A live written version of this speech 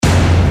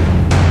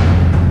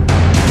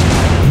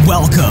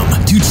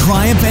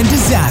Triumph and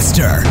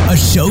Disaster, a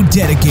show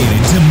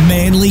dedicated to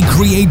manly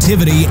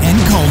creativity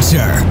and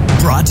culture.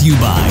 Brought to you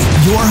by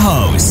your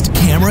host,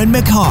 Cameron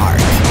McHarg.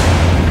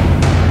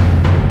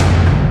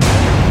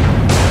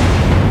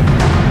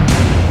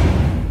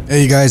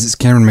 Hey you guys, it's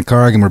Cameron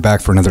McHarg and we're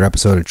back for another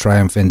episode of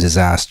Triumph and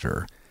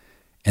Disaster.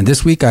 And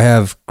this week I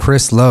have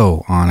Chris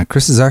Lowe on.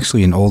 Chris is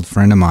actually an old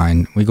friend of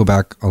mine. We go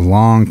back a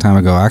long time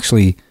ago,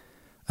 actually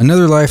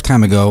another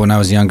lifetime ago when I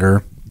was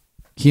younger.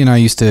 He and I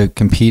used to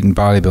compete in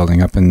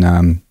bodybuilding up in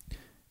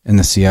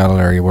the Seattle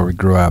area where we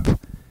grew up.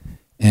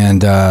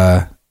 And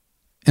I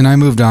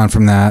moved on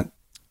from that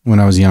when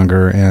I was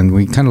younger and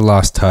we kind of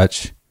lost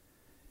touch.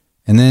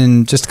 And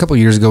then just a couple of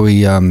years ago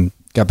we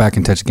got back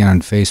in touch again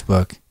on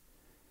Facebook.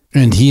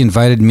 And he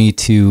invited me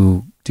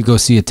to go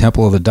see a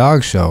Temple of the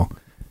Dog show.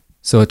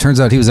 So it turns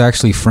out he was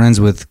actually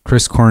friends with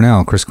Chris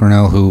Cornell. Chris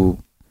Cornell, who,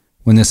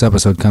 when this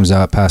episode comes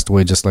out, passed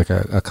away just like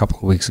a couple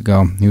of weeks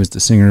ago. He was the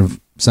singer of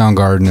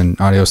Soundgarden and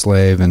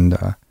Audioslave and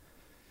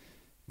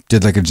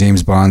did like a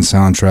James Bond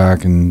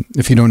soundtrack. And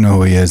if you don't know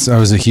who he is, I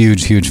was a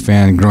huge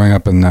fan growing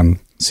up in the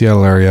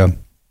Seattle area.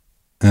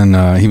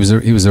 And he was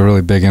a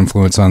really big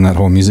influence on that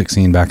whole music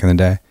scene back in the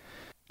day.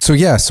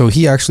 So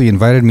he actually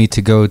invited me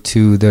to go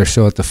to their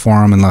show at the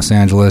Forum in Los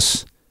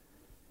Angeles.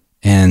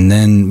 And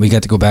then we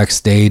got to go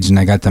backstage and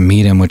I got to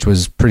meet him, which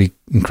was pretty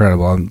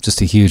incredible. I'm just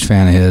a huge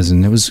fan of his.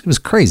 And it was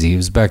crazy. He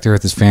was back there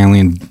with his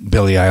family and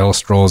Billy Idol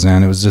strolls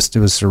in. It was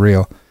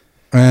surreal.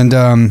 And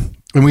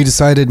we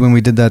decided when we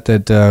did that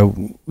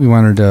we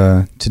wanted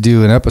to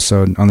do an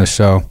episode on the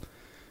show.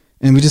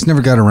 And we just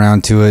never got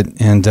around to it.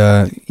 And,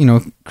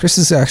 Chris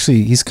is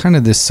actually, he's kind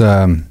of this,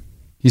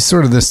 he's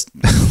sort of this,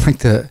 like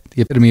the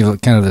epitome of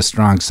kind of the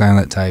strong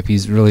silent type.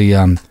 He's really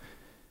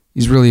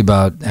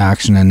about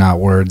action and not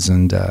words.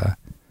 And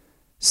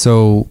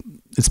so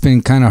it's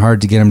been kind of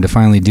hard to get him to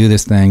finally do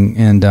this thing.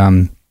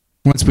 And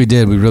once we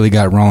did, we really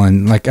got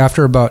rolling. Like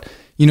after about,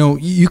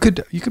 you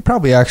could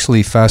probably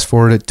actually fast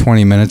forward it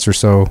 20 minutes or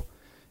so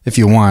if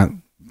you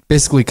want.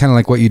 Basically kind of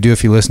like what you do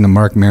if you listen to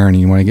Mark Maron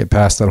and you want to get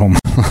past that whole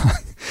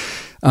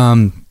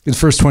monologue. The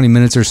first 20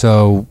 minutes or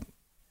so,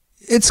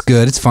 it's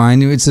good, it's fine.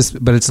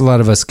 But it's a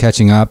lot of us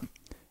catching up.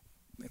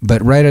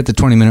 But right at the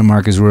 20-minute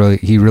mark is where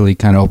he really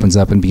kind of opens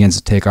up and begins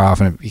to take off,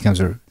 and it becomes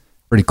a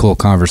pretty cool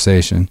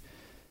conversation.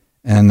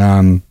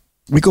 And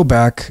we go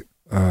back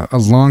a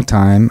long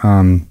time.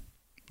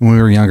 When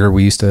we were younger,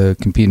 we used to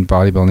compete in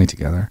bodybuilding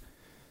together,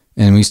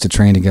 and we used to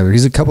train together.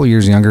 He's a couple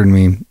years younger than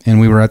me,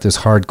 and we were at this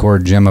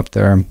hardcore gym up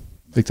there,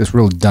 like this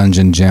real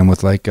dungeon gym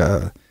with like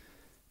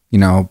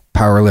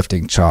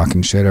powerlifting chalk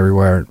and shit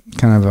everywhere.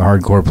 Kind of a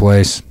hardcore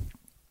place.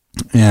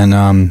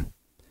 And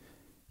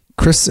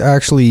Chris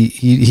actually,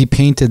 he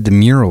painted the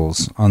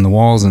murals on the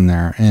walls in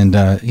there, and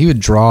he would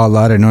draw a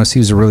lot. I noticed he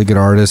was a really good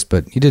artist,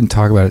 but he didn't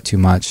talk about it too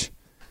much.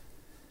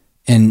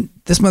 And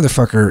this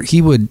motherfucker,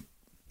 he would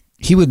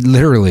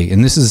literally,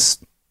 and this is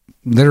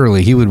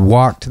literally, he would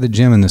walk to the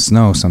gym in the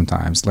snow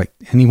sometimes, like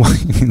anyone.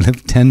 He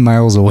lived 10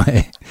 miles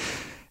away.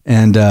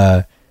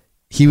 And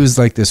he was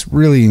like this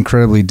really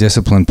incredibly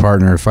disciplined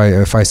partner. If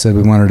I said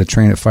we wanted to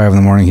train at 5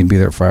 a.m, he'd be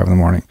there at 5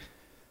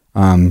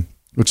 a.m,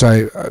 which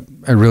I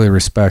really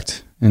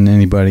respect in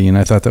anybody, and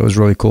I thought that was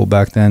really cool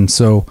back then.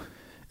 So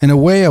in a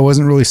way, I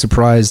wasn't really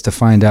surprised to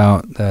find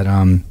out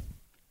that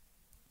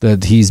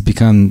that he's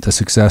become the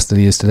success that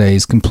he is today.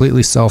 He's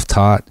completely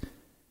self-taught,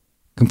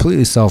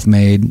 completely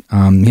self-made.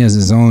 He has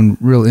his own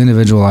real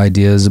individual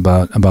ideas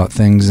about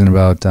things and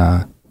about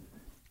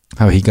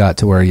how he got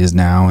to where he is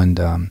now.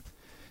 And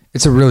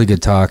it's a really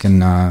good talk,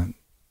 and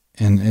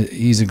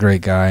he's a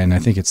great guy, and I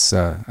think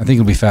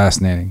it'll be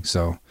fascinating.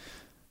 So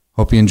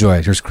hope you enjoy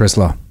it. Here's Chris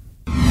Lowe.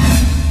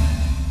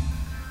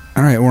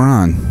 All right, we're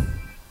on.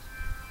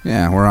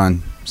 Yeah, we're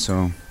on.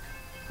 So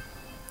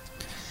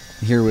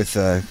here with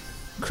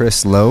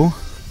Chris Lowe,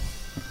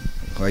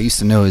 who I used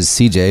to know as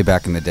CJ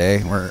back in the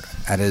day. We're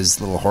at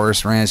his little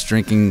horse ranch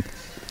drinking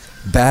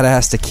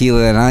badass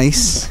tequila and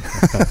ice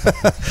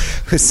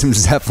with some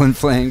Zeppelin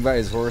playing by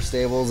his horse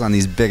stables on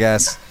these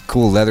big-ass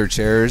cool leather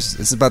chairs.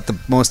 This is about the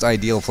most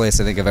ideal place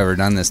I think I've ever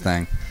done this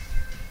thing.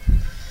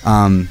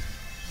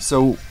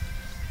 So,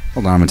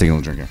 hold on, I'm going to take a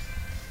little drink here.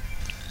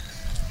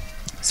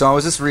 So I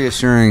was just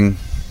reassuring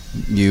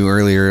you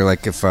earlier,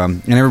 like if,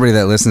 and everybody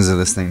that listens to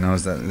this thing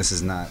knows that this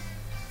is not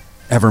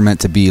ever meant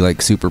to be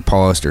like super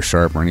polished or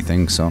sharp or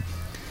anything. So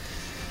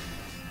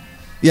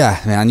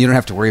yeah, man, you don't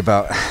have to worry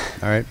about,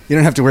 all right. You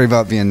don't have to worry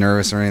about being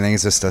nervous or anything.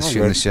 It's just us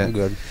shooting the shit. I'm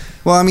good.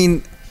 Well, I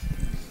mean,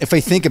 if I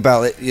think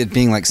about it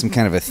being like some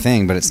kind of a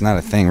thing, but it's not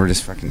a thing. We're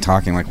just fucking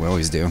talking like we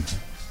always do.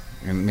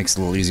 And it makes it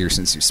a little easier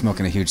since you're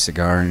smoking a huge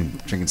cigar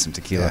and drinking some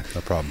tequila. Yeah,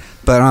 no problem.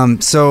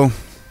 But, so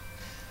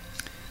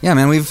yeah,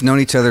 man, we've known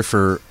each other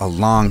for a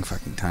long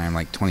fucking time,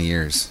 like 20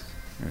 years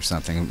or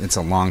something. It's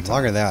a long time.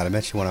 Longer than that. I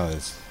met you when I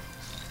was...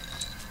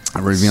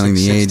 I'm revealing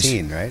the age.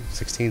 16, right?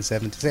 16,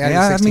 17.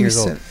 Yeah, 16 years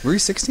old. Were you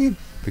 16?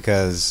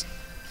 Because...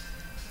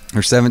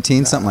 Or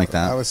 17, something like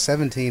that. I was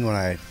 17 when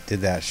I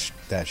did that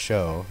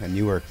show, and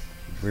you were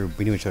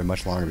we knew each other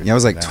much longer. Yeah, I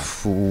was like,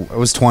 I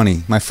was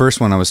 20. My first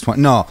one, I was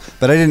 20. No,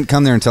 but I didn't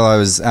come there until I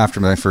was after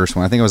my first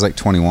one. I think I was like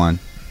 21.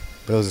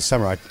 But it was the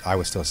summer. I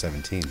was still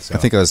 17. So I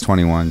think I was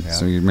 21. Yeah.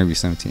 So you're maybe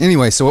 17.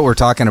 Anyway, so what we're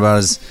talking about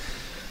is,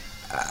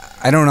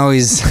 I don't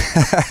always,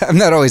 I'm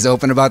not always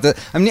open about that.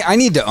 I mean, I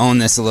need to own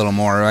this a little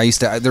more.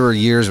 There were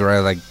years where I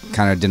like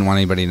kind of didn't want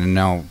anybody to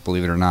know,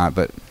 believe it or not.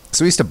 But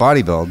so we used to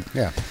bodybuild.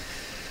 Yeah.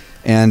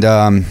 And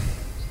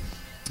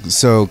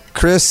so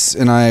Chris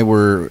and I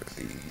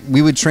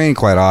we would train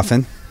quite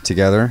often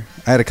together.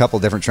 I had a couple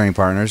different training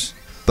partners,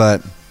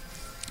 but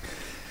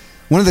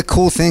one of the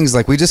cool things,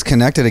 like we just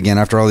connected again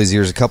after all these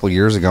years, a couple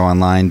years ago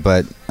online,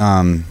 but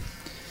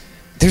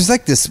there's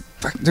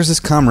this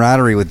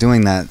camaraderie with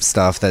doing that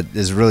stuff that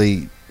is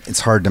really,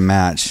 it's hard to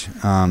match.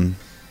 When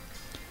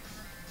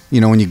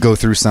you go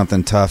through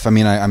something tough, I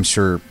mean, I'm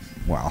sure,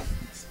 well,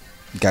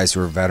 guys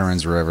who are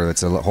veterans or whatever,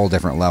 that's a whole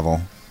different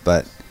level,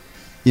 but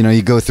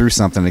you go through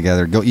something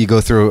together. You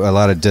go through a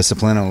lot of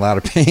discipline and a lot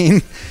of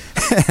pain,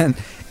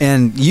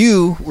 and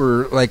you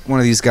were like one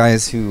of these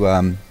guys who,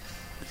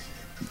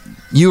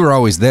 you were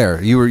always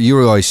there. You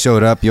were always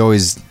showed up. You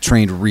always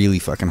trained really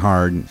fucking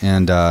hard,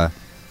 and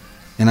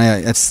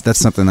that's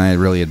something I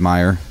really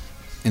admire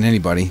in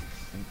anybody.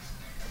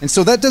 And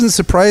so that doesn't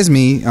surprise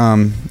me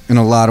in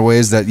a lot of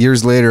ways. That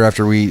years later,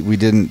 after we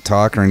didn't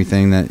talk or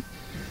anything, that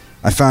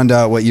I found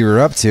out what you were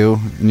up to,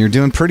 and you're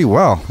doing pretty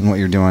well in what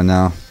you're doing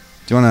now.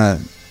 Do you want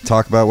to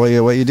talk about what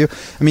you do?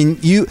 I mean,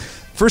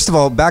 first of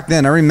all, back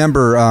then I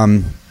remember,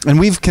 and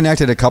we've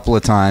connected a couple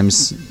of times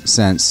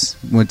since.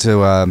 Went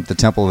to the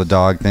Temple of the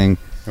Dog thing,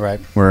 Right.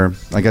 where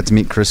I got to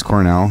meet Chris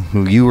Cornell,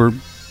 who you were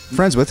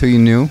friends with, who you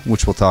knew,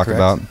 which we'll talk Correct.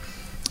 about,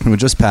 who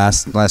just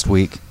passed last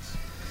week.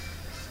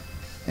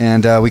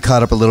 And we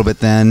caught up a little bit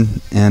then,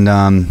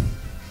 and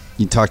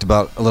you talked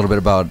a little bit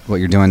about what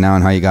you're doing now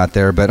and how you got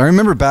there. But I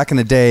remember back in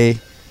the day,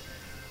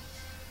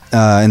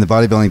 in the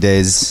bodybuilding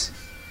days,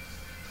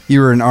 you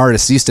were an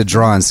artist. You used to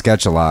draw and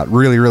sketch a lot,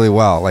 really, really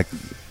well. Like,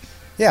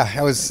 Yeah,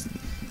 I was.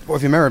 Well,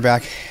 if you remember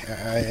back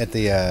at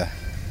the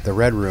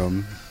Red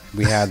Room,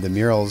 we had the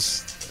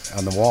murals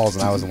on the walls,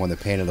 and I was the one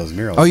that painted those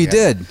murals. oh, you Yeah.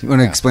 did. You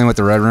want to explain what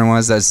the Red Room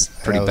was? That's a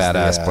pretty That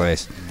was badass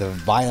place. The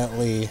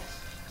violently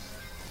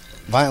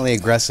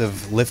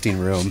aggressive lifting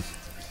room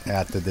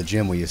at the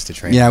gym we used to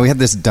train. Yeah, we had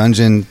this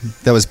dungeon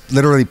that was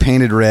literally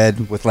painted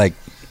red with like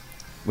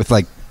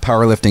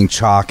powerlifting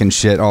chalk and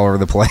shit all over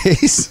the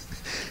place.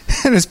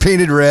 And it was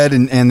painted red,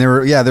 and there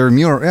were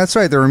murals. That's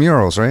right, there were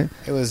murals, right?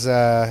 It was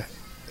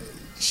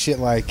shit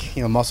like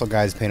muscle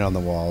guys painted on the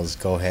walls,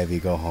 go heavy,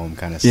 go home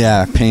kind of stuff.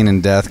 Yeah, pain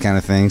and death kind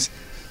of things.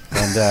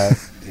 And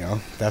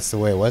that's the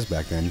way it was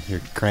back then.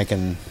 You're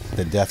cranking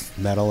the death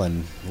metal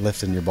and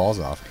lifting your balls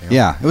off.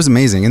 Yeah, it was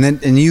amazing.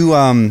 And you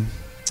were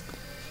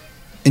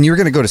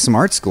going to go to some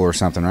art school or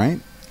something, right?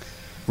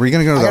 Were you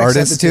going to go to I the got Art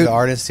accepted Institute? to the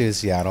Art Institute of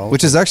Seattle,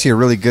 Which is actually a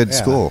really good Yeah,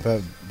 school.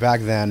 But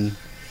back then,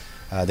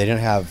 they didn't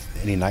have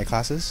any night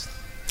classes.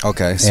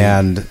 Okay. So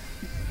And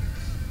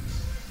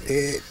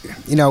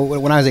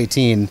when I was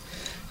 18,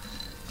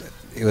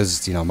 it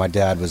was my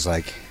dad was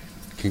like,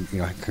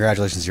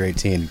 congratulations, you're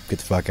 18, get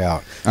the fuck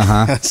out.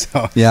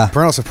 So Yeah.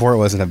 parental support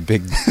wasn't a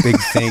big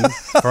thing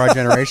for our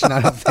generation,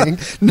 I don't think.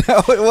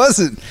 no, it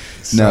wasn't.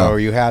 So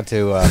you had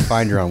to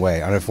find your own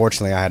way. And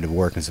unfortunately, I had to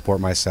work and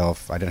support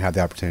myself. I didn't have the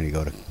opportunity to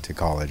go to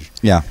college.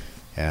 Yeah.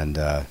 And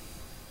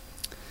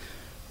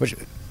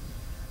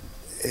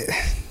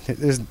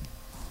there's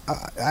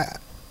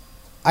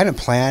I didn't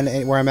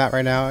plan where I'm at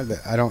right now.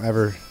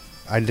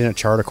 I didn't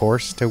chart a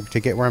course to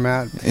get where I'm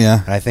at.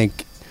 Yeah. And I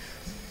think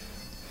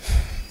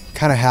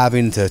kind of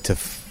having to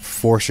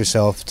force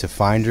yourself to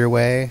find your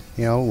way,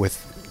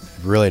 with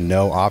really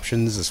no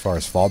options as far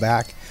as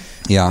fallback,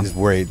 Yeah. is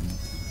where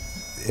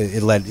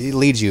it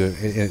leads you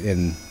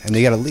in, and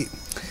you got to lead.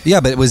 Yeah,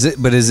 but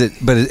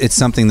it's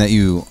something that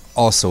you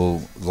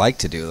also like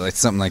to do. Like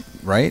something like,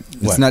 right?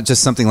 It's What? not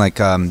just something like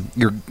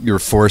you're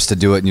forced to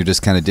do it and you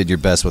just kind of did your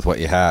best with what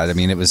you had. I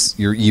mean, it was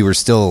you were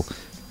still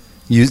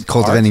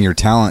cultivating your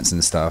talents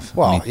and stuff.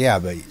 Well, I mean, yeah,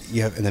 but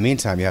in the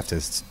meantime, you have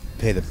to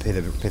pay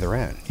the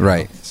rent.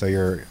 Right. So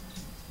you're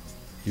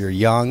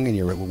young and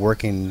you're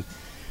working,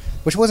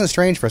 which wasn't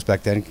strange for us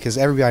back then because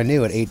everybody I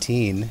knew at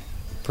 18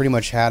 pretty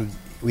much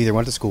either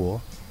went to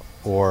school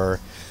or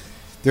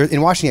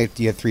in Washington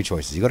you have three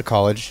choices: you go to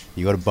college,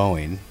 you go to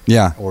Boeing,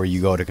 Yeah. or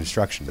you go to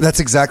construction. That's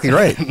exactly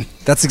right.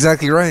 That's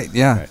exactly right.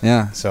 Yeah. Right.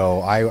 Yeah. So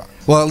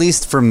Well, at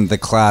least from the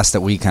class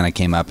that we kind of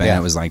came up in, Yeah.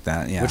 it was like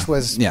that. Yeah. which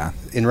was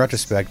in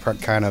retrospect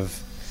kind of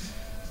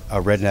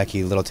a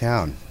rednecky little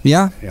town.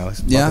 Yeah. Yeah.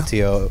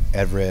 Mukilteo,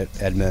 Everett,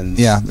 Edmonds.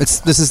 Yeah.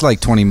 This is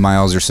like 20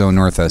 miles or so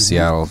north of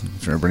Seattle. I'm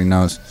sure everybody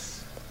knows.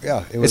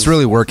 Yeah. It's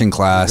really working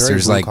class. very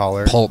There's blue like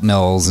collar. pulp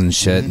mills and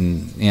shit,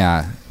 and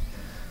yeah.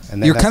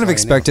 And You're that's kind of how you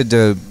know. expected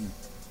to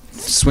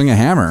swing a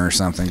hammer or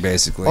something,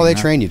 basically. Well, they you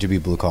know? train you to be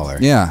blue collar.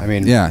 Yeah, I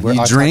mean, yeah. we're-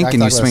 You I drink talk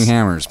and you about swing this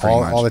hammers pretty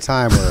all, much. all the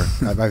time. Where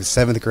I was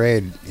 7th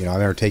grade, I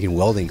remember taking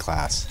welding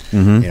class.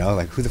 Mhm.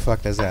 Like who the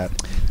fuck does that?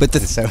 But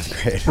in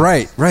 7th grade.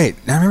 Right.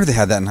 I remember they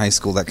had that in high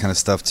school, that kind of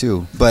stuff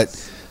too. But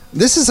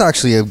This is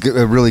actually a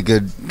really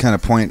good kind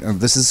of point.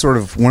 This is sort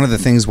of one of the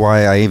things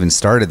why I even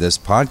started this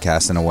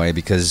podcast in a way,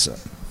 because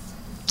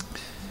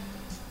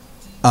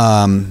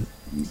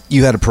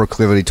you had a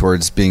proclivity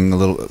towards being a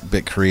little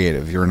bit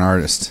creative. You're an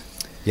artist.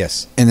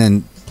 Yes. And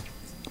then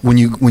when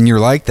you're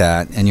like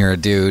that and you're a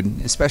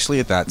dude, especially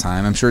at that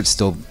time, I'm sure it's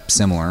still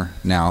similar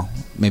now,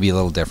 maybe a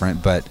little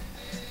different,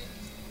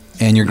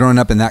 and you're growing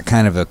up in that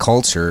kind of a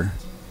culture,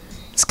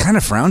 it's kind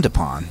of frowned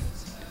upon.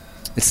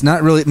 It's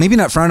not really, maybe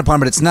not frowned upon,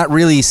 but it's not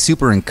really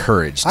super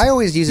encouraged. I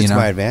always use it to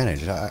my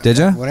advantage. Did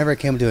you? Whenever I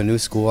came to a new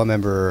school, I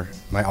remember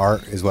my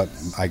art is what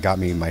got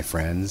me my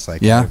friends.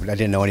 Like, yeah. I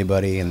didn't know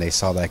anybody, and they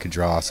saw that I could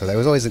draw, so that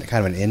was always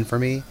kind of an in for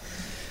me.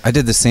 I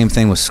did the same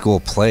thing with school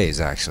plays,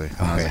 actually,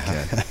 when I was a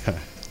kid.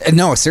 And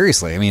no,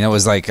 seriously. I mean, it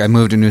was like I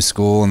moved to a new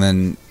school, and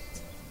then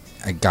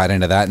I got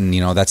into that, and,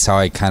 that's how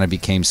I kind of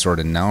became sort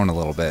of known a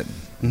little bit,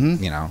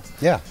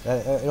 Yeah,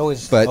 it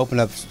always opened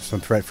up some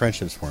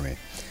friendships for me.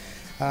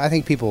 I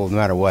think people, no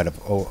matter what,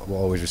 will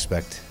always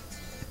respect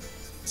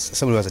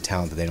someone who has a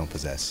talent that they don't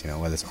possess.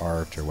 Whether it's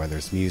art or whether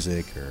it's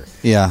music or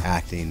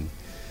acting,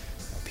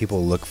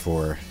 people look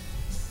for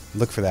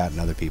that in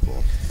other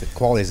people, the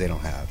qualities they don't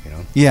have.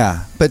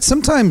 Yeah, but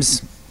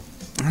sometimes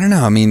I don't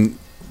know. I mean,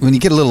 when you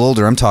get a little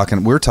older, I'm talking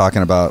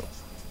about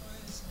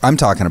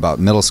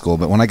middle school.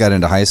 But when I got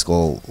into high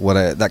school,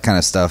 that kind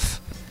of stuff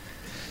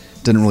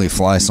didn't really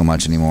fly so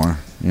much anymore.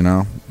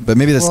 But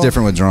maybe that's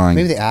different with drawing.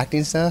 Maybe the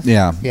acting stuff.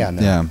 Yeah.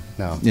 No.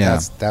 Yeah.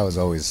 That was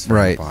always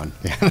right. Fun.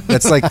 It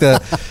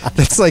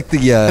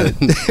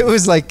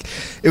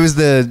was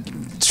the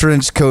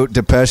trench coat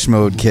Depeche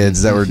Mode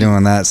kids that were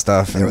doing that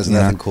stuff. There was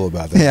nothing cool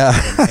about that. Yeah.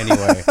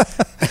 Anyway.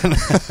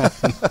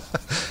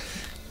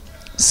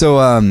 So,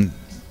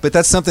 but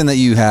that's something that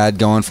you had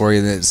going for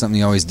you. That's something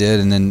you always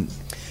did, and then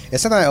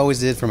it's something I always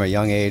did from a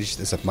young age.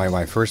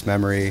 My first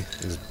memory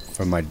is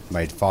from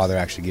my father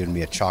actually giving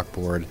me a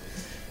chalkboard,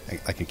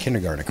 like in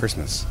kindergarten at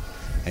Christmas,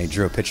 and he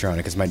drew a picture on it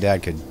because my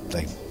dad could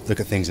look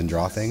at things and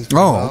draw things.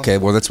 Oh, okay.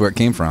 Well, that's where it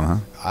came from, huh?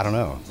 I don't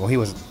know. Well, he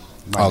was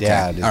my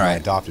dad is my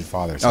adopted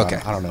father, so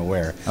I don't know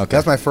where. Okay.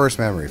 That's my first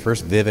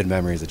vivid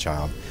memory as a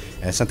child,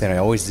 and it's something I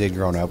always did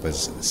growing up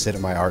was sit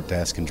at my art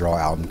desk and draw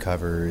album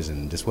covers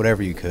and just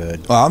whatever you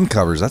could. Oh, album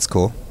covers, that's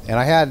cool. And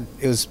I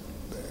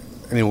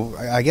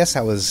guess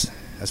that was,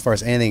 as far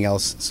as anything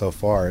else so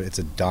far, it's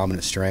a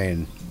dominant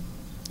strain,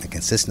 a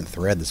consistent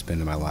thread that's been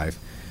in my life.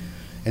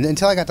 And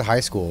until I got to high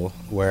school,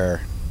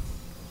 where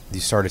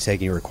you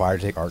were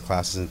required to take art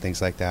classes and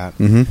things like that.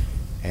 Mm-hmm.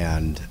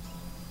 And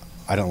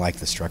I don't like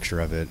the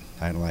structure of it.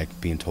 I don't like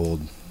being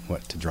told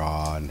what to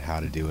draw and how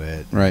to do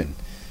it. Right. And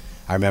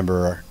I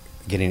remember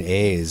getting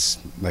A's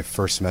my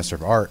first semester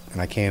of art,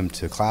 and I came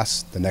to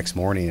class the next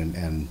morning,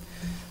 and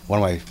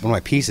one of my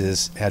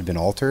pieces had been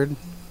altered.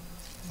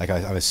 Like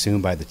I was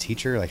assumed by the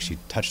teacher, like she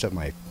touched up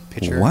my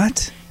picture.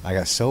 What? I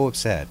got so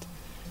upset,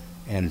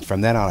 and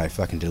from then on, I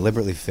fucking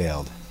deliberately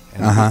failed.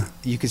 And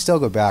you could still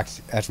go back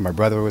after my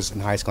brother was in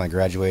high school and I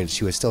graduated.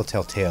 She would still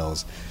tell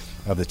tales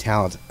of the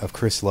talent of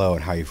Chris Lowe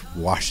and how he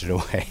washed it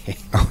away.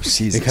 Oh,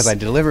 Jesus! Because I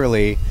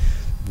deliberately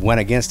went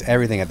against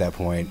everything at that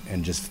point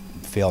and just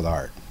failed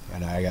art,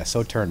 and I got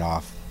so turned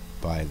off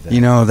by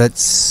the.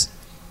 That's.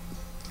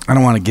 I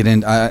don't want to get in.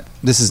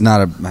 This is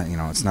not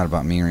it's not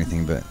about me or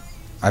anything, but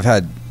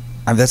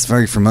that's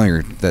very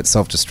familiar. That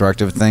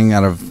self-destructive thing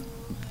out of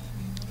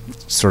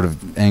sort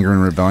of anger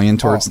and rebellion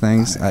towards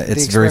things.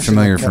 It's very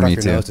familiar for me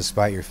too. Nose to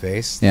spite your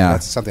face. Yeah,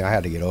 that's something I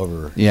had to get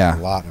over. Yeah.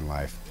 A lot in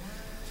life,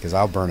 because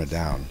I'll burn it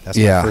down. That's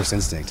my first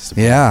instinct.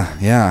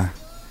 Yeah.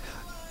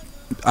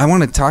 I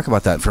want to talk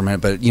about that for a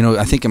minute, but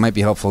I think it might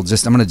be helpful.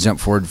 I'm going to jump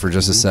forward for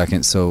just a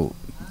second, so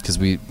because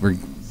we're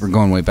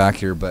going way back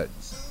here, but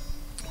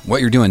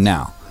what you're doing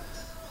now.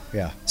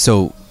 Yeah.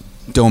 So,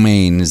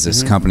 Domain is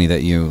this company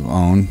that you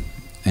own,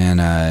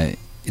 and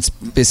it's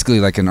basically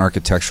like an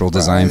architectural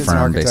design firm. It's an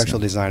architectural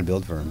design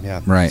build firm,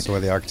 yeah. Right. So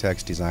we're the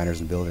architects, designers,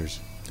 and builders.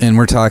 And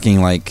we're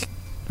talking like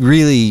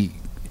really,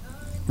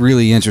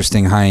 really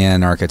interesting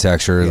high-end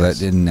architecture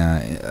that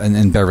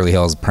in Beverly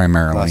Hills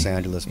primarily. Los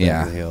Angeles,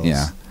 Beverly Hills.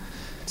 Yeah.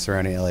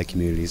 Surrounding LA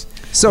communities.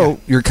 So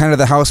you're kind of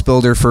the house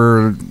builder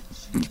for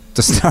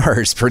the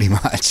stars, pretty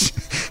much.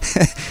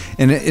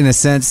 In a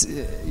sense,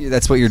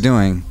 that's what you're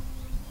doing.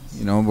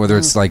 Whether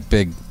it's like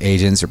big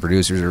agents or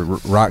producers or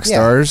rock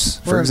stars,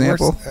 for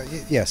example.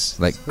 Yes.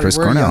 Like Chris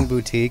Cornell. We're a young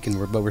boutique,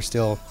 but we're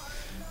still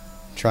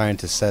trying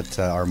to set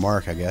our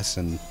mark, I guess,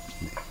 in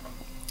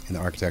the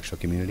architectural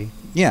community.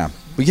 Yeah.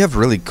 But you have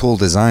really cool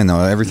design, though.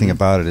 Everything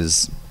about it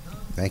is...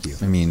 Thank you.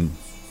 I mean,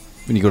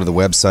 when you go to the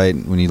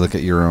website, when you look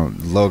at your own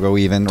logo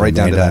even, right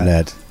down to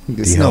that.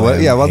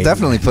 Well,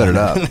 definitely put it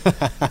up.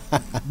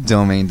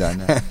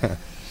 Domain.net.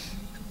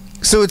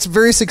 So it's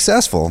very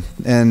successful,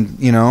 and,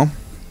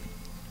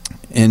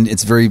 and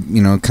it's very,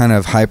 kind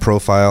of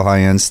high-profile,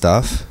 high-end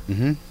stuff.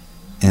 Mm-hmm.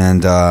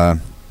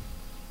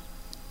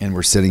 And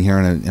we're sitting here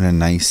in a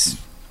nice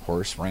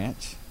horse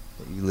ranch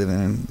that you live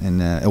in,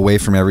 and away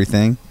from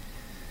everything.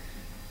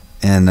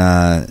 And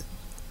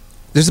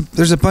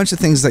there's a bunch of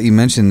things that you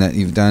mentioned that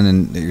you've done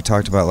and that you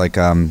talked about, like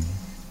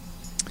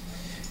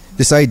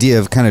this idea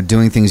of kind of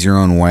doing things your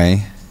own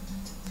way.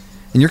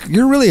 And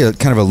you're really a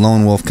kind of a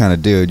lone wolf kind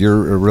of dude.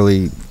 You're a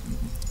really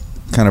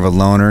kind of a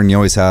loner, and you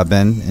always have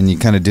been. And you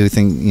kind of do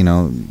things, you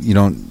know, you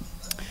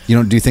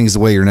don't do things the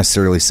way you're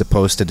necessarily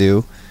supposed to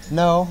do.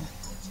 No.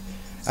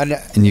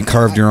 And you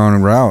carved your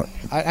own route.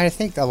 I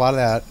think a lot of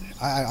that,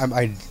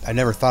 I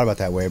never thought about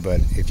that way, but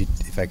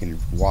if I can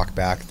walk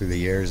back through the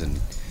years, and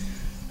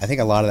I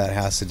think a lot of that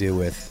has to do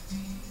with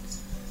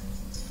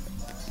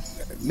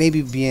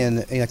maybe being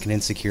like an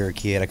insecure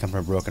kid. I come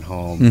from a broken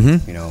home,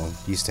 Mm-hmm. you know,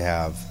 used to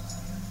have,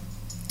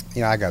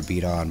 you know, I got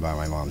beat on by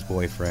my mom's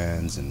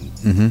boyfriends, and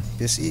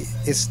Mm-hmm.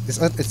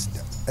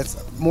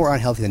 it's more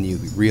unhealthy than you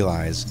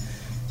realize,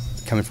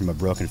 coming from a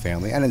broken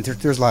family. And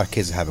there's a lot of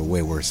kids that have it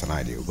way worse than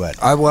I do, but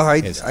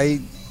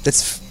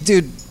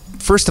dude,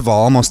 first of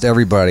all, almost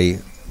everybody,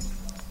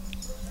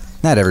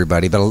 not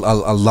everybody, but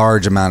a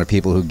large amount of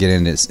people who get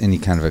into any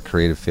kind of a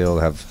creative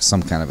field have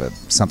some kind of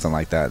something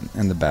like that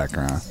in the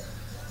background.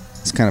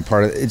 It's kind of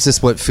part of, it's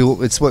just what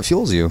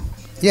fuels you.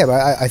 Yeah,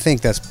 but I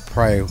think that's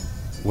probably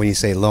when you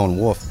say lone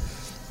wolf,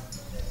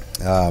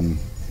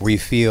 where you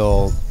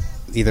feel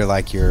either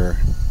like you're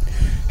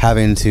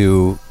having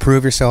to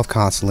prove yourself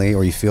constantly,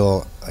 or you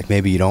feel like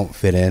maybe you don't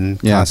fit in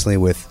constantly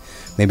with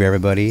maybe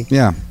everybody.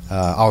 Yeah.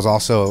 I was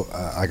also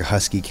like a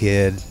husky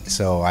kid,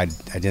 so I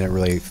didn't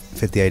really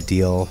fit the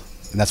ideal,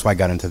 and that's why I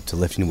got into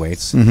lifting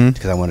weights,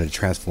 because I wanted to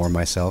transform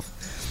myself.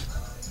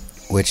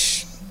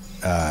 Which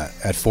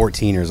at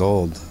 14 years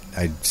old,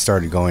 I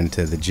started going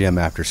to the gym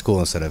after school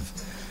instead of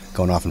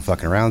going off and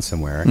fucking around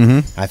somewhere.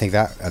 Mm-hmm. I think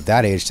that at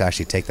that age, to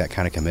actually take that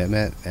kind of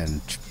commitment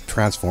and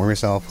transform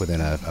yourself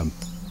within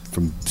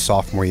from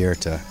sophomore year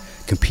to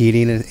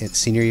competing in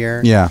senior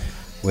year,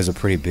 was a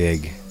pretty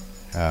big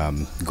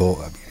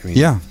goal. I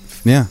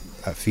mean,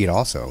 feat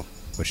also,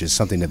 which is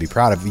something to be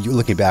proud of. You're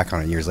looking back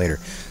on it years later,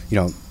 you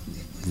don't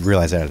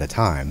realize that at the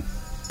time,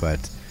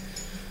 but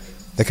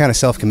the kind of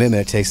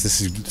self-commitment it takes, this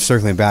is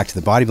circling back to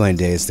the bodybuilding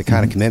days, the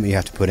kind of commitment you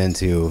have to put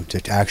into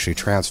to actually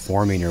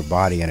transforming your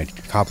body and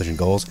accomplishing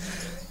goals,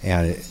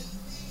 and it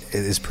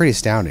is pretty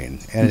astounding.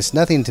 And it's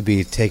nothing to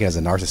be taken as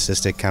a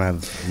narcissistic kind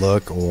of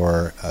look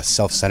or a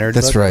self-centered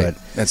That's look. right.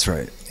 That's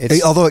right.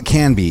 Although it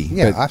can be.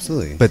 Yeah,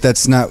 absolutely. But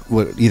that's not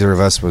what either of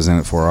us was in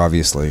it for,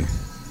 obviously.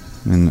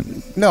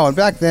 No, and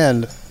back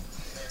then,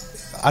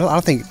 I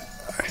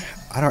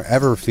don't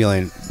ever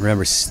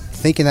remember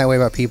thinking that way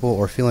about people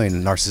or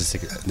feeling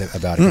narcissistic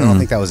about it. I don't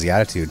think that was the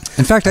attitude.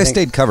 In fact, I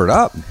stayed covered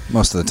up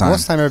most of the time.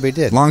 Most of the time, everybody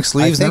did. Long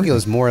sleeves. I think it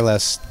was more or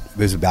less, it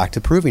was back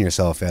to proving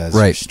yourself as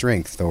your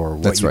strength or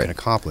what you can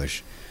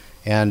accomplish.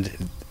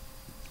 And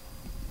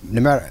no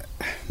matter,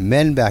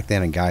 men back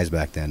then and guys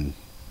back then,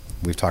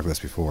 we've talked about this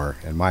before,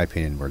 in my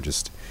opinion, were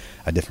just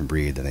a different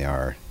breed than they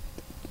are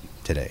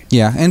today.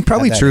 Yeah, and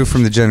probably true age.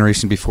 from the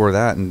generation before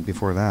that and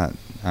before that,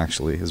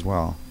 actually, as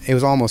well. It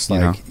was almost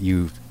like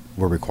you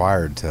were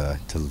required to,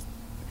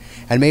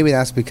 and maybe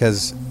that's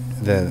because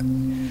the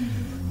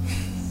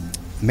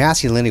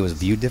masculinity was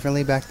viewed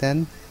differently back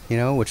then, you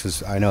know, which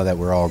was, I know that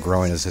we're all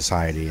growing as a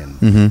society and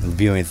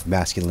viewing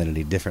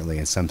masculinity differently,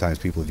 and sometimes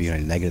people view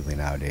it negatively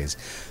nowadays.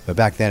 But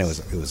back then it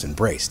was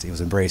embraced. It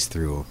was embraced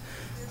through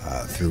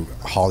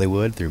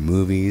Hollywood, through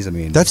movies. I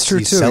mean, that's true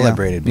you too.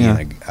 Celebrated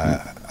being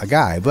a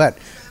guy, but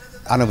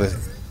I don't know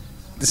if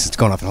this is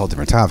going off a whole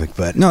different topic,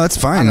 but no, that's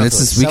fine. We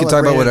can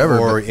talk about whatever.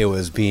 Or it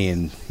was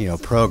being,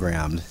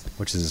 programmed,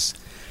 which is,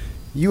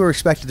 you were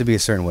expected to be a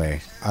certain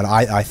way,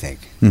 I think,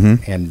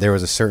 and there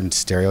was a certain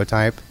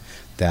stereotype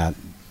that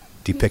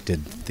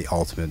depicted the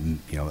ultimate,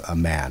 a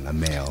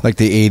male, like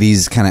the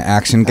 '80s kind of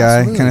action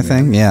guy kind of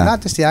thing. Yeah,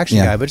 not just the action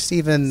guy, but just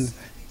even.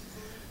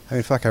 I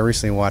mean, fuck! I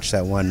recently watched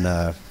that one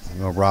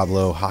Rob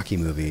Lowe hockey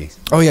movie.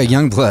 Oh yeah,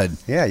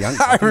 Youngblood. Yeah,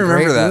 Youngblood. I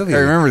remember that. Movie. I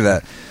remember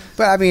that.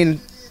 But I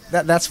mean,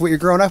 that's what you're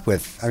growing up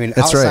with. I mean,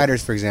 that's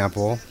Outsiders, right. for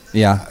example.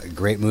 Yeah,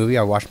 great movie.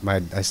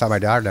 I saw my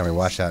daughter down. We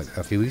watched that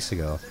a few weeks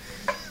ago,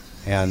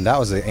 and that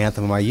was the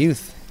anthem of my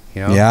youth.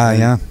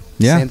 Yeah.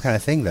 Same kind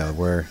of thing though,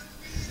 where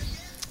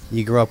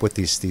you grow up with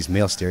these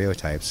male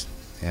stereotypes,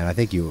 and I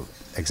think you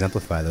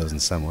exemplify those in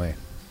some way.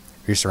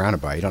 You're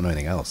surrounded by it. You don't know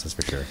anything else. That's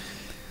for sure.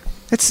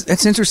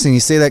 It's interesting you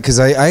say that, because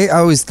I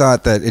always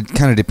thought that it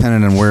kind of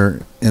depended on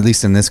where, at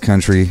least in this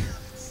country,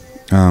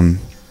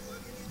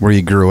 where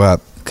you grew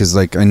up. Because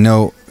like I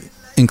know,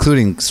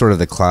 including sort of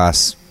the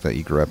class that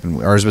you grew up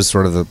in, ours was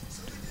sort of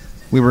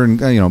we were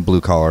in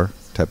blue collar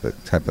type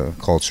of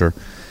culture,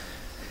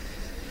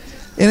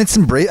 and it's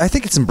embraced. I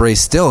think it's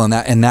embraced still in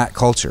that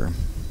culture.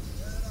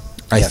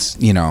 Yes,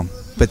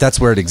 but that's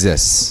where it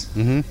exists.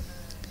 Mm-hmm.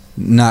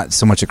 Not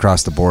so much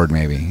across the board,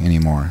 maybe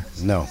anymore.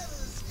 No,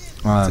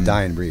 it's a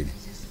dying breed.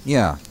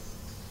 Yeah.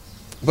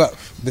 But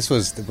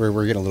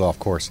we're getting a little off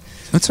course.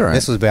 That's all right.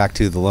 This was back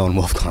to the lone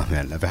wolf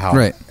comment of how,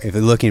 if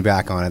looking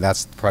back on it,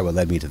 that's probably what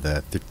led me to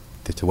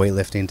to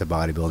weightlifting, to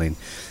bodybuilding.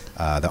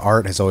 The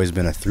art has always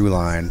been a through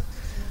line,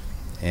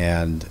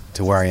 and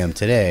to where I am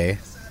today,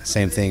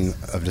 same thing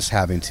of just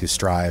having to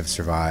strive,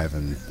 survive,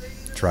 and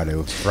try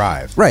to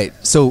thrive. Right.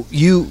 So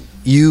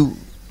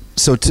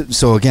so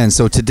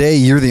today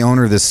you're the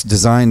owner of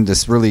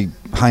this really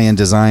high-end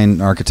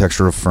design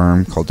architectural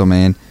firm called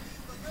Domain,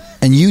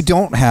 and you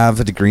don't have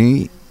a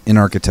degree in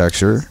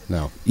architecture.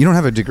 No. You don't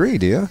have a degree,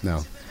 do you?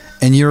 No.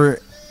 And you're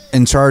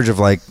in charge of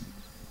like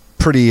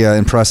pretty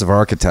impressive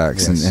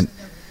architects, Yes.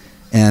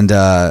 and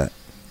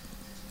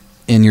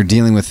you're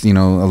dealing with a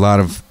lot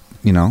of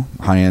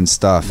high-end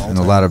stuff and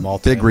a lot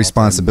of big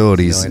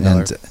responsibilities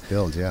and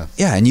build, yeah.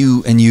 yeah, and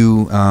you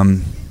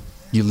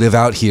live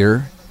out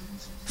here,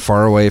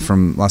 far away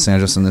from Los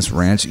Angeles on this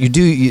ranch.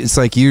 It's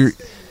like I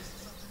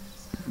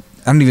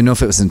don't even know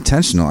if it was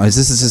intentional. This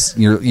is just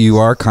you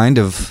are kind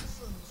of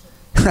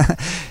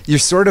you're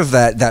sort of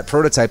that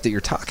prototype that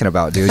you're talking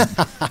about, dude.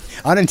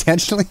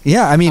 Unintentionally?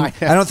 Yeah, I mean,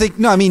 I don't think.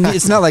 No, I mean,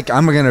 it's not like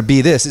I'm going to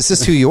be this. It's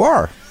just who you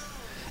are,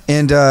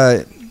 and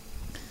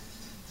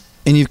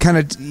you've kind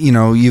of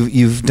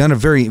you've done a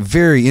very,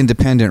 very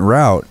independent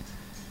route,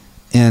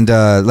 and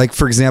like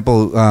for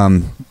example,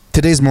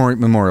 today's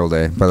Memorial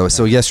Day, by the way.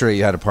 So yesterday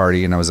you had a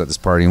party, and I was at this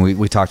party, and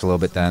we talked a little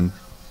bit then,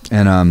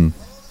 and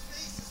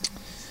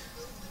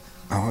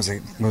what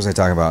was I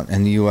talking about?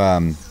 And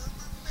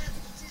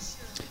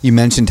you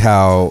mentioned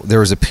how there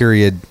was a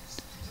period,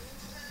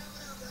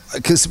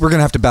 because we're going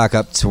to have to back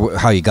up to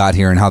how you got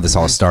here and how this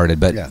all started.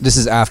 But this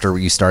is after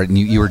you started. And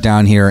you were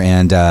down here,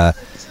 and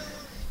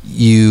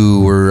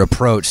you were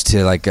approached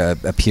to like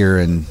appear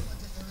in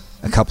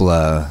a couple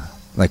of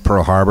like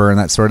Pearl Harbor and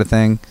that sort of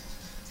thing,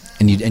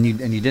 and you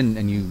didn't,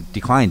 and you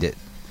declined it.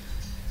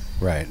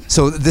 Right.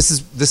 So this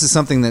is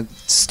something that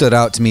stood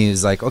out to me,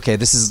 is like, okay,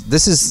 this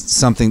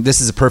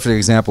is a perfect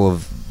example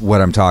of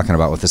what I'm talking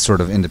about with this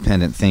sort of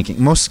independent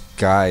thinking. Most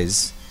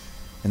guys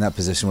in that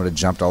position would have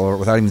jumped all over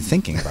without even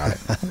thinking about it,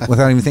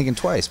 without even thinking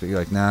twice. But you're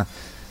like, nah.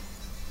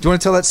 Do you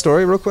want to tell that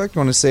story real quick? Do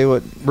you want to say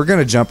what we're going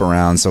to jump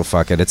around? So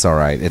fuck it, it's all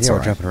right. It's all we're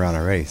right. jumping around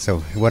already. So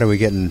what are we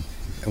getting?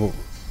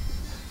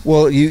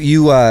 Well,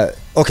 you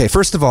okay.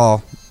 First of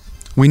all,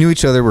 we knew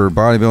each other. We were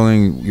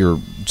bodybuilding. You're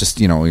just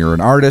you're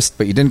an artist,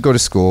 but you didn't go to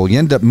school. You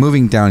ended up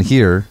moving down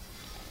here,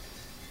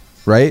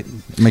 right?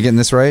 Am I getting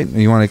this right?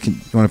 You want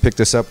to pick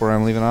this up where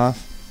I'm leaving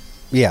off?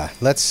 Yeah,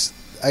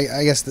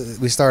 I guess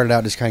we started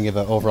out just kind of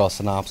give an overall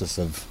synopsis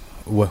of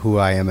who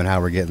I am and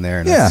how we're getting there.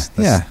 And yeah.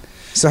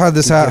 So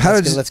let's get to how I'm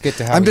we just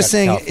got to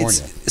saying California.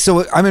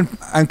 so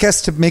I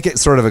guess to make it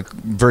sort of a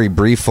very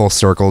brief full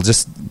circle,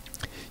 just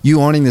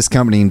you owning this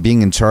company and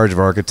being in charge of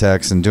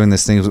architects and doing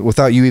this thing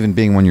without you even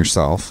being one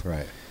yourself,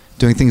 right?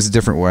 Doing things a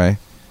different way,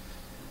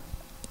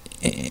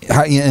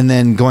 and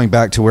then going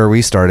back to where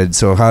we started.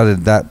 So how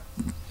did that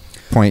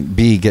point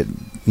B get?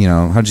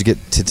 How'd you get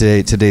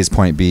to today's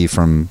point B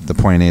from the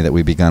point A that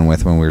we begun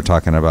with when we were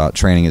talking about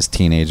training as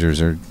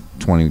teenagers or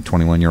 20,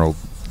 21-year-old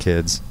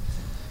kids?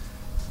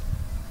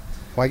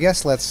 Well, I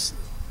guess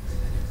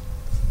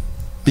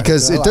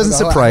because it doesn't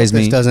surprise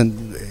me.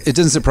 It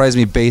doesn't surprise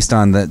me based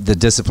on the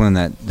discipline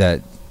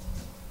that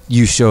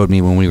you showed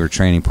me when we were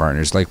training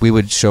partners. Like, we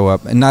would show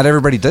up, and not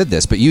everybody did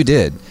this, but you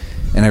did,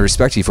 and I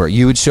respect you for it.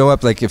 You would show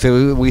up, like if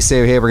we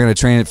say, hey, we're going to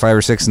train at 5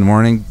 or 6 in the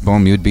morning,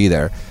 boom, you'd be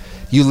there.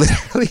 You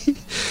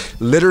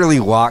literally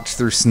walked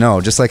through snow,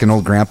 just like an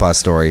old grandpa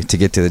story, to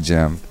get to the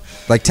gym.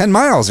 Like 10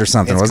 miles or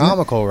something, it's wasn't it?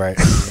 comical right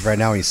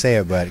now when you say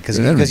it, but because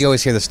you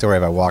always hear the story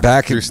about walking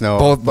back through snow,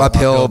 both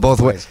uphill,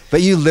 both ways.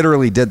 But you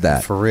literally did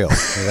that for real.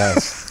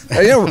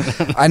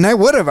 And I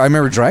would have. I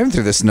remember driving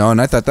through the snow,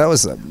 and I thought that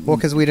was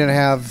because we didn't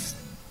have.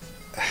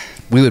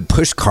 We would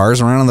push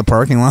cars around in the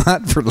parking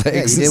lot for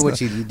legs. Yeah, you did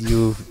what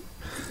you.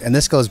 And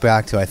this goes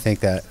back to, I think,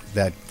 that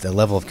the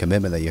level of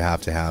commitment that you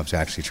have to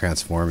actually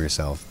transform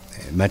yourself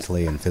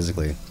mentally and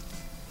physically,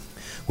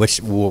 which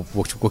will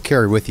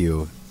carry with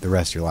you the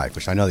rest of your life,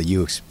 which I know that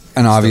you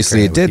and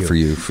obviously it did for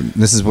you.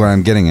 This is what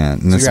I'm getting at,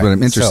 and this is what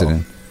I'm interested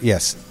in.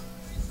 Yes.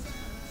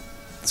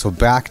 So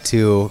back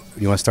to,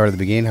 you want to start at the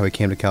beginning, how we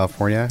came to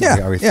California?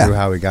 Yeah. Are we through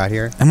how we got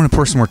here? I'm going to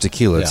pour some more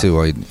tequila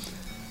too.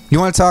 You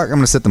want to talk? I'm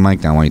going to set the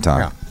mic down while you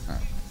talk. Yeah.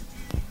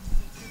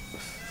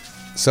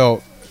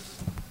 So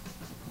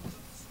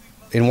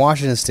in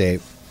Washington State,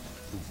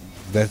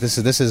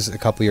 this is a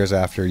couple years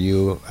after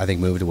you, I think,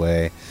 moved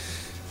away.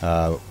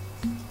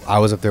 I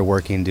was up there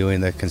working,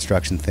 doing the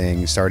construction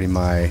thing, starting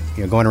my,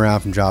 going around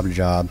from job to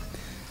job.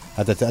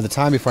 At the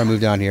time before I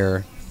moved down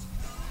here,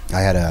 I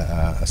had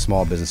a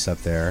small business up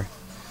there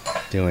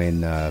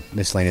doing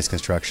miscellaneous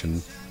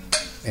construction,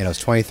 and I was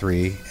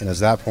 23. And at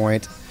that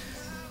point,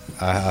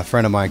 a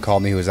friend of mine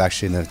called me who was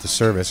actually in the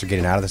service, or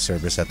getting out of the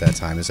service at that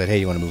time, and said, "Hey,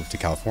 you want to move to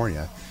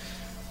California?"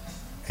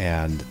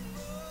 And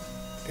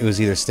it was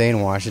either stay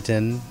in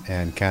Washington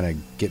and kind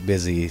of get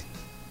busy,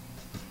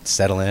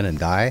 settle in and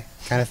die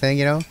kind of thing,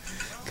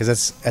 because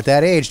that's, at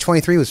that age,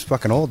 23 was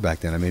fucking old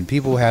back then. I mean,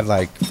 people had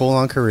like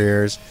full-on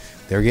careers.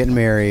 They were getting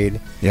married.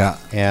 Yeah.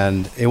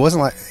 And it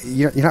wasn't like,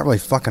 you're not really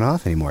fucking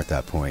off anymore at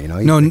that point,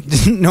 No,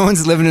 no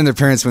one's living in their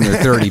parents when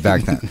they're 30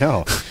 back then.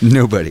 No.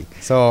 Nobody.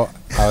 So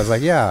I was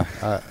like, yeah.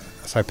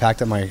 So I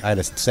packed up I had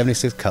a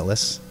 76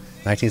 Cutlass,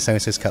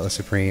 1976 Cutlass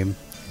Supreme,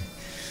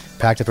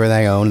 packed up everything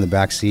I owned in the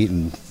back seat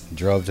and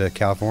drove to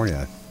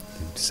California.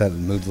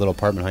 Moved to a little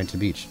apartment in Huntington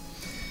Beach.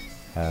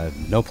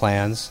 No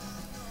plans.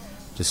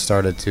 Just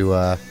started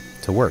to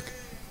work.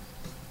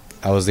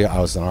 I was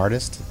an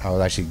artist. I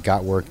was actually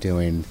got work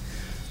doing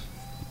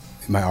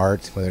my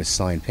art, whether it's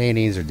selling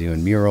paintings or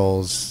doing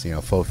murals.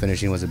 Faux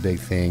finishing was a big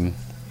thing.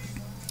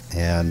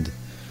 And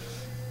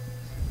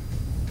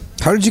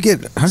How did you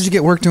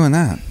get work doing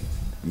that?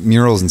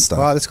 Murals and stuff.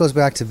 well, this goes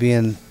back to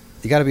being.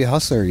 You got to be a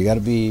hustler. You got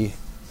to be.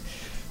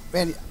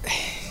 Man,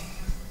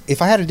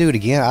 if I had to do it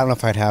again, I don't know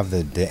if I'd have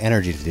the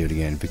energy to do it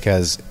again,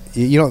 because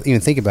you don't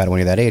even think about it when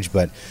you're that age.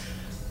 But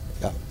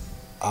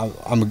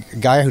I'm a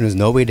guy who knows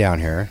nobody down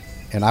here,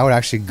 and I would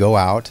actually go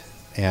out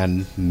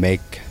and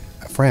make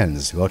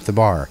friends. Go to the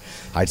bar.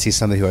 I'd see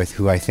somebody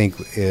who I think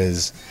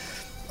is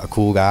a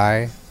cool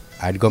guy.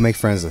 I'd go make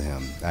friends with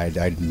him.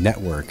 I'd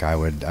network. I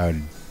would.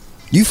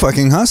 You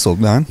fucking hustled,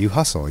 man. You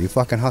hustle. You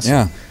fucking hustle.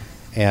 Yeah.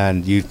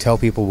 And you tell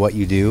people what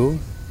you do,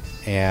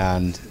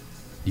 and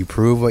you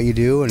prove what you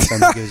do, and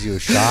somebody gives you a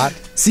shot.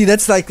 See,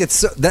 that's like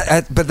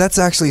but that's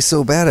actually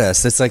so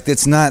badass. That's like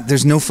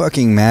there's no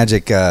fucking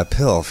magic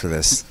pill for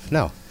this.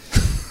 No,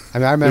 I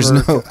mean I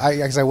remember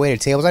because I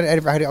waited tables. I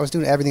was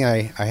doing everything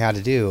I had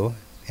to do,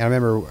 and I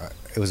remember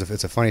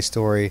it's a funny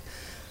story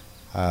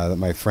that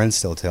my friends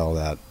still tell,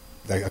 that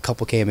like, a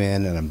couple came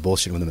in and I'm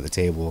bullshitting with them at the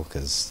table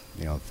because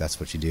that's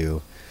what you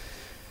do.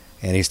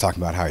 And he's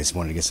talking about how he just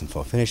wanted to get some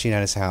faux finishing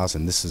at his house,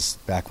 and this is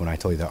back when I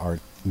told you the art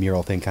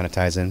mural thing kind of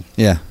ties in.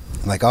 Yeah.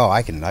 I'm like, oh,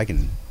 I can.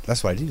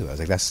 That's what I do. I was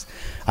like,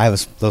 I have a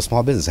little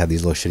small business. I have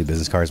these little shitty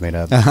business cards made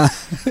up.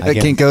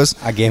 Kinko's.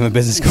 I gave him a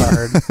business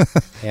card,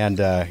 and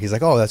he's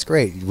like, oh, that's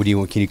great.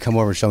 Can you come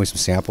over and show me some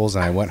samples?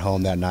 And I went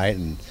home that night,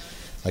 and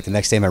like the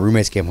next day, my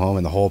roommates came home,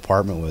 and the whole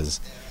apartment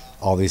was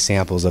all these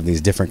samples of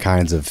these different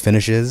kinds of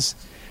finishes.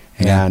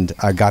 And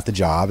I got the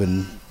job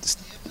and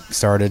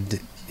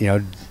started,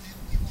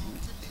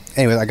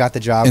 Anyway, I got the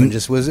job and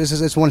just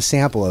it's one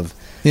sample of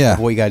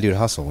what you got to do to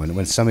hustle.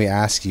 When somebody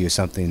asks you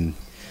something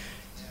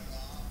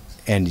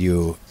and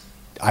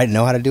I didn't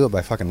know how to do it, but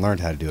I fucking learned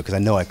how to do it because I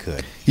know I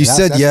could. You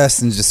said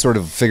yes and just sort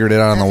of figured it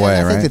out on the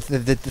way, right? I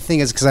think the thing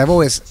is, because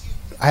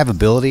I have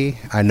ability.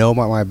 I know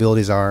what my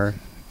abilities are,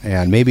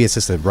 and maybe it's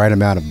just the right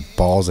amount of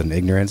balls and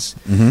ignorance.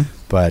 Mm-hmm.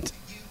 But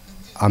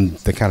I'm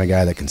the kind of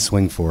guy that can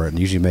swing for it and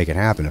usually make it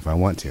happen if I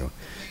want to.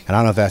 And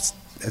I don't know if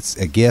that's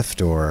a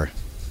gift or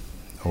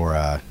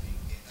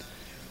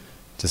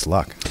just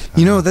luck.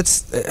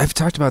 I've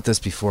talked about this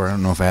before. I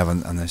don't know if I have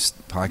on this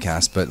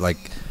podcast, but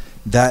like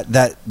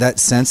that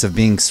sense of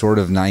being sort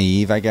of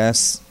naive, I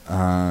guess.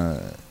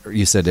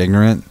 You said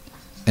ignorant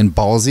and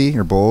ballsy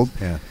or bold.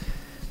 Yeah.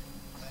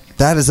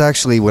 That is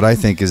actually what I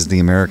think is the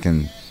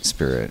American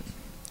spirit.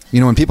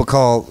 When people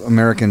call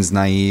Americans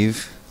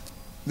naive,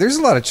 there's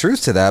a lot of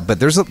truth to that, but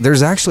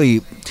there's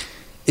actually,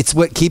 it's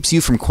what keeps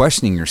you from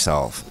questioning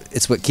yourself.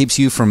 It's what keeps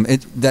you from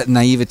that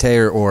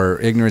naivete or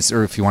ignorance,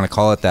 or if you want to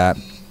call it that,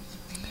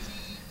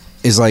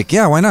 is like,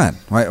 yeah, why not?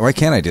 Why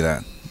can't I do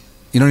that?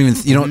 You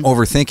don't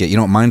overthink it. You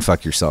don't mind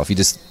fuck yourself. You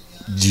just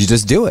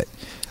do it.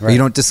 Right. Or you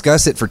don't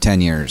discuss it for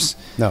 10 years.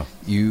 No.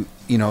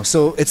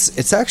 So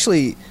it's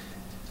actually,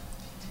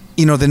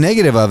 the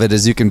negative of it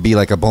is you can be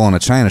like a bull in a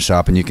china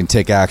shop and you can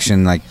take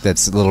action like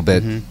that's a little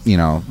bit,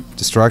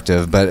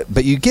 destructive,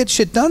 but you get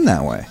shit done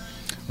that way.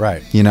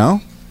 Right. You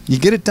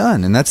get it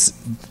done, and that's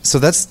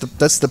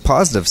the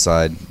positive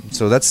side.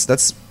 So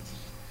that's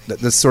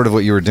sort of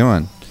what you were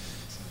doing.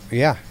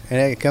 Yeah, and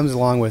it comes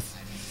along with.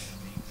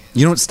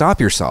 You don't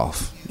stop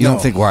yourself. You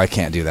don't think, well, I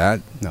can't do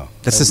that. No,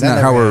 that's just not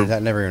how we're.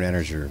 That never even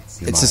enters your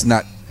it's mind. just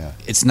not. Yeah.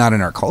 It's not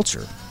in our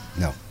culture.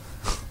 No.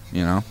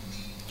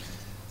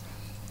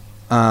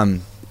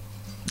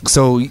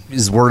 So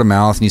is word of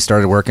mouth, and you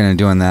started working and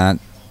doing that,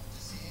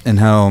 and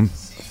how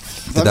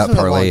did that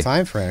parlay? A long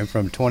time frame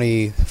from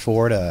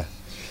 24 to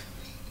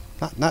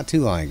not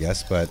too long, I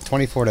guess, but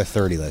 24 to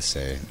 30, let's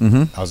say.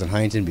 Mm-hmm. I was in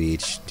Huntington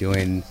Beach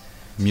doing.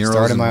 Murals,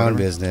 started my own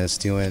business,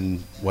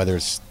 doing whether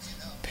it's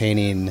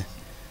painting,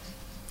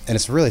 and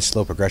it's a really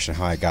slow progression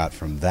how I got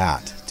from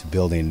that to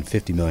building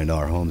 $50 million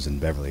homes in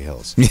Beverly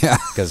Hills. Yeah,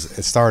 because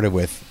it started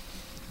with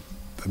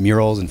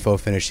murals and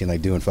faux finishing,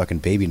 like doing fucking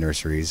baby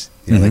nurseries,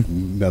 like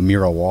a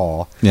mural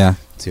wall. Yeah,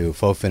 to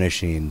faux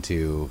finishing,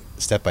 to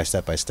step by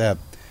step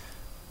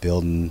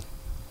building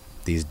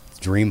these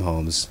dream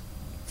homes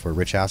for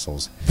rich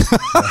assholes.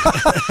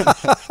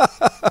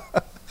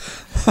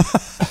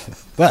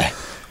 But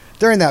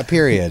during that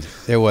period,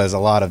 there was a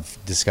lot of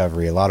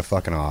discovery, a lot of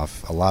fucking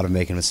off, a lot of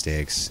making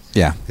mistakes.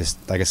 Yeah.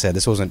 Like I said,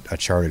 this wasn't a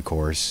charted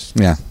course.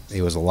 Yeah.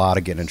 It was a lot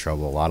of getting in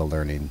trouble, a lot of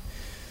learning.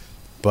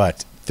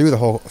 But through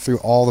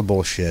all the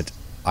bullshit,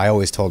 I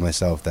always told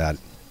myself that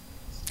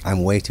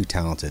I'm way too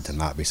talented to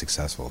not be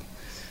successful.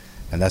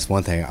 And that's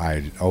one thing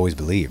I always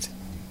believed.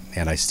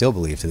 And I still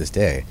believe to this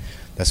day.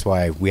 That's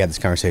why we had this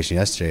conversation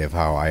yesterday of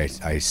how I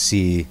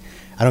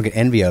don't get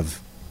envy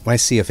of. When I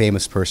see a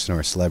famous person or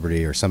a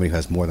celebrity or somebody who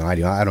has more than I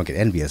do, I don't get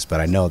envious, but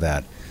I know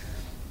that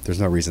there's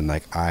no reason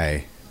like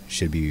I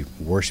should be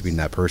worshiping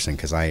that person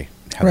because I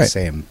have the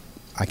same,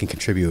 I can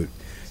contribute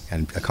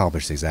and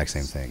accomplish the exact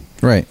same thing.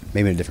 Right.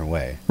 Maybe in a different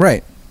way.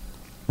 Right.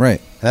 And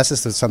that's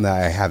just something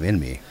that I have in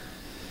me.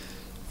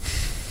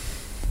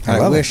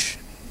 I wish,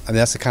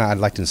 that's the kind of,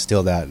 I'd like to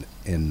instill that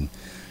in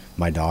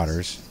my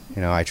daughters.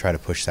 You know, I try to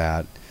push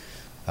that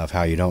of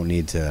how you don't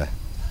need to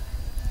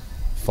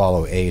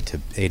follow A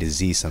to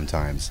Z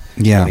sometimes.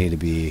 Yeah. You need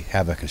to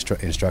have a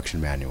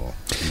instruction manual.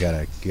 You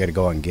gotta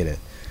go out and get it.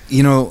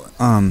 You know,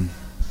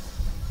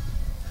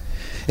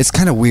 it's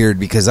kind of weird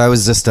because I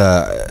was just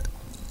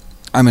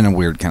I'm in a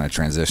weird kind of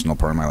transitional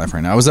part of my life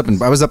right now. I was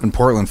up in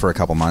Portland for a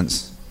couple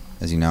months,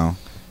 as you know,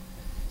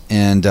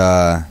 and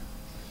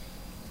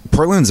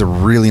Portland's a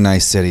really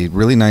nice city,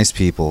 really nice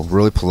people,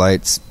 really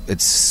polite.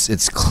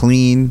 It's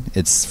clean,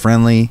 it's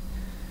friendly,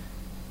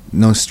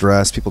 no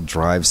stress. People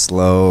drive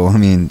slow. I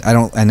mean,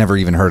 I never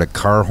even heard a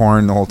car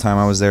horn the whole time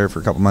I was there for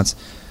a couple months.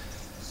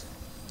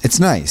 It's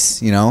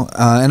nice, you know,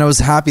 and I was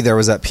happy there. I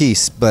was at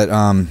peace, but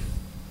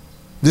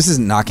this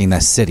isn't knocking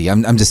that city.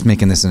 I'm just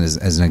making this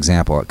as an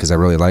example because I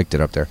really liked it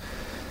up there.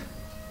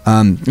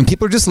 And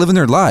people are just living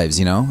their lives,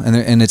 you know,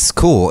 and it's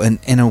cool. And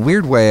in a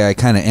weird way, I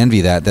kind of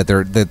envy that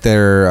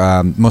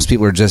they're most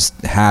people are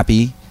just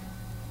happy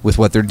with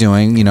what they're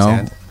doing, you know.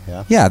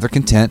 Content. Yeah, they're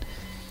content.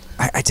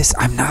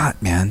 I'm not,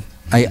 man.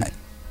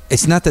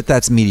 It's not that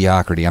that's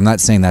mediocrity. I'm not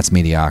saying that's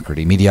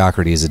mediocrity.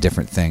 Mediocrity is a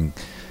different thing.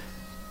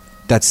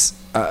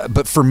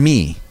 But for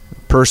me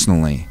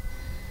personally,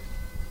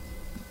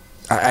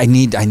 I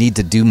need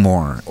to do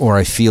more, or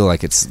I feel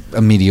like it's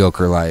a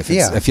mediocre life.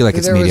 I feel like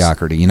it's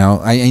mediocrity. You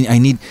know, I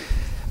need,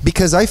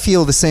 because I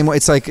feel the same way.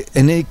 It's like,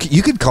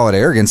 you could call it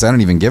arrogance. I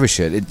don't even give a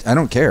shit. I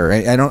don't care.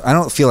 I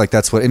don't feel like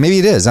that's what. Maybe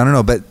it is. I don't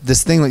know. But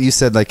this thing that you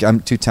said, like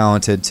I'm too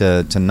talented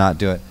to not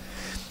do it.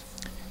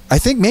 I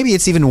think maybe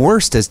it's even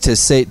worse to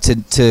say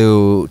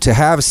to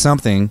have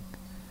something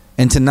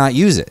and to not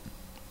use it.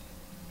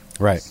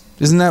 Right.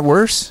 Isn't that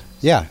worse?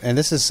 Yeah, and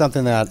this is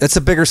something that's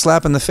a bigger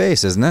slap in the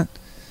face, isn't it?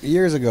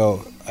 Years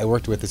ago, I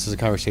worked with, this is a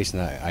conversation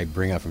that I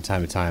bring up from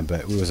time to time, but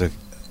it was a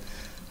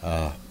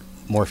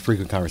more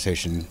frequent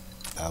conversation.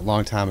 A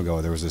long time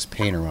ago, there was this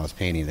painter when I was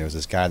painting. There was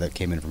this guy that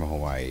came in from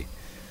Hawaii.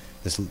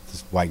 This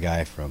white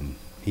guy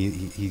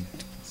he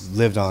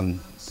lived on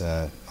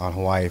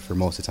Hawaii for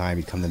most of the time.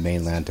 He'd come to the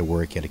mainland to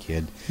work. He had a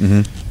kid.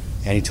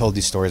 Mm-hmm. And he told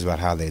these stories about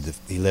how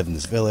he lived in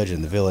this village.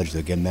 In the village,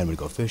 the good men would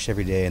go fish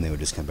every day, and they would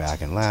just come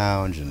back and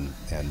lounge, and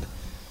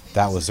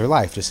that was their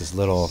life, just this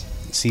little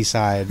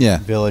seaside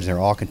village, and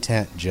they're all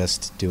content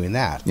just doing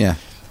that. Yeah.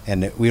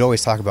 And we'd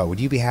always talk about, would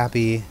you be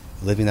happy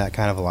living that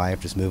kind of a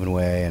life, just moving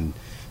away and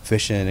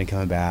fishing and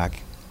coming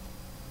back?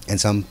 And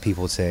some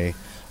people would say,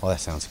 oh, that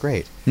sounds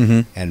great.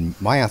 Mm-hmm. And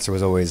my answer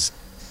was always,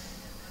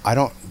 I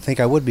don't think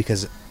I would,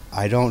 because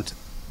I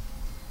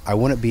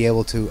wouldn't be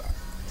able to.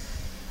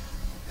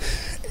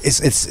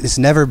 It's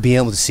never being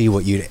able to see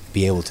what you'd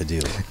be able to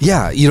do.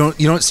 Yeah, you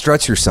don't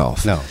stretch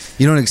yourself. No.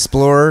 You don't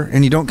explore,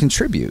 and you don't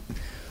contribute.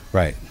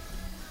 Right.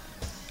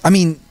 I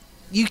mean,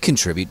 you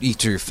contribute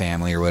to your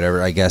family or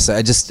whatever, I guess.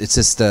 But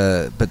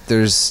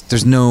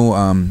there's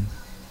no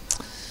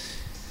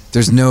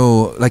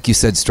like you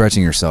said,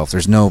 stretching yourself.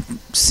 There's no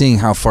seeing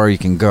how far you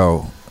can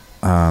go.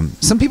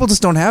 Some people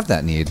just don't have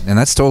that need, and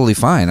that's totally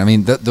fine. I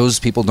mean, those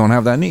people don't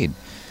have that need.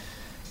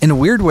 In a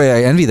weird way,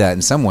 I envy that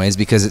in some ways,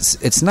 because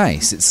it's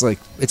nice. It's like,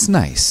 it's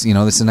nice, you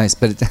know. This is nice,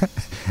 but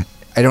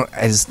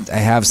I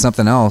have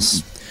something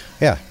else,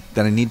 that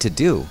I need to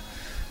do,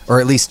 or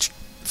at least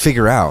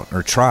figure out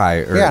or try.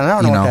 Or,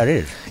 I don't know what that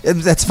is.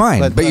 That's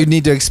fine, but you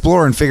need to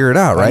explore and figure it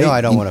out, right?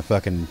 I don't want to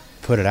fucking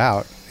put it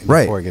out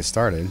before it gets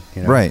started.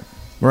 You know?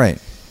 Right.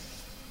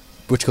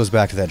 Which goes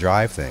back to that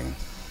drive thing.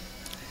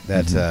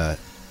 That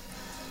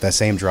that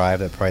same drive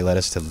that probably led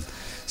us to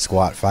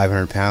squat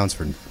 500 pounds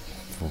for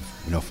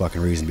no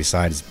fucking reason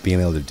besides being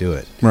able to do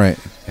it. Right.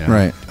 You know?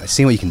 Right. I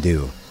see what you can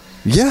do.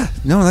 Yeah.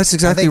 No, that's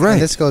exactly right.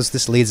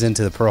 This leads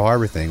into the Pearl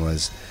Harbor thing.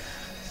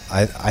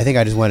 I think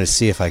I just wanted to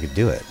see if I could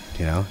do it.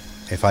 You know,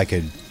 if I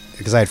could,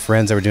 because I had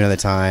friends that were doing it at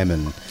the time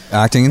and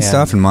acting and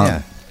stuff, and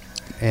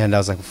and I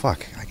was like, well,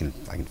 fuck, I can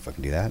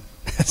fucking do that.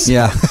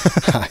 Yeah.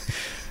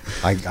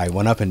 I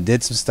went up and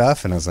did some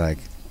stuff, and I was like,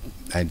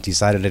 I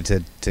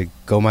decided to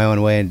go my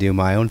own way and do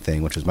my own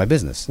thing, which was my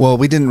business. Well,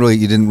 you didn't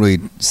really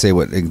say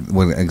what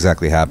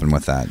exactly happened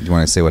with that. Do you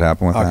want to say what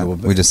happened with that? Well,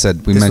 we just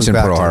said, we mentioned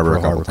Pearl Harbor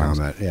a couple times.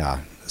 Yeah.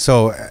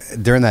 So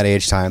during that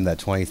age time, that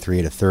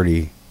 23 to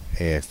 30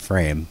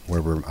 frame,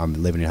 where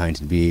I'm living in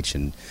Huntington Beach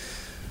and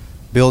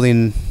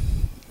building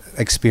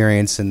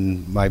experience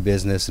in my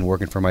business and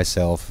working for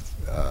myself.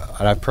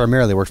 And I've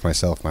primarily worked for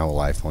myself my whole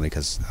life, only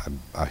because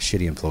I'm a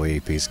shitty employee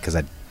piece, because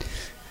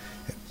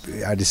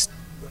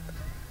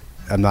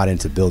I'm not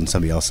into building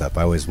somebody else up.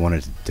 I always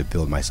wanted to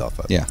build myself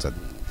up. Yeah. So,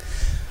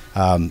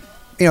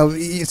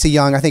 it's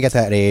I think at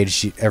that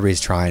age,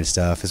 everybody's trying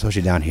stuff,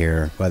 especially down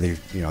here. Whether,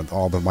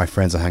 all my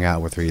friends I hung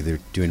out with are either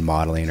doing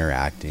modeling or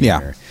acting.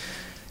 Yeah.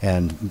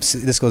 And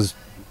this goes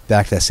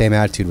back to that same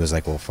attitude, was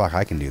like, well, fuck,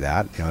 I can do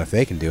that. If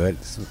they can do it,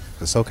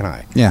 so can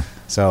I. Yeah.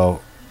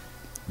 So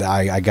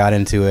I got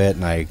into it,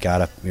 and I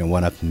got up,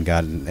 went up and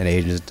got an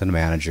agent and a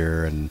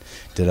manager, and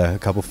did a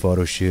couple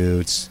photo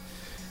shoots.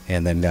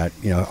 and then that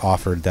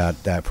offered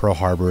that Pearl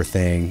Harbor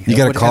thing. You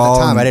got a call. At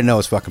the time, I didn't know it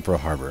was fucking Pearl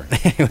Harbor.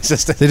 It was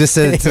just they just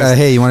said,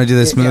 "Hey, you want to do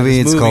this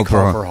movie? This it's movie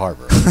called Pearl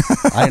Harbor."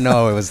 I didn't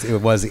know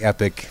it was the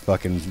epic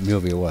fucking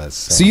movie it was.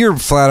 So you're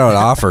flat out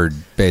offered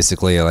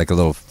basically like a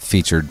little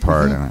featured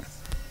part in it.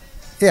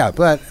 Yeah,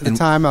 but at the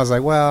time I was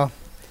like, well,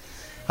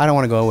 I don't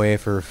want to go away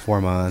for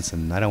 4 months,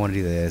 and I don't want to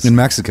do this. In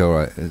Mexico,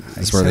 right?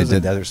 That's where they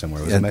did. Desert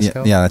somewhere. Was it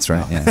Mexico? Yeah, that's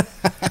right. Yeah.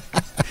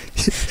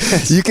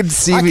 You can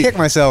see I me. kick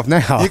myself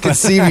now. You can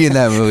see me in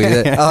that movie.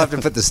 I'll have to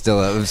put the still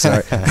up. I'm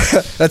sorry.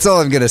 That's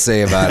all I'm gonna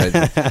say about it.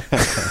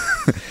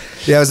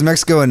 Yeah, it was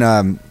Mexico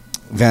and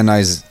Van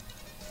Nuys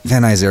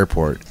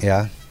Airport.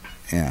 Yeah.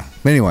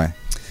 But anyway,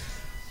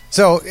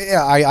 so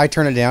yeah, I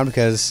turned it down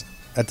because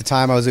at the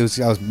time I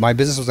was my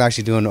business was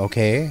actually doing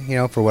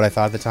okay, for what I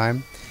thought at the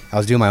time. I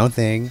was doing my own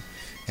thing,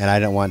 and I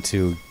didn't want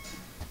to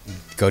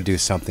go do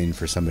something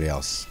for somebody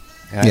else.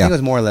 And I think it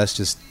was more or less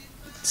just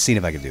seeing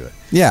if I could do it.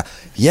 Yeah.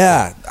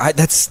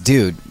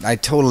 Dude, I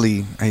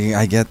totally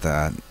get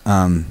that.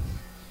 I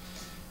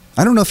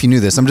don't know if you knew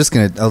this.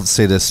 I'll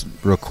say this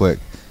real quick.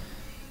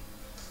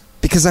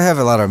 Because I have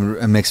a lot of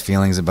mixed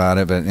feelings about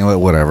it, but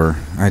whatever.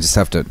 I just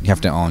you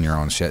have to own your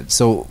own shit.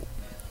 So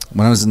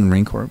when I was in the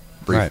Marine Corps,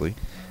 briefly,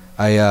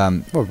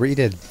 right. Well, you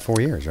did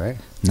 4 years, right?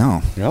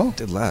 No.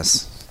 Did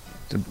less.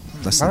 Did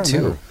less I than don't 2.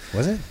 remember.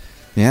 Was it?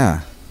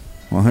 Yeah.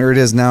 Well, here it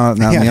is now.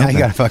 Now you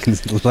gotta fucking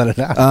let it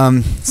out. I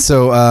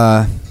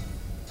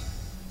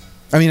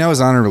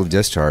was honorably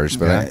discharged,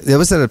 but it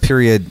was at a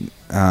period.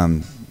 I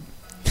know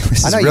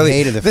you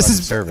hated the fucking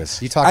service.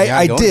 You talked.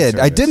 I did.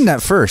 I didn't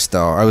at first,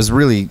 though. I was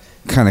really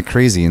kind of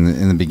crazy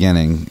in the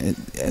beginning,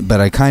 but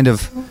I kind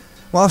of.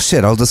 Well,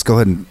 shit. I'll just go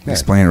ahead and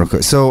explain it real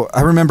quick. So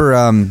I remember.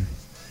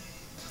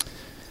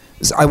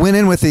 I went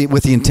in with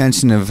the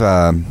intention of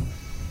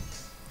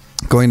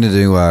going to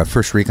do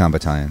 1st Recon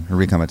Battalion or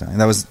Recon Battalion.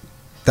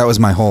 That was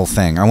my whole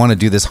thing. I want to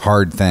do this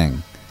hard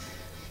thing.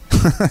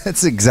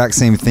 It's the exact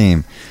same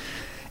theme.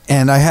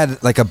 And I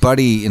had like a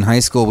buddy in high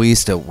school. We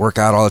used to work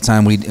out all the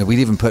time. We'd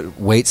even put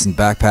weights in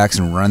backpacks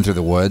and run through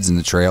the woods and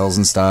the trails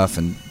and stuff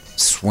and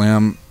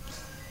swim.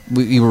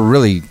 We were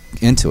really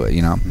into it,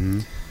 Mm-hmm.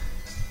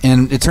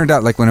 And it turned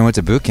out like when I went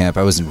to boot camp,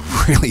 I was in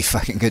really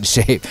fucking good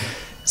shape.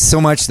 So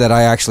much that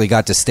I actually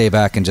got to stay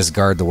back and just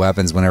guard the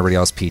weapons when everybody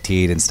else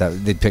PT'd and stuff.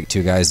 They'd pick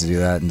 2 guys to do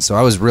that. And so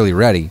I was really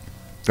ready.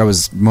 I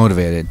was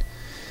motivated.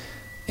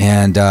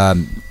 And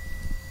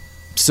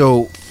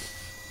so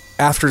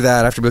after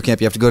boot camp,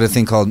 you have to go to a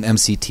thing called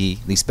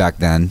MCT, at least back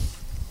then.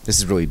 This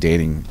is really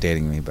dating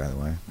me, by the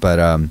way.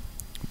 But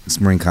it's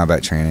Marine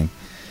Combat Training.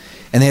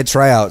 And they had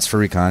tryouts for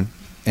recon.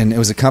 And it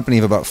was a company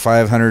of about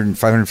 500,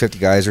 550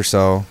 guys or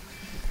so.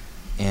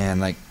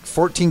 And like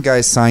 14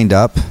 guys signed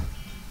up.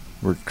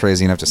 Were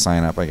crazy enough to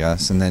sign up, I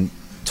guess. And then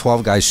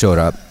 12 guys showed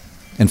up.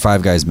 And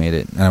 5 guys made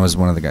it. And I was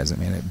one of the guys that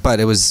made it. But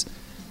it was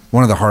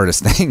one of the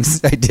hardest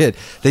things I did.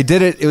 They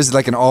did it. It was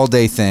like an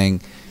all-day thing.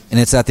 And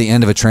it's at the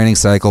end of a training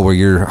cycle where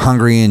you're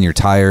hungry and you're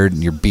tired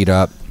and you're beat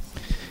up.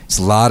 It's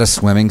a lot of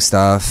swimming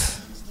stuff.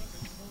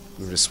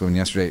 We were just swimming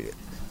yesterday.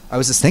 I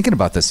was just thinking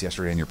about this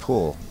yesterday in your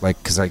pool, like,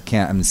 because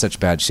I'm in such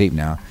bad shape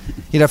now.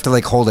 You'd have to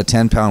like hold a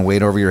 10-pound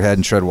weight over your head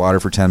and tread water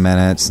for 10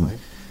 minutes and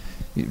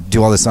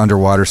do all this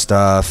underwater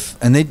stuff.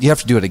 And you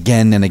have to do it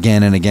again and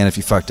again and again if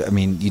you fucked.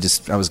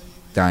 I was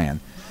dying.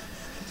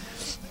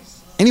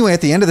 Anyway,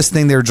 at the end of this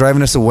thing, they were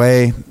driving us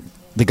away,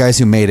 the guys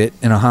who made it,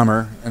 in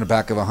the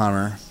back of a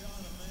Hummer.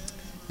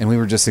 And we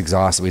were just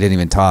exhausted. We didn't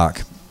even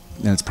talk.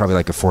 And it's probably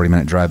like a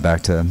 40-minute drive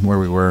back to where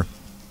we were.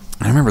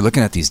 I remember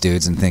looking at these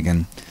dudes and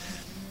thinking,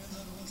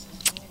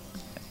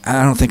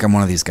 I don't think I'm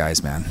one of these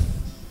guys, man.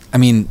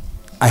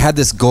 I had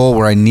this goal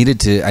where I needed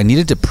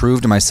to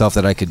prove to myself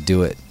that I could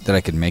do it, that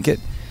I could make it.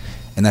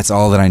 And that's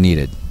all that I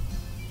needed.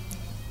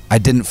 I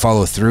didn't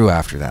follow through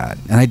after that.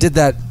 And I did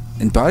that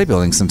in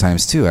bodybuilding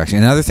sometimes too, actually.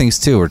 And other things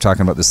too. We're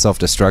talking about the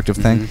self-destructive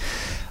thing.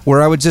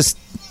 Where I would see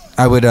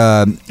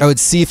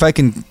if I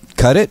can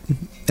cut it.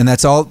 And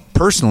that's all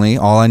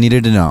I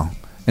needed to know.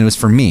 And it was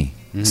for me.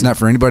 Mm-hmm. It's not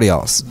for anybody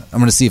else. I'm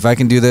going to see if I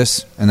can do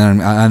this, and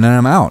then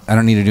I'm out. I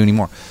don't need to do any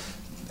more.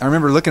 I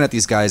remember looking at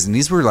these guys, and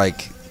these were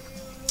like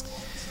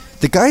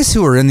the guys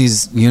who are in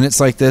these units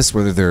like this,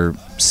 whether they're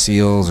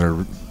SEALs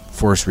or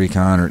Force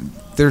Recon, or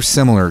they're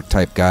similar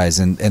type guys,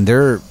 and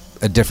they're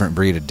a different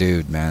breed of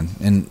dude, man.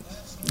 And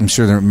I'm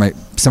sure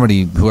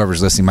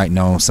whoever's listening might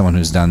know someone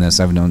who's done this.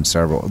 I've known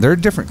several. They're a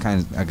different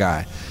kind of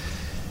guy.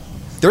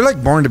 They're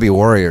like born to be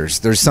warriors.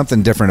 There's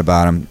something different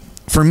about them.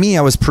 For me,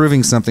 I was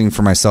proving something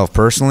for myself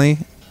personally,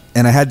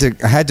 and I had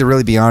to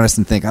really be honest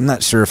and think, I'm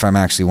not sure if I'm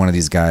actually one of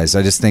these guys.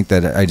 I just think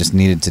that I just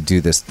needed to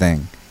do this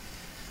thing,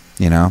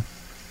 Where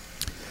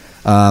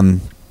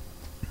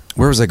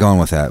was I going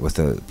with that? With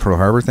the Pearl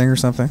Harbor thing or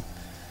something?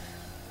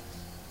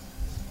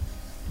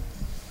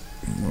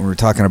 We were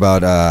talking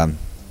about,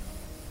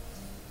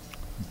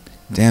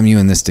 damn you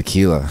and this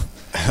tequila.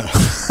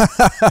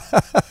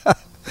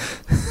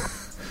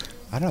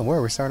 I don't know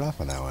where we started off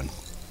on that one.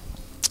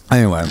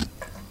 Anyway,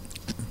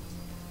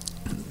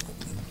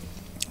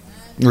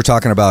 we were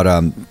talking about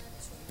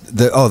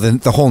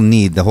the whole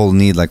need,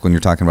 like when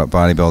you're talking about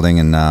bodybuilding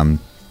and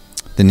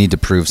the need to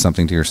prove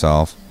something to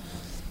yourself.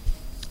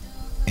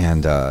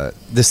 And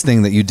this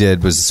thing that you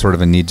did was sort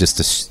of a need just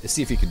to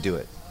see if you could do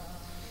it.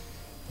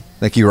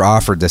 Like you were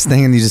offered this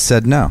thing and you just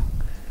said no.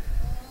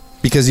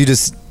 Because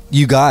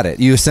you got it.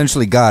 You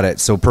essentially got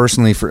it. So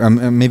personally,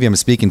 maybe I'm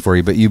speaking for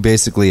you, but you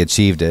basically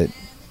achieved it.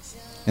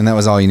 And that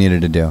was all you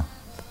needed to do.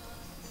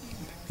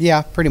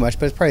 Yeah, pretty much.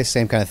 But it's probably the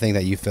same kind of thing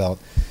that you felt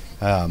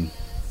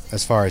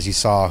as far as you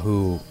saw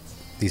who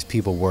these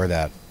people were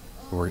that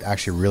were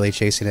actually really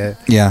chasing it.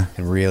 Yeah.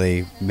 And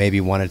really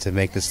maybe wanted to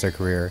make this their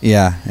career.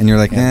 Yeah. And you're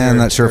like, I'm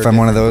not sure if I'm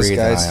one of those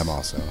guys. I am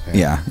also.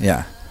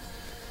 Yeah.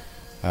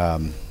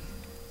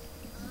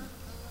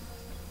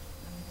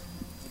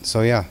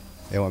 So, yeah,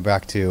 it went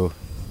back to,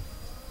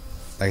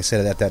 like I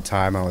said, at that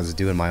time I was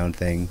doing my own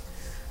thing,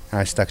 and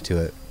I stuck to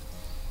it.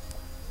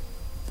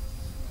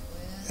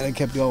 And I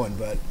kept going,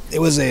 but it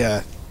was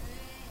a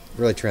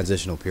really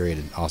transitional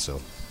period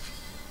also.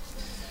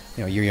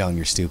 You know, you're young,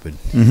 you're stupid,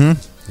 and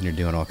you're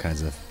doing all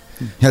kinds of...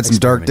 You had some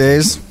dark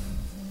days?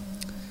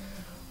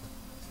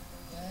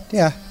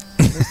 Yeah.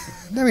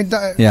 I mean,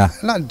 yeah.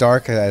 Not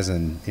dark as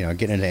in,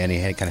 getting into any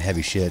kind of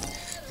heavy shit.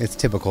 It's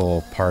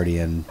typical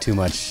partying, too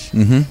much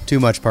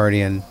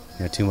partying,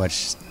 too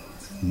much,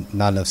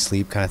 not enough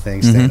sleep kind of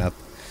thing, staying up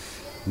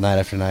night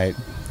after night,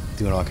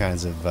 doing all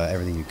kinds of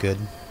everything you could.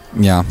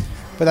 Yeah.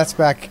 But that's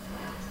back,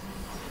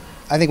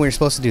 I think when you're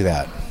supposed to do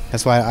that.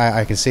 That's why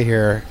I can sit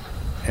here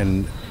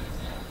and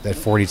at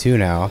 42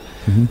 now,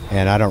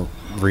 and I don't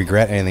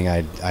regret anything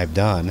I've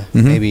done.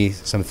 Maybe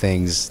some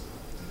things,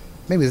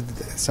 maybe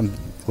some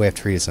way I've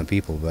treated some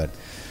people, but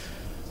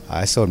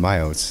I sowed my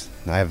oats.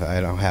 I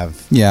don't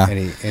have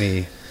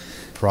any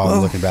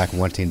problem looking back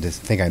and wanting to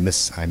think I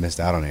missed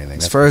out on anything.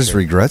 As far as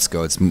regrets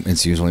go,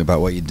 it's usually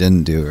about what you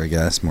didn't do, I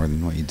guess, more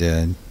than what you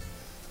did.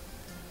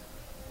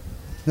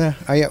 Nah,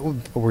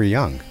 we're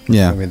young.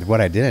 Yeah. I mean,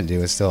 what I didn't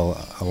do is still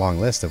a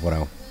long list of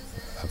of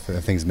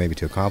things maybe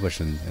to accomplish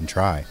and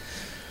try.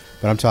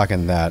 But I'm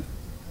talking that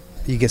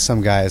you get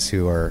some guys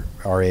who are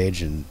our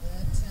age and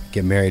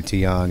get married too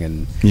young,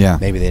 and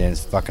maybe they didn't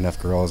fuck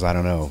enough girls. I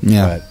don't know.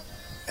 Yeah.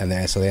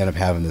 So they end up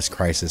having this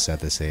crisis at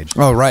this age.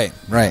 Oh, right.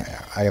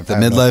 I have the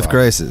midlife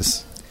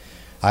crisis.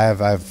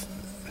 I've.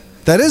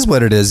 That is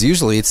what it is.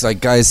 Usually, it's like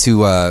guys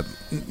who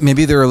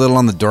maybe they're a little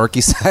on the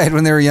dorky side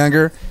when they were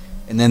younger,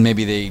 and then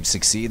maybe they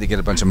succeed. They get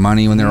a bunch of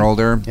money when they're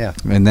older. Yeah.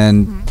 And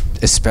then,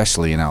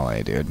 especially in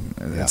LA, dude,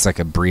 it's like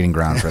a breeding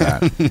ground for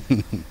that.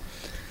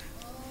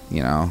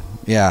 Yeah.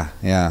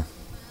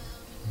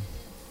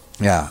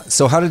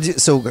 So how did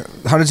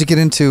you get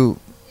into?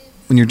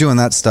 When you're doing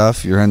that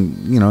stuff, you're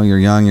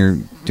young, you're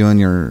doing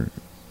your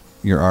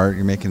art,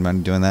 you're making money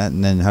doing that,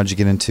 and then how'd you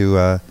get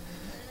into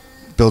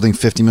building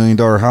 $50 million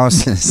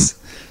houses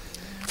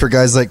for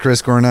guys like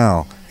Chris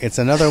Cornell? It's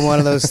another one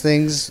of those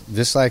things,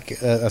 just like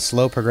a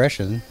slow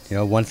progression.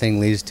 One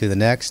thing leads to the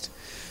next,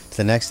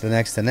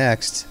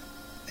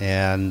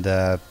 and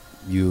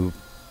you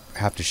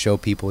have to show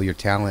people your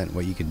talent,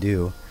 what you can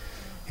do,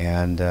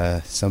 and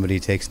somebody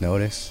takes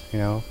notice,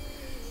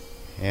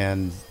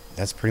 and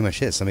that's pretty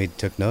much it. Somebody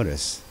took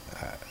notice.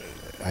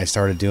 I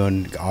started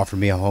offered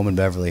me a home in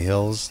Beverly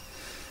Hills,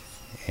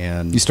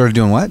 and you started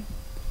doing what?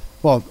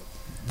 Well,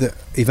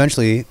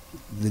 eventually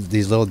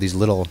these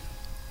little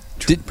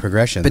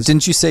progressions. But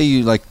didn't you say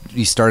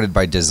you started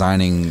by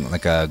designing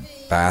like a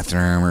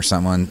bathroom or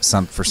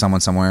for someone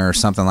somewhere or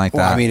something like that?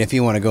 Well, I mean, if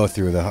you want to go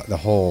through the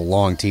whole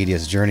long,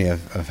 tedious journey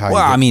of how.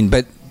 Well, I mean,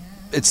 but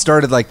it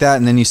started like that,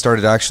 and then you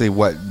started actually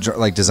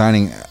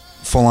designing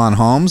full-on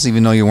homes,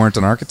 even though you weren't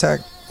an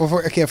architect.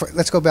 Well,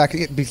 let's go back.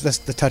 Let's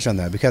touch on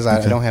that because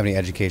I don't have any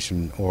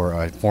education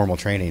or formal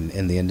training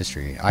in the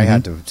industry. I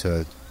had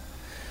to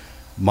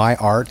my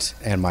art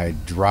and my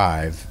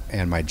drive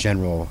and my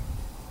general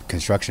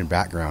construction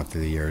background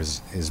through the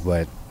years is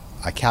what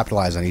I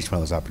capitalized on each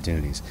one of those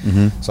opportunities.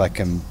 So I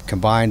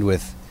combined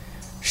with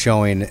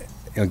showing,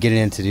 getting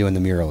into doing the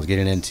murals,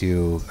 getting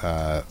into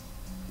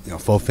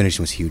faux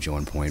finishing was huge at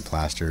one point.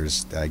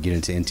 Plasters, getting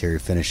into interior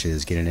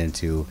finishes, getting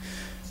into.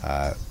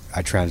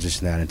 I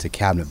transitioned that into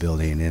cabinet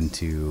building,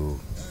 into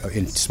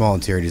small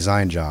interior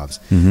design jobs,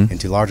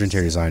 into larger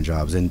interior design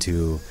jobs,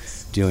 into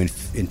doing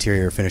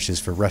interior finishes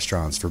for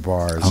restaurants, for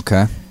bars.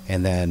 Okay.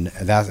 And then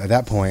at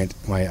that point,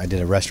 I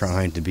did a restaurant in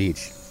Huntington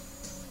Beach,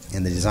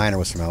 and the designer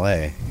was from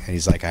LA, and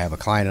he's like, I have a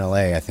client in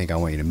LA I think I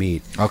want you to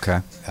meet.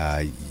 Okay.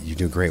 You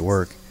do great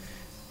work.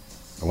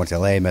 I went to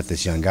LA, met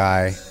this young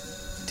guy,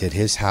 did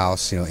his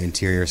house,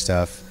 interior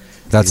stuff.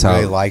 That's he how.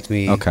 really liked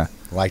me. Okay.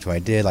 Liked what I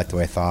did, liked the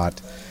way I thought.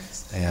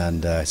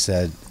 And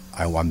said,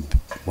 I want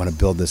to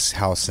build this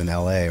house in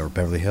L.A. or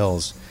Beverly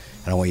Hills,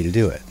 and I want you to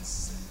do it.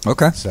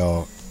 Okay.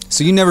 So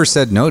you never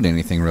said no to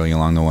anything really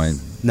along the way?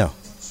 No.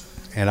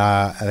 And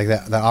I think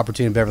that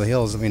opportunity in Beverly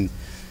Hills, I mean,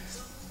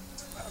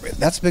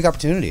 that's a big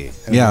opportunity.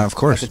 Yeah, of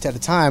course. At the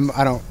time,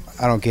 I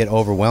don't get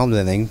overwhelmed with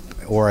anything,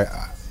 or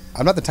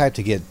I'm not the type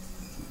to get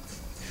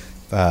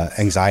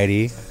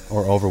anxiety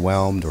or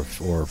overwhelmed or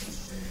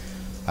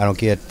I don't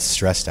get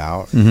stressed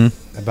out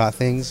Mm-hmm. about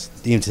things,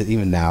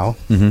 even now.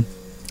 Mm-hmm.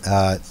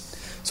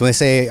 So when they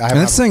say, And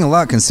that's saying a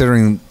lot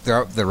considering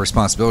the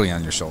responsibility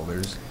on your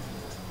shoulders.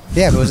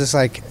 yeah, but it was just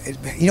like,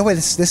 you know what?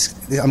 This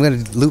I'm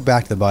going to loop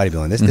back to the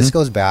bodybuilding. This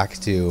goes back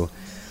to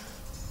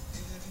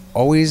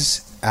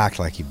always act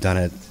like you've done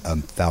it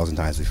 1,000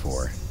 times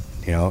before.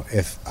 You know,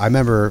 if I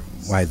remember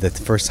the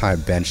first time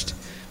I benched,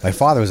 my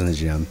father was in the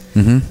gym.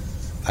 Mm-hmm.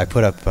 I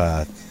put up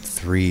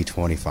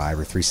 325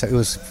 or 370. It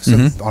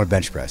was on a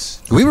bench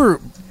press. We were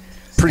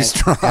pretty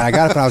strong. And I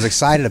got up and I was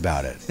excited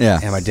about it. Yeah.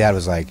 And my dad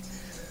was like,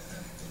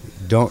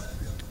 "Don't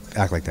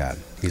act like that."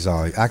 He's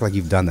all, "Act like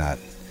you've done that,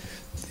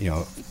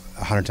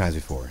 100 times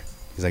before."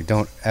 He's like,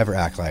 "Don't ever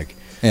act like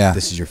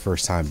this is your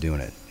first time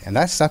doing it." And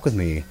that stuck with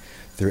me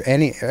through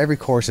every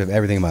course of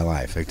everything in my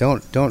life. Like,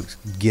 don't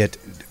get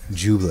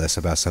jubilous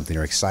about something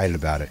or excited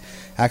about it.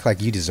 Act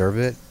like you deserve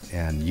it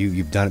and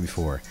you've done it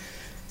before.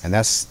 And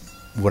that's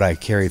what I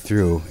carried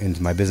through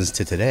into my business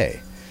to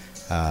today.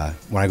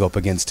 When I go up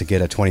against to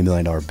get a $20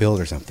 million build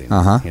or something,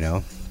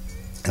 and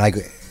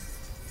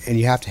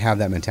you have to have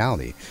that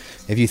mentality.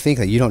 If you think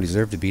that you don't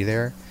deserve to be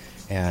there,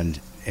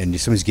 and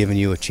somebody's giving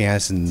you a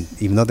chance, and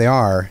even though they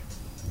are,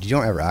 you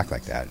don't ever act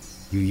like that.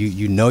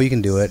 You know you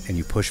can do it, and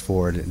you push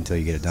forward until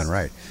you get it done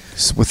right.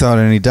 Without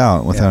any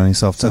doubt, without any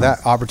self-doubt. So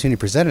that opportunity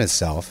presented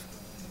itself,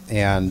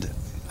 and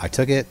I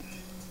took it.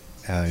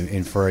 And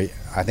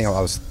I think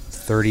I was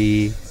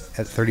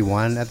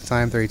 31 at the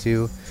time,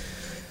 32,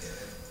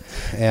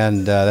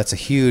 and that's a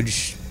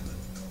huge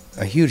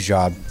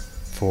job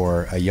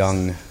for a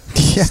young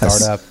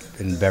startup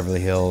in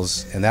Beverly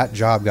Hills. And that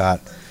job got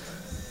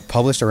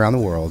published around the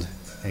world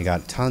and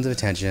got tons of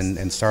attention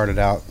and started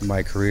out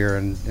my career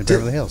in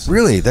Beverly Hills.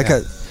 Really?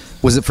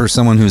 Was it for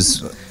someone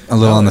who's a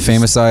little on the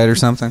famous side or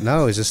something?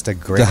 No, it was just a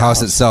great The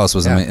house itself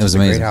was amazing.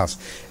 Great house.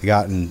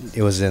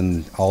 It was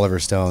in Oliver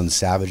Stone's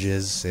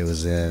Savages. It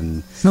was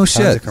in tons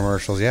of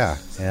commercials,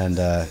 and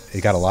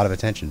it got a lot of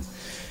attention,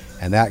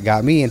 and that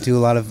got me into a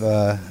lot of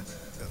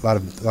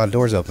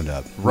doors opened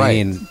up.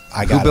 Right. Meaning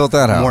I got Who built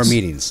that house? More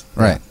meetings.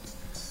 Right.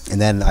 And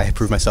then I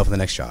proved myself in the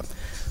next job.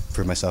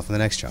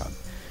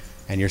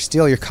 And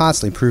you're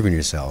constantly proving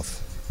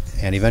yourself,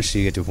 and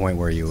eventually you get to a point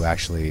where you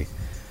actually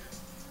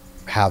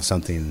have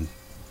something.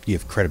 You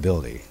have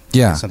credibility.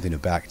 Yeah. Something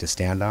to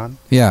stand on.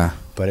 Yeah.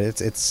 But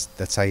it's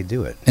that's how you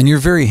do it. And you're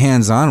very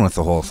hands-on with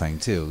the whole thing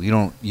too.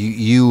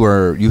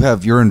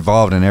 You're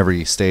involved in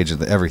every stage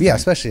of everything. Yeah,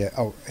 especially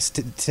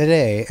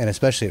today, and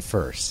especially at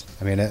first.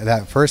 I mean,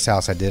 that first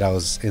house I did, I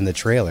was in the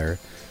trailer,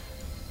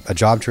 a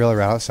job trailer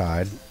right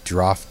outside,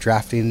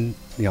 drafting,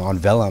 on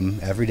vellum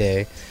every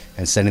day,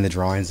 and sending the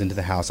drawings into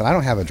the house. And I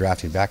don't have a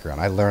drafting background.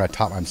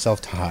 I'm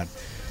self-taught,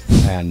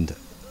 and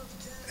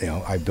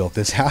I built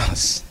this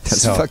house.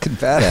 That's fucking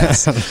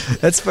badass.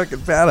 That's fucking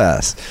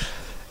badass.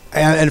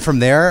 And from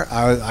there,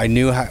 I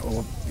knew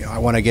how. I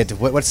want to get to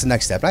what's the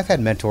next step. And I've had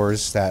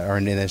mentors that are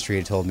in the industry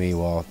who told me,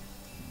 well,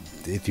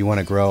 if you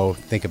want to grow,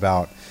 think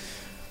about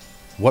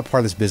what part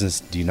of this business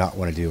do you not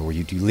want to do, or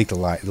you do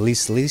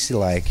least you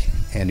like,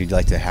 and you'd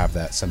like to have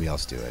that somebody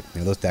else do it.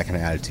 That kind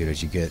of attitude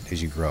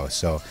as you grow.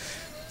 So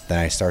then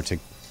I start to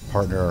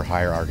partner or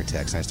hire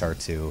architects, and I start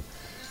to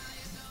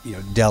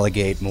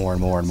delegate more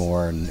and more and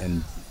more,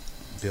 and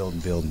build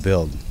and build and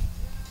build.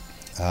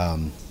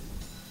 And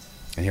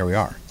here we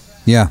are.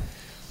 Yeah.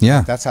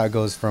 Yeah. That's how it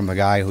goes from a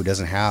guy who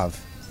doesn't have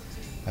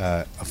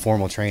a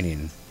formal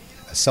training,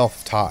 a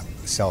self-taught,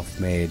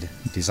 self-made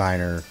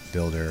designer,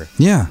 builder,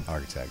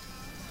 architect.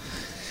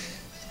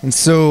 And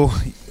so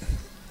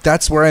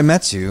that's where I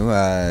met you.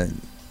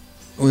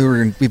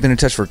 We've been in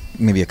touch for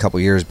maybe a couple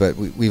years, but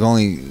we've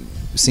only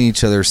seen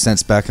each other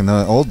since back in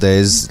the old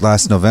days,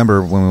 last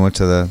November when we went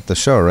to the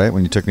show, right?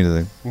 When you took me to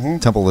the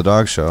Temple of the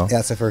Dog show. Yeah,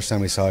 that's the first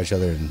time we saw each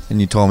other.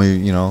 And you told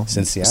me,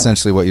 since Seattle.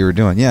 Essentially what you were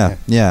doing.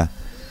 Yeah.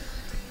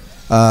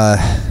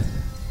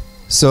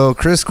 So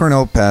Chris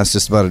Cornell passed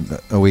just about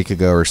a week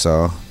ago or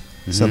so.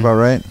 Is that about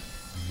right?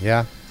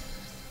 Yeah.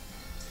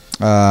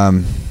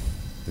 The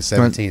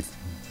 17th.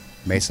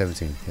 May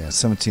 17th. Yeah.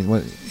 17th.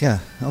 What? Yeah.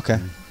 Okay.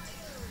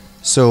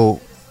 So,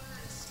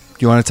 do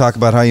you want to talk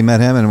about how you met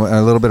him and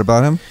a little bit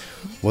about him?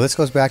 Well, this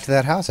goes back to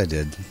that house I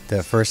did.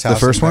 The first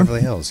house in Beverly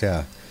Hills,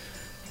 yeah.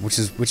 Which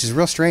is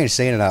real strange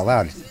saying it out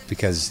loud,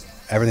 because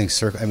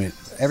everything's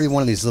every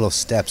one of these little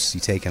steps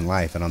you take in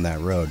life and on that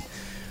road.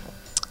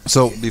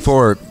 So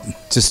before,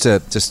 just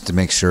to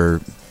make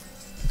sure,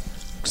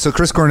 so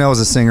Chris Cornell was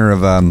a singer of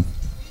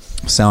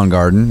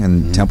Soundgarden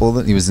and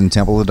Temple. He was in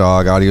Temple of the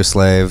Dog, Audio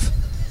Slave.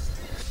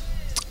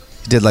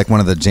 He did like one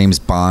of the James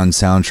Bond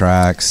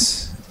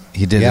soundtracks.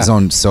 He did his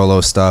own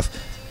solo stuff.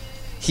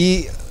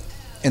 He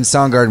and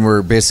Soundgarden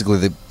were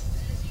basically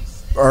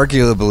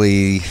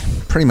arguably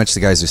pretty much the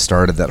guys who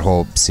started that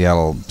whole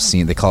Seattle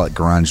scene. They call it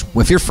grunge.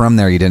 If you're from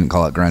there, you didn't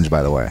call it grunge,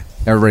 by the way.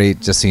 Everybody,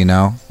 just so you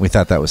know, we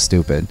thought that was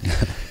stupid.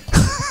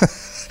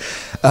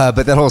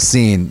 But that whole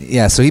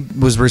scene, so he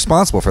was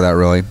responsible for that,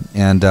 really.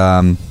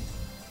 And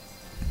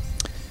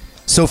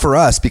so for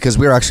us, because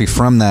we were actually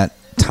from that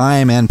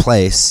time and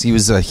place.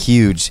 He's a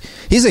huge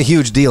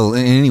deal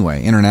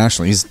anyway,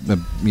 internationally. He's a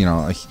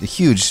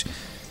huge.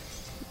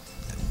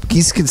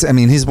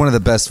 He's one of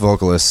the best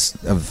vocalists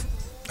of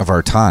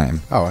our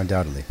time. Oh,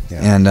 undoubtedly.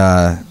 Yeah.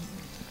 And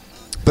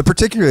but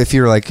particularly if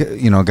you're like,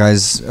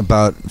 guys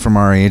about from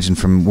our age and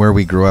from where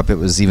we grew up, it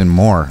was even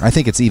more. I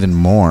think it's even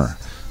more.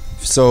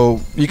 So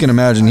you can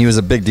imagine he was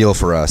a big deal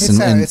for us.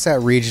 It's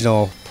that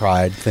regional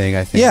pride thing,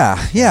 I think.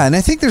 Yeah, and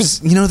I think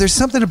there's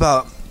something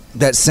about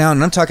that sound.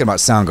 And I'm talking about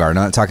Soundgarden. I'm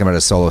not talking about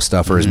his solo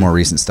stuff or his more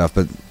recent stuff,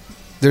 but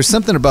there's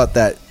something about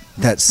that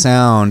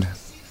sound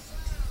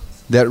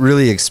that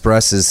really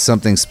expresses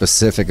something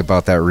specific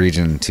about that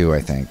region too. I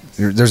think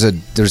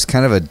there's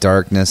kind of a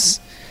darkness,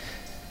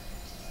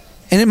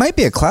 and it might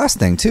be a class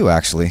thing too.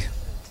 Actually,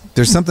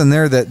 there's something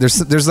there that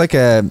there's like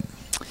an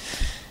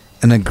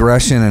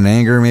aggression, an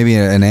anger, maybe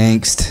an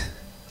angst.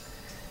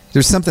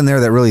 There's something there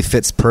that really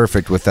fits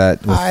perfect with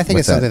that. I think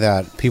it's something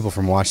that people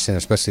from Washington,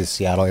 especially the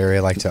Seattle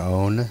area, like to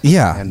own.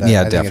 Yeah, and,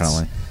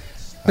 definitely.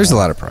 There's a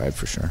lot of pride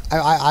for sure.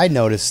 I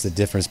noticed the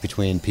difference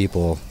between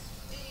people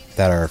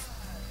that are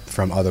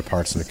from other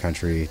parts of the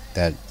country,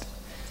 that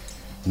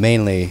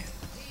mainly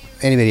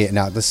anybody.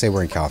 Now, let's say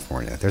we're in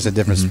California. There's a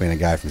difference between a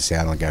guy from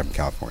Seattle and a guy from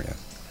California.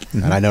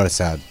 And I noticed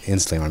that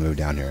instantly when I moved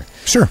down here.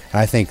 Sure.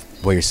 And I think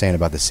what you're saying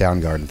about the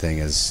Soundgarden thing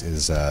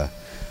is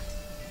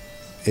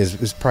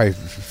probably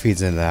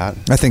feeds into that.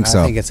 I think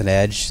so. I think it's an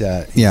edge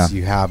that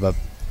you have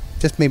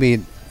just maybe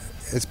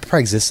it probably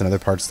exists in other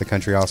parts of the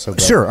country also.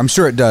 But sure, I'm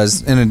sure it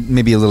does in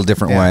maybe a little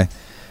different way.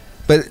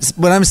 But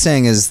what I'm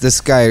saying is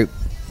this guy,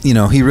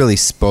 he really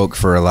spoke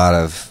for a lot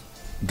of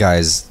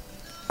guys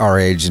our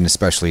age and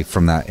especially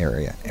from that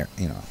area,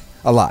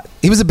 a lot.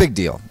 He was a big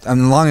deal.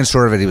 Long and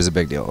short of it, he was a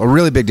big deal. A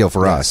really big deal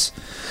for us.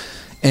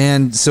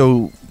 And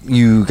so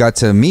you got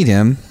to meet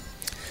him.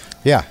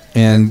 Yeah.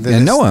 And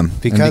know him.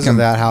 Because of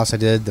that house I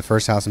did, the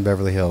first house in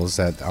Beverly Hills,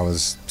 that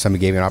somebody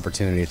gave me an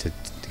opportunity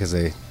because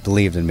they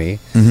believed in me.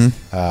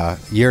 Mm-hmm. A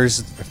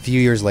few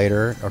years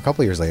later, or a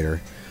couple of years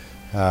later,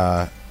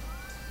 the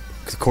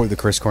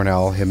Chris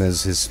Cornell, him and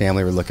his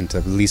family were looking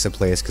to lease a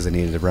place because they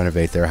needed to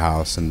renovate their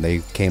house, and they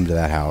came to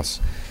that house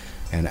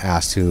and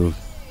asked who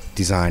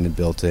designed and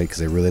built it because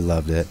they really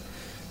loved it.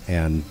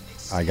 And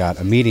I got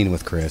a meeting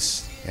with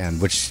Chris,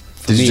 and which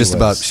did you just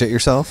about shit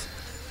yourself?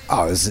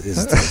 Oh, it's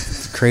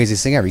the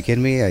craziest thing ever. Are you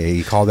kidding me?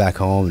 He called back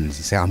home and he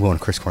said, "I'm going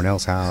to Chris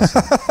Cornell's house."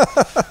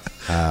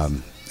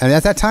 And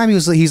at that time,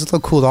 he's a little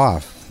cooled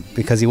off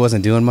because he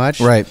wasn't doing much.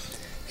 Right.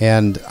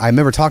 And I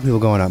remember talking to people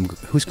going,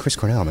 "Who's Chris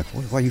Cornell?" I'm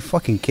like, "Are you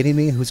fucking kidding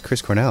me? Who's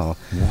Chris Cornell?"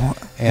 What?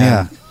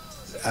 And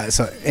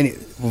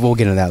we'll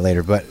get into that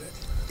later. But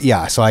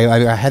yeah, so I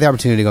had the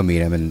opportunity to go meet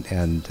him,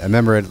 and I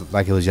remember it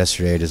like it was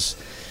yesterday.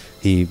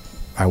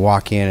 I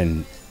walk in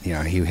and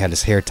he had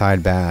his hair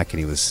tied back and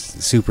he was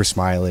super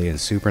smiley and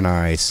super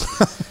nice,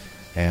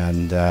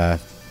 and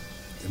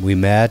we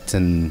met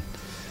and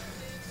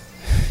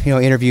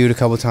interviewed a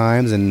couple of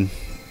times, and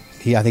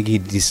I think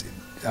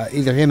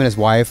either him and his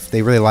wife,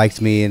 they really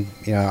liked me, and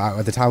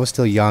at the time I was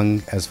still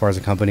young as far as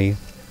a company,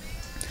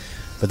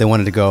 but they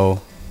wanted to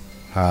go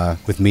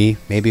with me.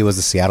 Maybe it was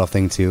the Seattle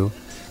thing too,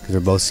 because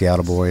we're both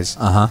Seattle boys.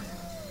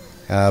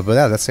 But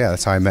that's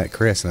how I met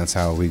Chris, and that's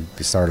how we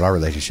started our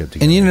relationship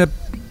together. And you ended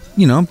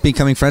up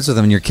becoming friends with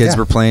him, and your kids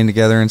were playing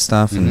together and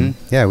stuff. And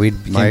we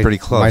became pretty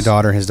close. My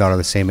daughter and his daughter are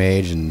the same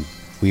age, and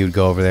we would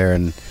go over there,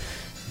 and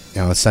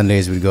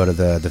Sundays we'd go to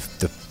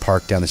the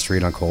park down the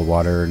street on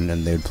Coldwater, and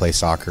then they'd play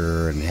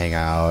soccer and hang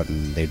out,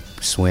 and they'd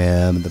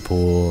swim at the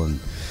pool. And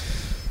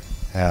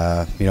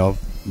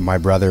my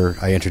brother,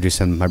 I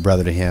introduced my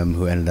brother to him,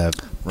 who ended up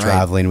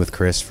traveling with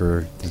Chris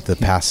for the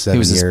past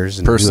 7 years,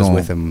 and he was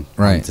with him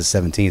to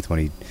 17th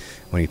when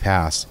he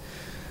passed.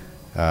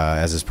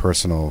 As his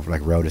personal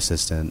road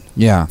assistant.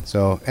 Yeah.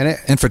 So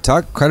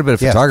quite a bit of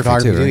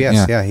photography too. Right?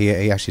 Yes. Yeah.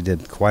 He actually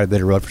did quite a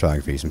bit of road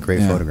photography. Some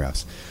great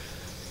photographs.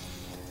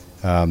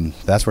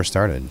 That's where it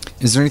started.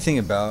 Is there anything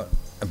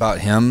about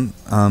him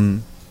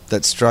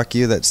that struck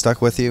you, that stuck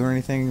with you, or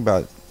anything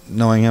about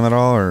knowing him at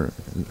all, or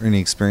any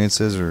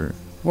experiences, or?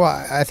 Well,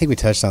 I think we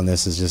touched on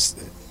this. Is just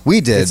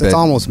we did. It's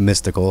almost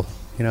mystical,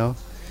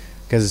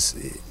 because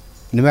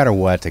no matter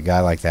what, a guy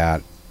like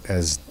that,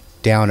 as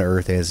down to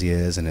earth as he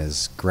is and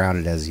as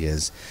grounded as he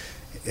is,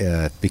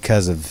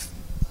 because of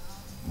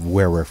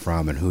where we're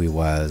from and who he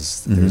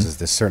was, there's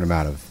this certain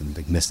amount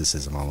of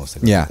mysticism almost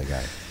that goes with the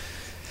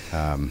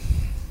guy.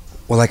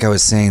 Well, like I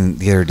was saying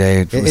the other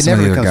day, it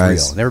never becomes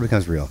real. Never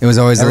becomes real. It was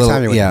always every a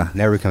little,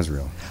 never becomes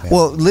real. Yeah.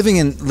 Well, living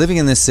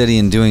in this city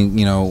and doing,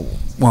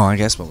 I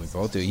guess what we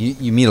both do.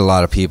 You meet a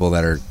lot of people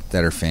that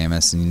are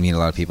famous, and you meet a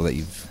lot of people that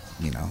you've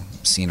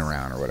seen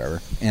around or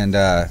whatever,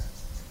 and.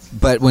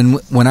 But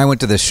when I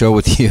went to the show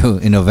with you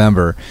in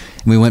November,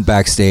 and we went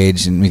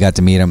backstage and we got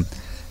to meet him,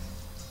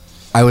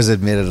 I was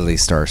admittedly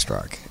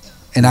starstruck,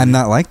 and I'm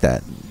not like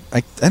that.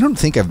 I don't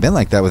think I've been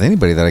like that with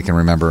anybody that I can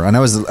remember. And I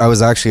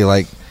was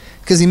actually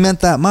because he meant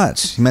that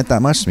much. He meant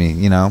that much to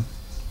me,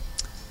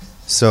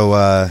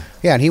 So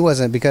Yeah, and he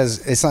wasn't,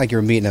 because it's not like you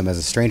were meeting him as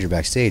a stranger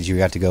backstage. You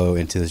got to go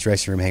into his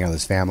dressing room, hang out with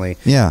his family.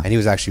 Yeah. And he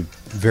was actually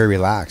very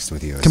relaxed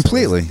with you.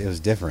 Completely. It was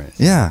different.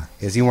 Yeah.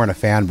 Because you weren't a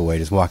fanboy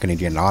just walking in to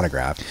get an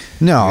autograph.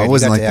 No, it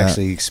wasn't like that. that. You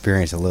actually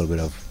experience a little bit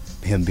of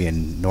him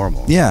being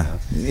normal. Yeah,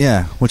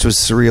 yeah, which was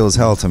surreal as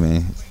hell to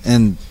me,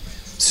 and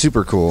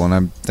super cool. And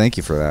I'm thank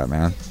you for that,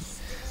 man.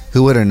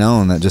 Who would have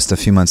known that just a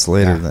few months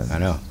later? Yeah, that I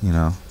know. You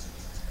know,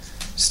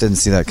 just didn't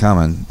see that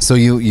coming. So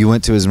you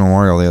went to his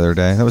memorial the other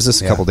day. That was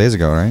just a couple days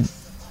ago, right?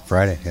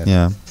 Friday.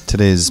 Yeah.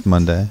 Today's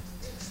Monday.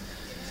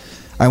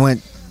 I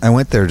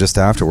went there just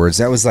afterwards.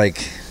 That was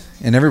like,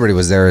 and everybody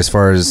was there as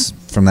far as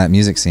from that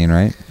music scene,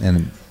 right?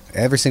 And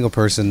every single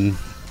person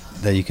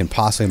that you can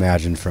possibly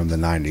imagine from the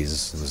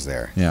 90s was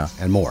there. Yeah.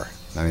 And more.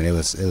 I mean, it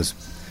was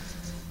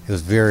a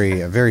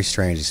very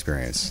strange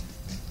experience.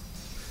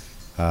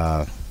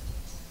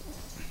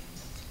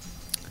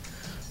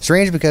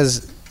 Strange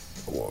because,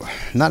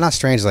 not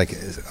strange like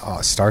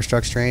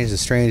starstruck strange.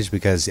 It's strange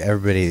because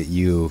everybody that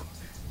you,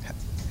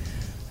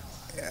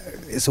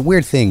 it's a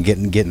weird thing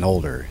getting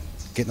older.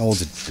 Getting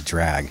old is a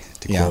drag,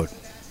 to quote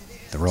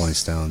the Rolling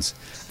Stones.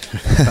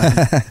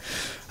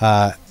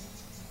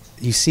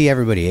 You see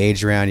everybody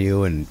age around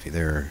you, and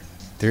you're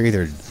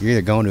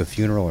either going to a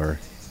funeral or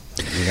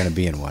you're going to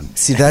be in one.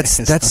 See, that's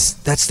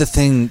the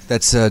thing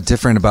that's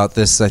different about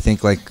this. I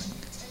think, like,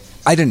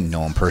 I didn't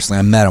know him personally.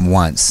 I met him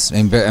once,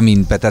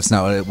 but that's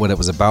not what it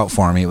was about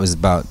for me. It was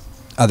about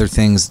other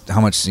things, how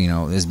much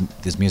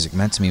his music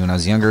meant to me when I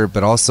was younger,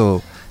 but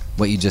also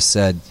what you just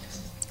said.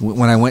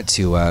 When I went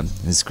to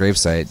his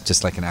gravesite,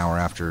 just like an hour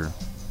after,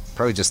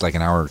 probably just like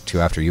an hour or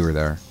two after you were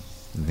there,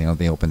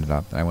 they opened it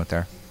up, and I went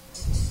there.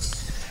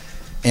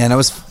 And I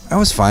was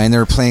fine.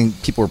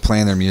 People were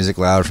playing their music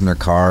loud from their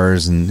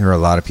cars, and there were a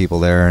lot of people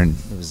there, and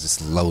it was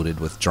just loaded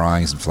with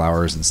drawings and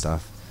flowers and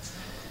stuff.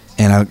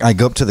 And I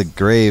go up to the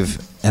grave,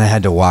 and I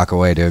had to walk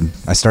away, dude.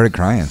 I started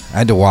crying. I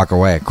had to walk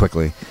away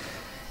quickly.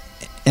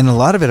 And a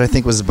lot of it, I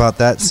think, was about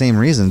that same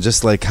reason,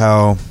 just like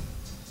how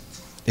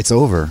it's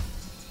over.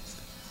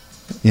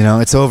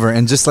 It's over,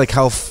 and just like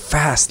how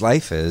fast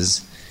life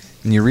is,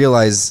 and you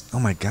realize, oh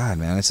my God,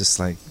 man, it's just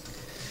like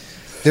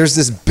there's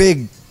this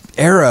big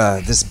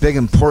era, this big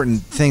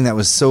important thing that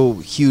was so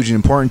huge and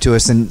important to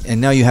us,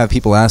 and now you have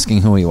people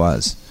asking who he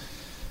was,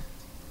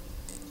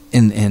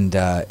 and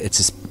it's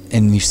just,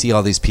 and you see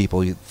all these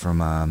people from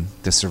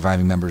the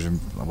surviving members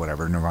of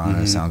whatever, Nirvana,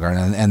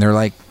 Soundgarden, and they're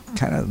like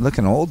kind of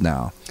looking old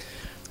now.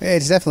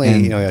 It's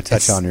definitely a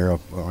touch on your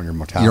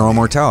mortality. Your own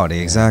mortality,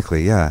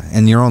 exactly, yeah,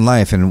 and your own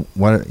life, and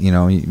what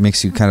it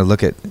makes you kind of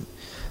look at.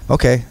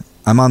 Okay,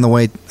 I'm on the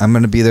way. I'm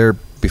going to be there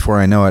before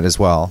I know it as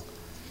well.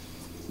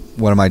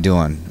 What am I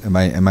doing? Am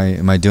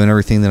I doing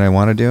everything that I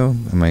want to do?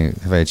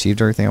 Have I achieved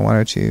everything I want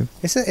to achieve?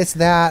 It's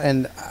that,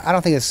 and I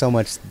don't think it's so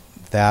much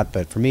that,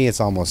 but for me,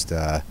 it's almost.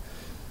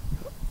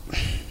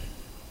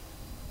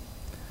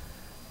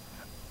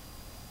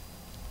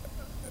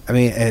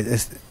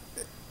 It's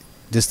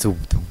just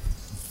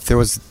there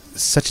was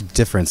such a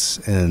difference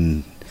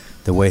in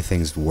the way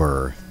things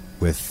were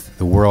with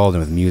the world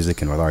and with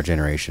music and with our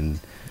generation.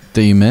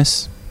 That you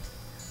miss?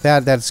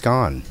 That's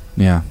gone.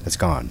 Yeah, it's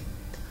gone.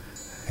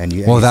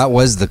 That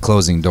was the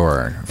closing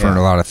door for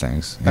a lot of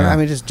things. Yeah. I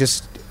mean,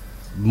 just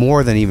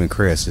more than even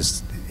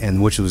Chris,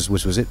 which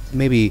was it?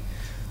 Maybe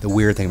the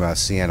weird thing about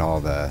seeing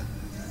all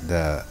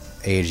the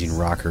aging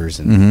rockers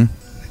and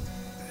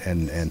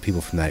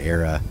people from that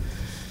era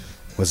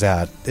was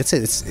that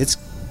it's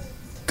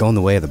going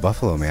the way of the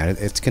buffalo, man.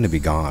 It's going to be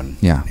gone.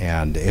 Yeah,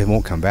 and it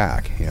won't come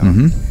back.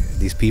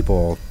 These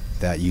people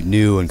that you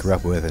knew and grew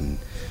up with and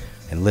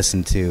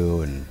listened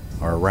to and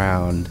are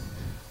around.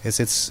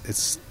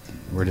 It's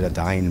we're a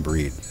dying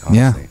breed,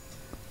 honestly.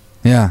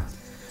 Yeah.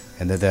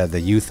 And the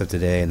youth of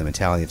today and the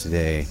mentality of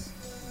today,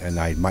 and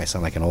I might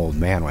sound like an old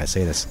man when I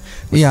say this,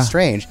 which is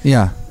strange.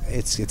 Yeah.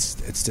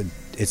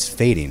 It's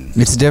fading.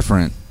 It's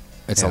different.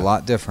 It's a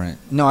lot different.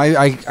 No,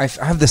 I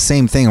have the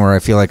same thing where I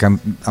feel like I'm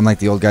like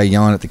the old guy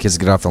yelling at the kids to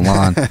get off the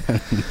lawn.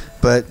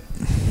 But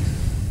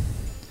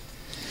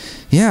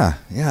yeah,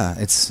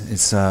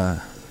 it's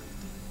I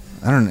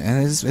don't know,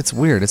 and it's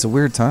weird. It's a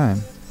weird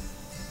time.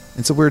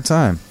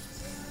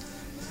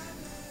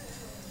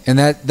 And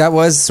that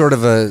was sort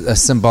of a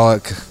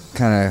symbolic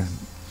kind of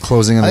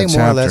closing of the chapter.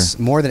 More or less,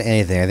 more than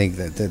anything, I think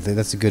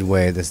that's a good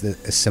way. This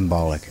is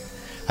symbolic.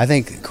 I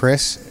think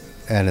Chris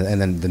and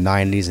then the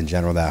 90s in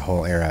general, that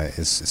whole era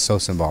is so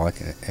symbolic,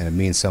 and it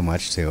means so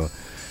much to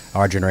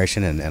our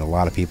generation and a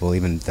lot of people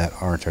even that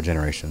aren't our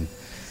generation.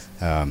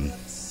 And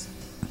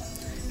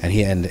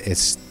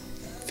it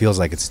feels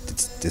like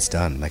it's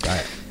done. Like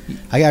I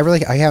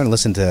haven't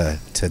listened to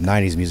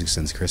 90s music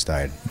since Chris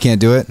died. You can't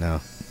do it?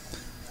 No.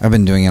 I've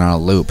been doing it on a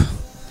loop.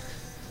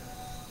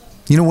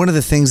 One of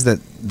the things that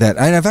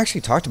I've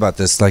actually talked about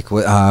this, like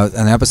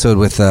an episode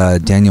with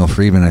Daniel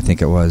Friedman, I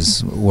think it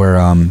was, where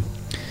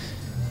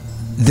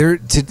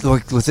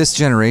with this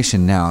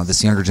generation now,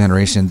 this younger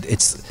generation,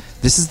 this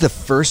is the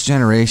first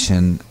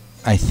generation,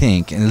 I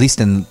think, and at least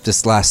in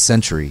this last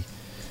century,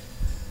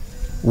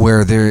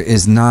 where there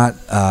is not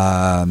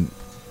a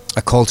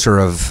culture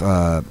of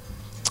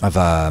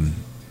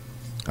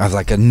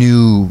like a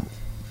new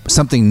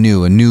something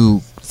new, a new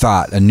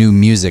thought, a new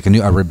music,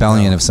 a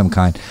rebellion of some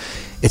kind.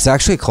 It's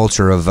actually a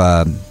culture of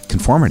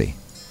conformity.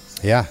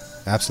 Yeah,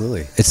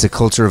 absolutely. It's a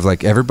culture of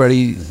like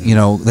everybody,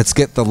 let's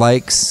get the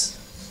likes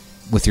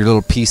with your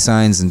little peace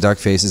signs and duck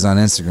faces on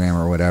Instagram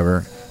or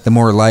whatever. The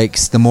more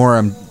likes, the more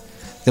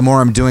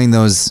I'm doing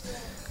those.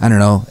 I don't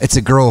know. It's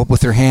a girl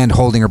with her hand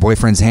holding her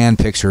boyfriend's hand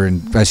picture,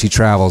 and as she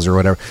travels or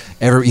whatever.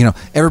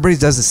 Everybody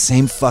does the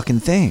same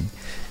fucking thing,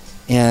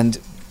 and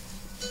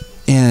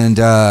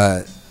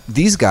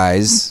these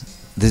guys,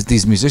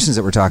 these musicians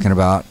that we're talking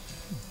about,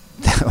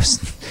 that was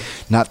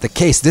not the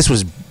case. This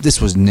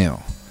was new.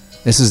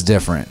 This is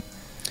different.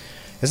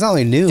 It's not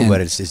only new, but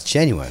it's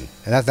genuine,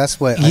 and that's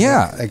what.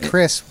 Yeah, like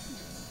Chris,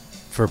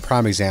 for a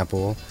prime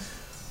example,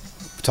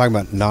 talking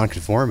about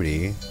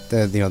nonconformity.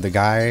 The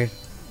guy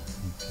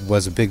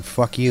was a big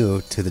fuck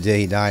you to the day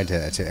he died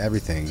to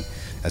everything,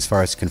 as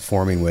far as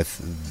conforming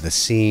with the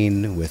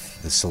scene, with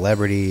the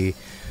celebrity,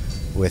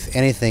 with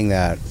anything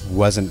that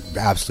wasn't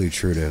absolutely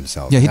true to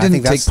himself. Yeah, he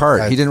didn't take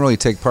part. He didn't really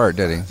take part,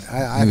 did he?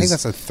 I think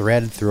that's a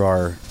thread through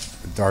our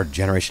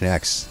Generation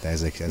X,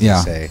 as they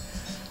say,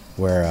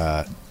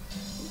 where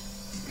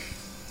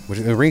which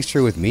it rings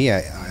true with me.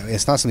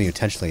 It's not something you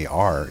intentionally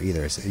are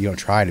either. You don't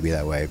try to be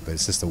that way, but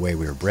it's just the way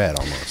we were bred,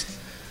 almost.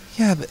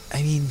 Yeah, but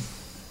I mean,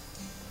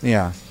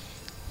 yeah.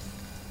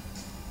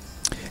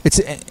 It's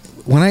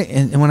when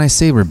I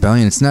say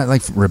rebellion, it's not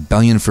like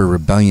rebellion for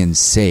rebellion's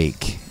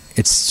sake.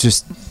 It's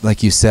just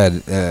like you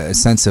said, a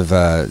sense of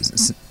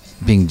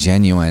being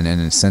genuine and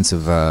a sense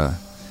of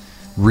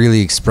really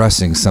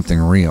expressing something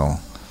real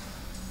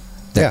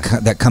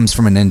that comes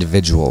from an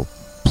individual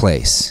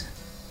place.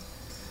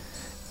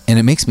 And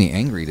it makes me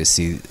angry to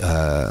see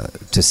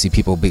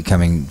people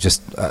becoming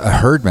just a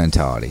herd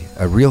mentality,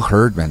 a real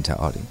herd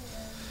mentality,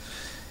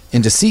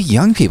 and to see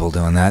young people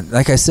doing that.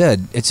 Like I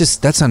said,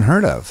 that's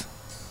unheard of.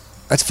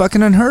 That's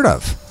fucking unheard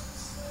of.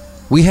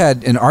 We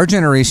had, in our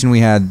generation,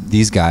 we had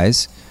these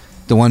guys.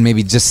 The one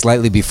maybe just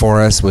slightly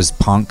before us was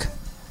punk.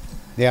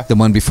 Yeah. The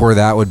one before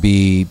that would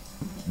be,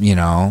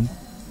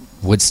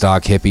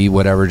 Woodstock, hippie,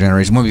 whatever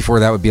generation. One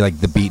before that would be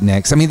like the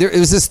Beatniks. I mean,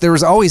 there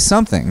was always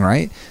something,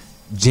 right?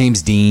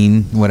 James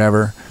Dean,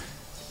 whatever.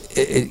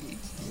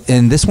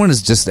 And this one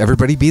is just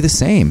everybody be the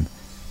same.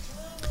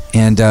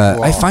 And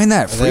I find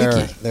that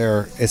freaky.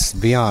 It's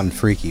beyond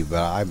freaky,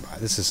 but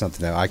this is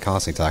something that I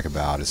constantly talk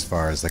about as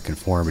far as the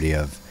conformity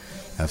of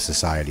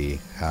society.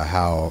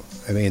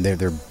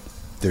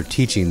 They're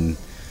teaching.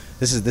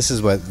 This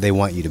is what they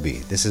want you to be.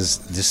 This is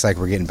just like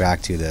we're getting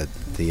back to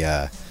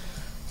the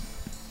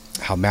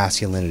how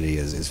masculinity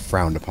is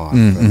frowned upon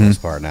for the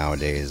most part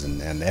nowadays,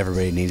 and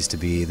everybody needs to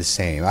be the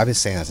same. I've been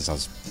saying that since I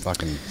was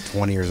fucking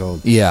 20 years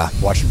old. Yeah,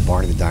 watching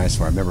Barney the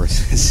Dinosaur. I remember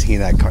seeing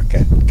that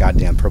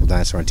goddamn purple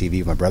dinosaur on TV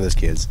with my brother's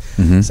kids,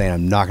 saying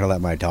I'm not going to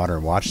let my daughter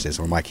watch this,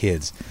 or my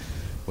kids,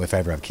 if I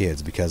ever have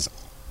kids, because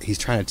he's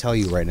trying to tell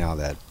you right now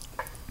that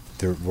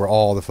we're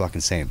all the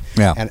fucking same.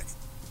 Yeah, and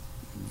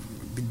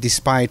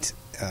despite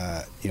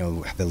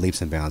the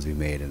leaps and bounds we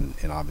made in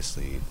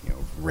obviously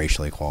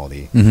racial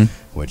equality,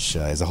 which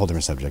is a whole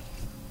different subject,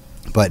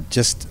 but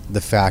just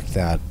the fact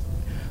that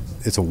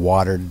it's a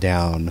watered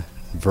down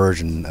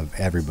version of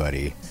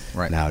everybody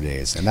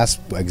nowadays, and that's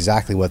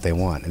exactly what they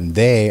want. And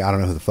I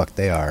don't know who the fuck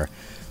they are,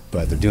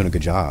 but they're doing a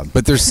good job.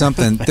 But there's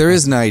something. There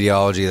is an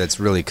ideology that's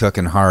really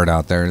cooking hard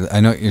out there. I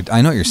know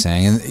what you're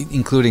saying, and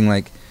including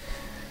like,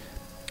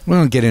 we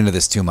don't get into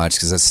this too much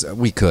because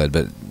we could,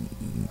 but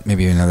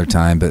maybe another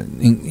time. But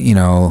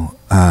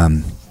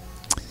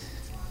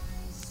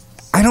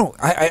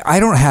I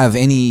don't have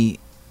any.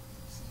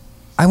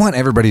 I want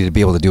everybody to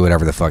be able to do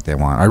whatever the fuck they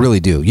want. I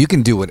really do. You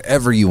can do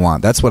whatever you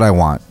want. That's what I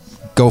want.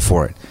 Go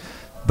for it.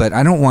 But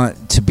I don't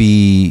want to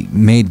be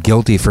made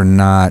guilty for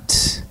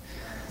not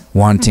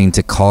wanting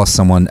to call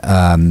someone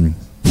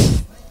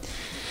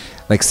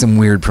like some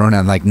weird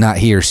pronoun, like not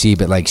he or she,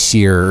 but like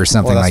sheer or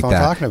something like that.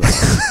 That's what I'm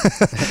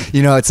talking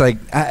about. It's like,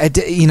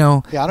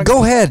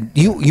 go ahead.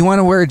 You want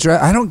to wear a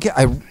dress? I don't get.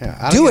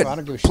 Do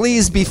it.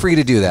 Please be free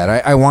to do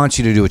that. I want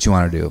you to do what you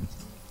want to do.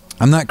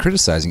 I'm not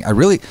criticizing. I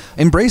really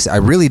embrace it. I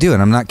really do,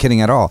 and I'm not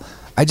kidding at all.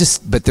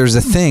 But there's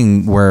a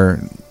thing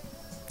where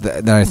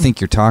that I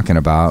think you're talking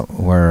about,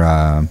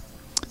 where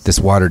this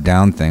watered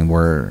down thing,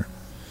 where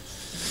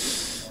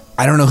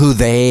I don't know who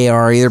they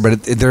are either,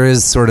 but there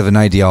is sort of an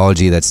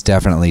ideology that's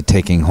definitely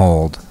taking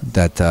hold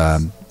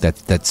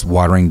that's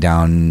watering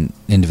down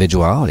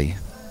individuality.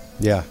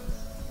 Yeah.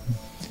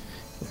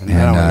 And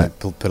I don't want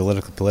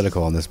to get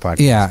political on this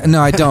podcast. Yeah,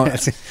 no, I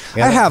don't.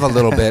 I have a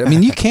little bit. I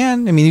mean, you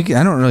can. I mean,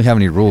 I don't really have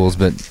any rules,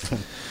 but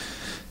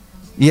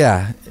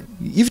yeah,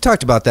 you've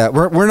talked about that.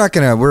 We're not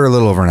gonna. We're a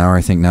little over an hour,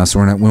 I think, now, so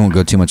we won't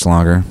go too much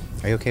longer.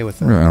 Are you okay with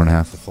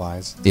the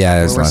flies?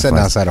 Yeah, we're sitting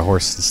outside a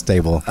horse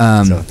stable,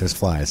 so there's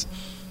flies.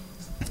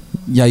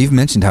 Yeah, you've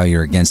mentioned how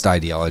you're against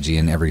ideology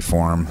in every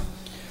form.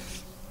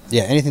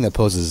 Yeah, anything that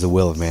poses the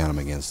will of man, I'm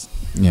against.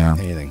 Yeah,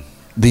 anything.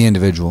 The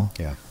individual.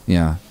 Yeah.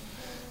 Yeah.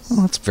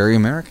 Well, it's very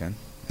American.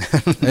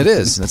 It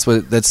is. That's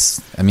what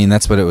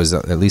it was,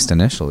 at least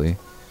initially.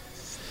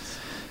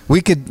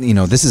 We could,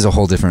 this is a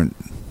whole different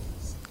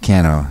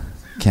can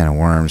of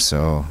worms.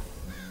 So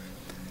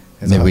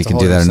maybe we can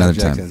do that another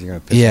time. You're gonna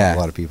piss off a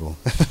lot of people.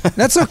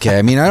 That's okay.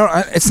 I mean,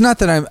 it's not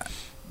that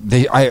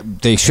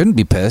they shouldn't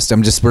be pissed.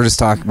 We're just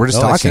talking.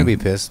 They shouldn't be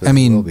pissed. But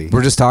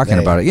we're just talking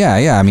about it.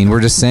 Yeah. I mean,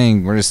 we're just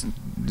saying. This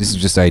is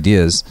just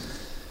ideas.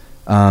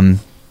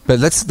 But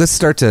let's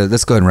go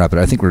ahead and wrap it.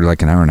 I think we're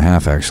like an hour and a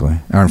half, actually,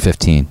 hour and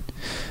 15.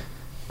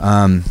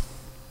 I'm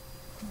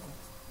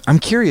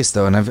curious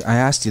though, and I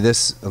asked you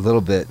this a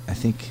little bit. I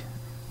think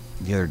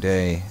the other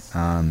day.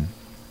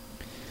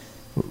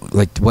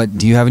 Like, what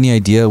do you have any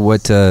idea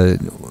what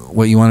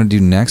you want to do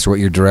next, or what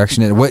your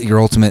direction is, what your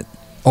ultimate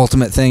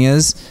thing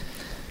is?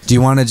 Do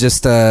you want to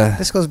just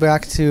this goes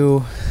back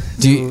to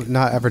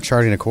not ever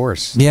charting a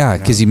course? Yeah,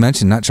 because you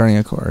mentioned not charting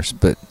a course,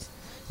 but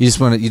you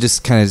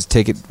just kind of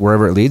take it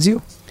wherever it leads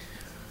you,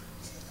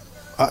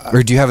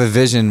 or do you have a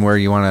vision where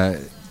you want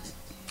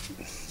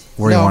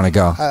to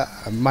go?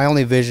 My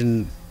only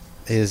vision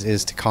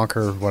is to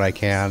conquer what I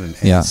can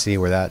and see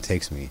where that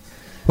takes me.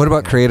 What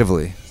about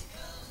creatively?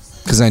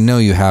 Because I know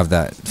you have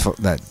that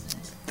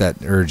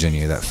urge in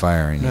you, that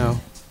fire in you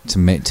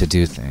to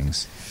do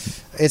things.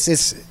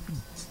 It's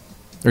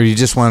or you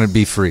just want to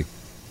be free.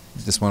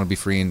 You just want to be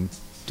free and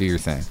do your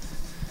thing.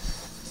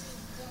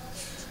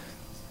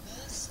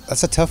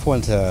 That's a tough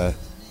one to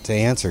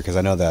answer, because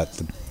I know that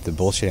the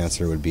bullshit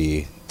answer would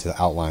be to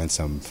outline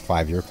some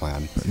 5-year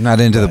plan. Not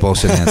into the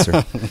bullshit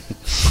answer.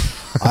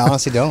 I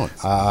honestly don't.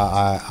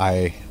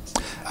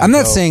 I'm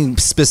not saying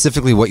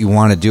specifically what you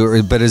want to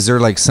do, but is there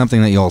like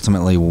something that you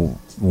ultimately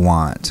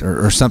want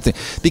or something?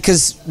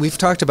 Because we've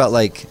talked about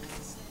like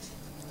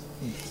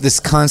this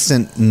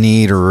constant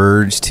need or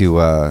urge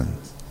to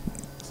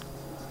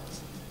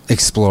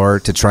explore,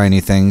 to try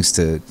new things,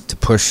 to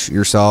push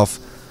yourself,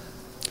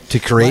 to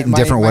create in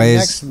different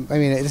ways.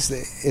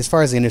 As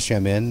far as the industry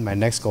I'm in, my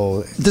next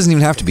goal... It doesn't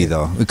even have to be,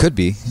 though. It could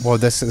be. Well,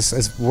 this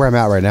is where I'm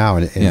at right now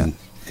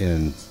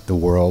in the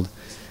world.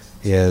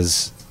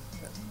 Is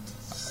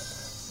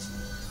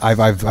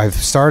I've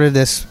started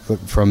this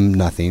from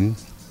nothing.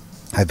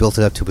 I built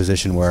it up to a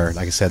position where,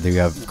 like I said, you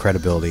have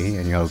credibility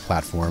and you have a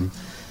platform.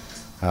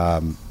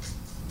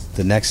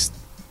 The next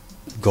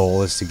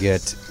goal is to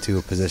get to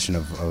a position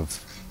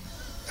of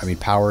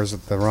power is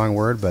the wrong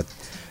word, but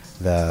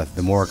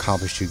the more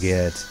accomplished you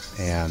get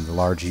and the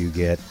larger you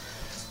get,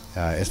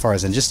 as far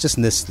as in just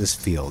in this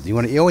field, you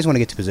always want to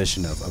get to a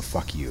position of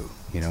fuck you,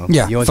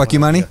 Yeah, you fuck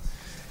you money.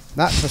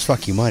 Not just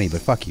fuck you money,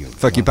 but fuck you.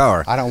 Fuck you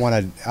power. I don't want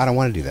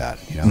to do that.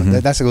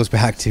 That's what goes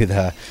back to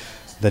the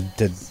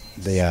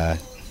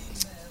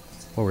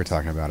what we're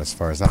talking about as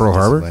far as Pearl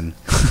Harbor.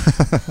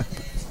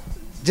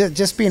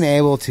 just being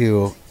able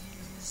to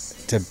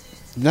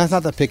not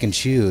to pick and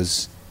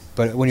choose,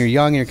 but when you're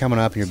young and you're coming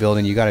up and you're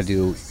building,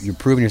 you're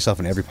proving yourself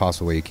in every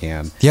possible way you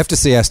can. You have to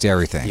say yes to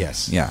everything.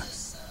 Yes. Yeah.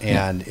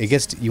 And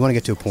you want to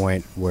get to a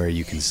point where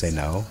you can say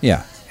no.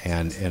 Yeah.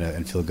 And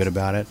feel good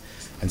about it.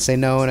 And say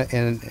no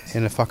in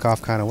a fuck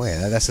off kind of way.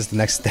 That's just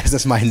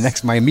that's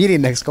my immediate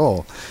next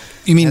goal.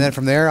 You mean? And then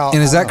from there,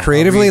 is that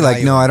creatively?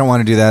 Like, no, I don't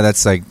want to do that.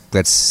 That's a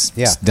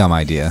dumb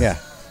idea. Yeah.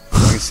 You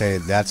can say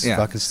that's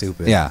fucking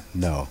stupid. Yeah.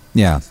 No.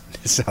 Yeah.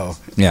 So.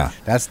 Yeah.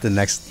 That's the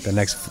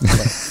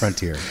next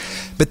frontier.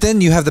 But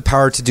then you have the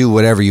power to do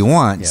whatever you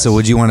want. Yes. So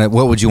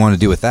what would you want to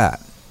do with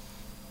that?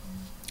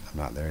 I'm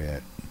not there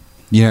yet.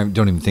 You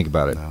don't even think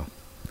about it. No.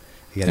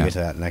 You got to get to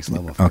that next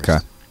level first. Okay.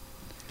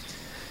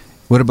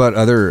 What about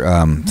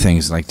other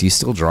things? Like, do you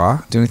still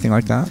draw? Do anything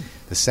like that?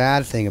 The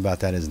sad thing about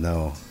that is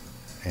no.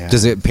 And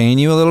does it pain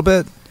you a little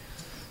bit?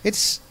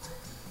 It's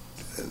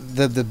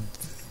the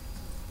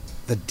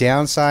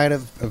downside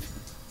of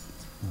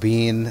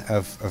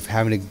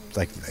having to,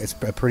 like, it's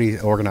a pretty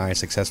organized,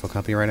 successful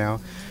company right now,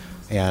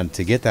 and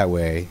to get that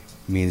way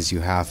means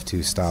you have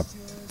to stop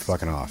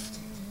fucking off.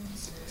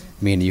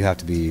 Meaning you have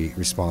to be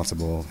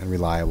responsible and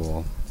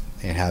reliable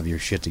and have your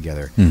shit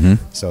together. Mm-hmm.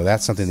 So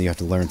that's something that you have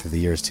to learn through the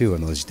years too,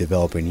 in those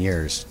developing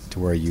years, to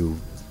where you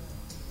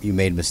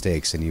made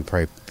mistakes and you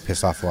probably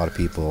pissed off a lot of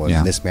people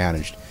and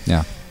mismanaged.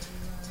 Yeah.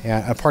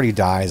 And a part of you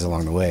dies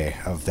along the way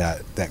of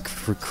that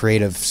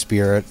creative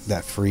spirit,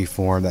 that free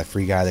form, that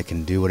free guy that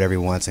can do whatever he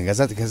wants. And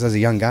because as a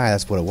young guy,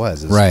 that's what it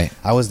was. Right.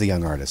 I was the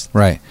young artist.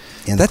 Right.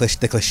 And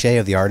the cliche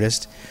of the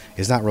artist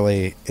is not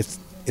really, it's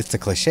the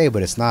cliche,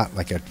 but it's not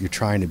like you're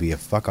trying to be a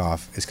fuck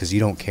off. It's because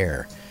you don't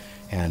care.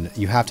 And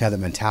you have to have that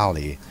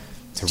mentality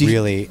to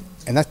really,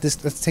 and that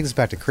takes us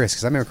back to Chris,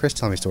 because I remember Chris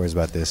telling me stories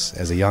about this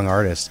as a young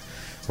artist,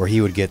 where he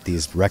would get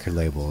these record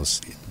labels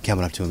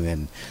coming up to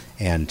him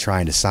and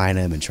trying to sign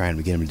him and trying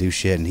to get him to do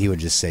shit, and he would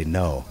just say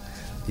no,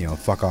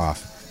 fuck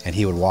off, and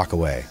he would walk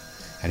away,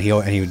 and he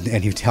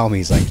would tell me,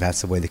 he's like,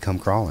 that's the way they come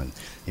crawling,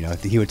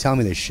 he would tell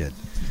me this shit,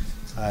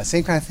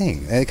 same kind of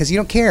thing, because you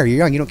don't care, you're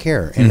young, you don't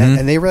care, and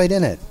and they really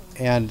didn't,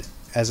 and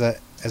as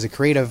a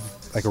creative,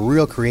 like a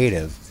real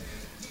creative,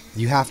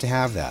 you have to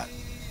have that,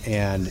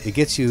 and it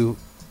gets you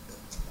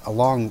a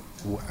long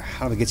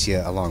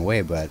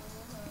way, but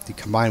to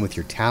combine with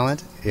your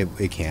talent,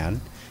 it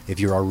can,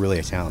 if you are really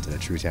a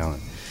true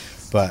talent.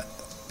 But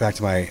back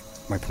to my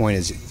point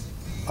is,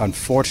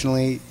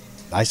 unfortunately,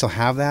 I still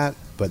have that,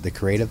 but the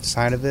creative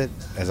side of it,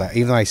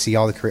 even though I see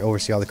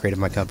oversee all the creative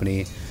in my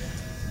company,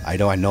 I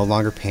know I no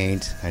longer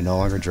paint, I no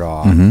longer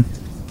draw,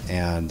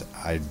 and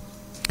I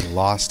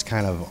lost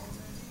kind of.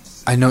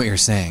 I know what you're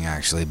saying,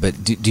 actually,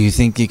 but do you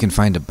think you can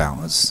find a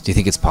balance? Do you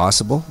think it's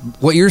possible?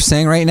 What you're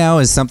saying right now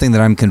is something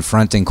that I'm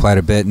confronting quite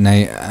a bit, and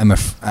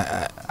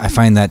I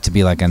find that to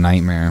be like a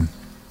nightmare,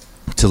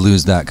 to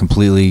lose that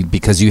completely,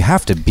 because you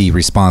have to be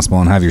responsible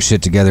and have your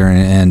shit together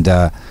and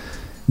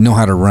know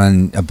how to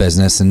run a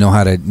business and know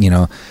how to,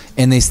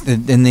 and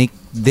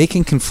they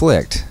can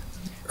conflict,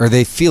 or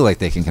they feel like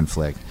they can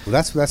conflict. Well,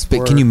 that's.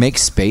 But can you make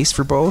space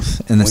for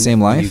both in the same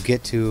life? When you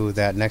get to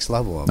that next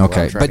level.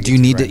 Okay, but do you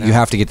need to? You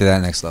have to get to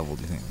that next level.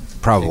 Do you think?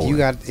 Probably.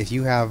 If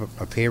you have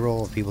a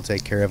payroll of people to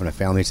take care of and a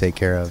family to take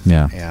care of,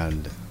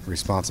 and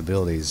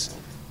responsibilities,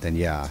 then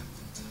yeah.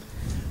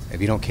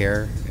 If you don't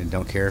care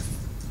if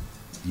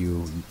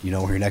you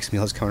know where your next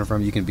meal is coming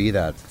from, you can be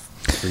that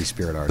free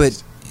spirit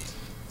artist.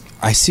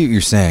 But I see what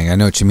you're saying. I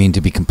know what you mean,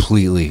 to be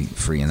completely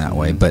free in that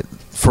way. But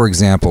for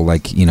example,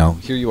 like,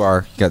 here you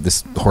are, you got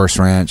this horse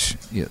ranch.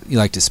 You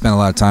like to spend a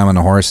lot of time on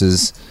the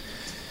horses.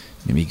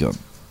 Maybe you go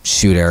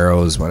shoot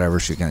arrows, whatever.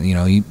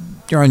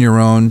 You're on your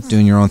own,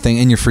 doing your own thing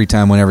in your free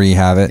time whenever you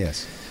have it.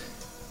 Yes.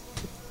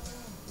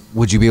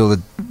 Would you be able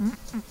to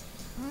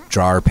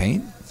draw or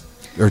paint?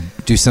 Or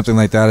do something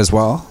like that as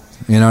well?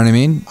 You know what I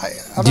mean?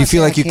 Do you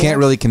feel like you can't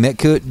really commit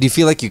to it? Do you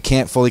feel like you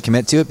can't fully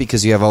commit to it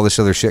because you have all this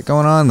other shit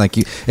going on? Like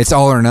it's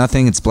all or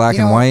nothing. It's black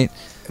and white.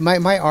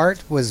 My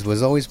art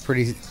was always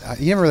pretty.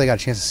 You never really got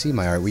a chance to see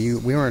my art. We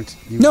weren't.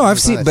 No, I've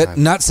seen, but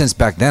not since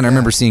back then. I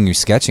remember seeing you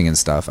sketching and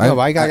stuff. No,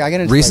 I got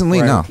into recently.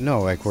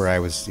 Where I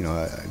was.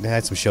 I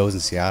had some shows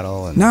in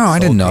Seattle. And I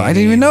didn't know. I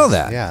didn't even know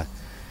that.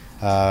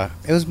 Yeah,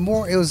 it was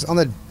more. It was on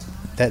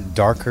that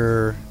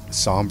darker,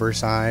 somber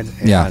side.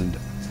 And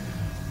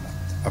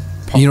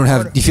you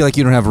feel like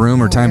you don't have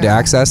room or time to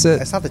access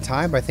it? It's not the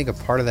time, but I think a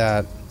part of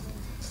that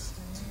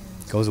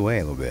goes away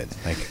a little bit.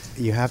 Like,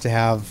 you have to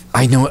have.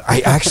 I know. I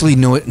actually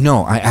know it.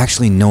 No, I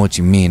actually know what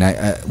you mean.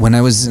 When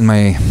I was in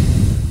my.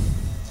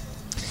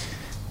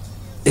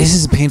 This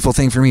is a painful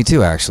thing for me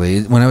too.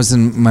 Actually, when I was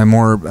in my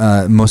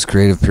most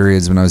creative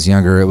periods when I was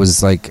younger, it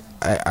was like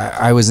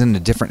I was in a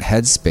different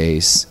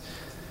headspace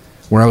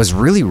where I was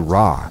really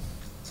raw.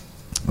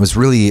 I was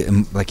really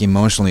like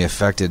emotionally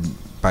affected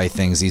by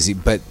things easy,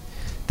 but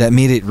that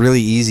made it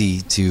really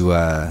easy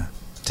to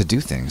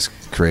do things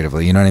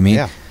creatively. You know what I mean?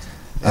 Yeah.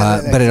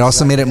 But it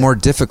also made it more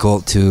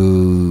difficult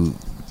to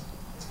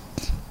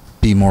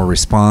be more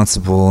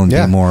responsible and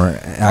be more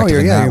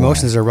active. Your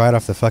emotions are right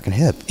off the fucking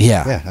hip.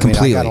 Yeah,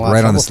 completely,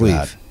 right on the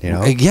sleeve.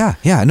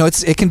 Yeah. No,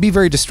 it can be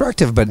very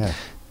destructive, but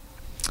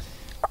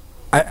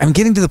I'm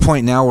getting to the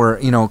point now where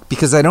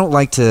because I don't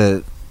like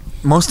to.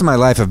 Most of my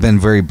life I've been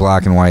very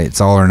black and white.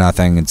 It's all or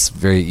nothing. It's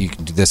you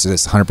can do this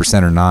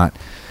 100% or not.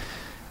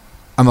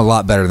 I'm a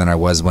lot better than I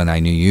was when I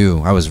knew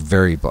you. I was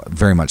very,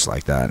 very much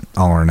like that,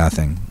 all or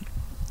nothing.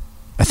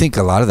 I think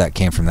a lot of that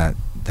came from that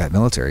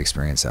military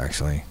experience,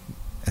 actually.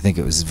 I think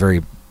it was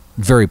very,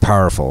 very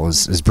powerful.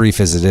 As brief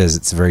as it is,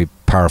 it's a very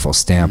powerful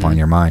stamp on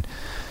your mind.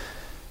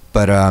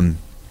 But I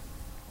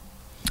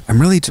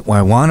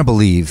want to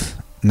believe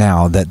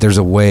now that there's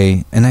a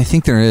way, and I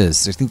think there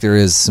is. I think there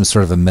is some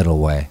sort of a middle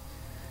way.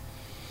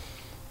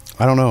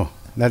 I don't know.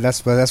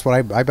 That's what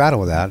I battle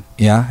with that.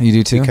 Yeah, you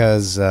do too.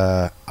 Because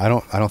I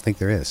don't think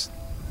there is.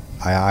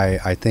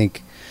 I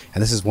think,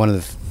 and this is one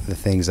of the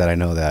things that I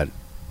know that,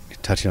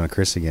 touching on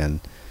Chris again,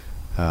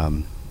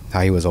 how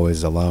he was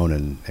always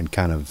alone and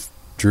kind of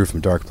drew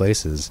from dark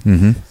places.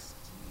 Mm-hmm.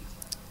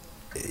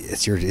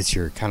 It's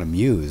your kind of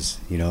muse,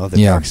 the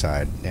dark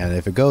side. And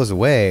if it goes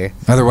away,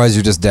 otherwise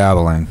you're just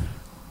dabbling.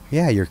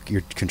 Yeah, you're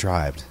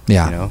contrived.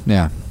 Yeah,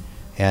 yeah.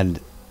 And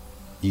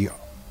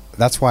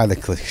that's why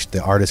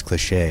the artist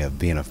cliche of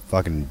being a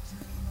fucking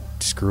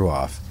screw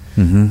off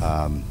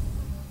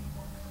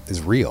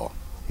is real.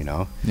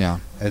 Yeah.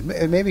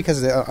 Maybe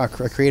because a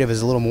creative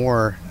is a little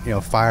more,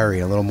 fiery,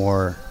 a little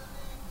more,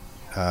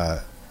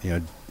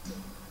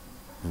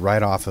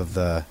 right off of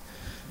the.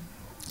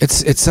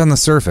 It's on the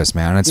surface,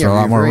 man. It's a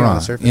lot more raw.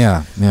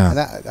 Yeah, yeah. And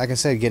that, like I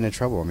said, getting in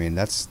trouble.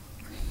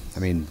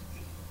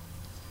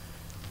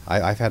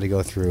 I've had to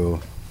go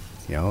through,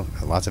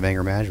 lots of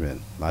anger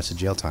management, lots of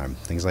jail time,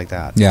 things like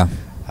that. Yeah.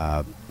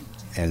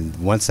 And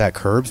once that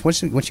curbs,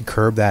 once you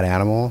curb that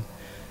animal,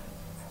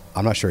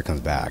 I'm not sure it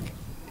comes back.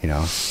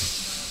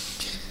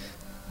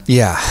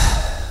 Yeah.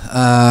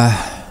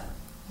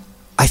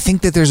 I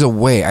think that there's a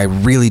way. I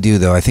really do,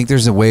 though. I think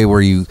there's a way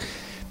where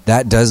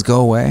that does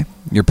go away.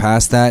 You're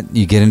past that.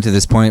 You get into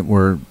this point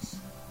where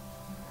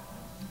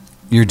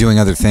you're doing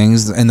other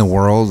things in the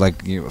world,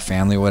 like a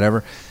family or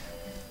whatever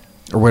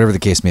the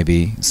case may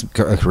be,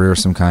 a career of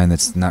some kind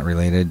that's not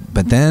related.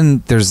 But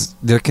then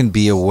there can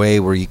be a way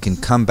where you can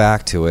come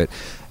back to it.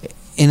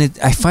 And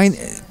I find...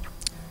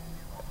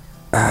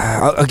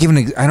 I'll give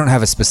I don't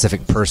have a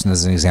specific person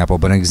as an example,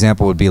 but an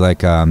example would be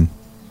like an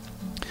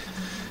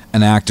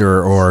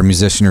actor or a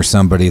musician or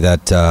somebody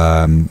that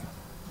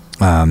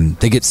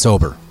they get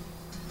sober.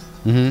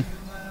 Mm-hmm.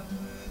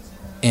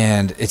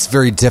 And it's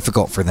very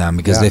difficult for them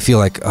because Yeah. they feel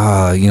like,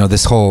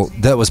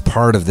 that was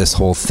part of this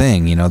whole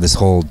thing, this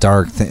whole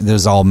dark thing that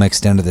was all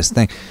mixed into this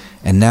thing.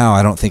 And now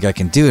I don't think I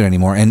can do it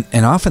anymore. And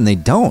often they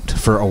don't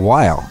for a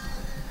while.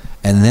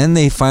 And then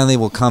they finally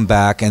will come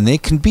back and they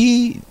can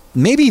be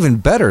maybe even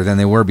better than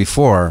they were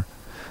before.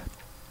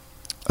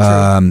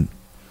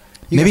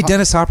 Maybe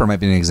Dennis Hopper might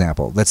be an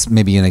example. That's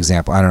maybe an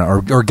example. I don't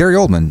know. Or Gary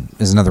Oldman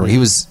is another one. He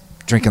was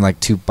drinking like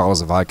 2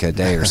 bottles of vodka a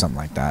day or something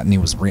like that. And he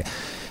was...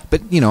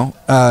 But,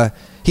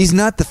 he's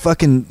not the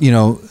fucking,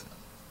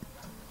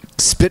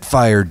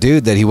 Spitfire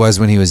dude that he was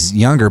when he was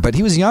younger, but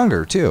he was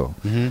younger too.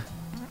 Mm-hmm.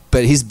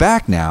 But he's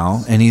back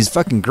now, and he's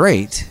fucking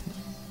great.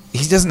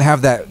 He doesn't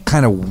have that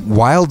kind of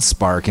wild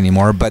spark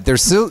anymore, but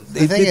there's still.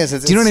 The thing is,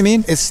 do you know what I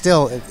mean? It's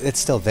still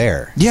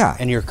there. Yeah,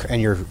 and you're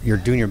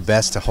doing your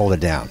best to hold it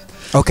down.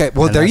 Okay,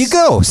 well And there you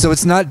go. So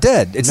it's not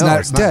dead. It's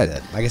not dead. Not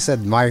dead. Like I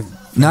said, not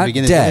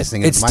beginning dead. Of this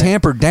thing, it's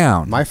tampered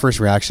down. My first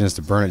reaction is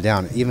to burn it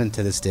down, even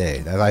to this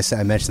day. As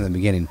I mentioned in the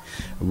beginning,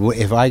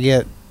 if I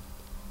get,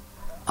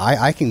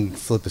 I can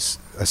flip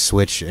a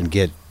switch and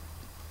get,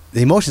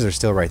 the emotions are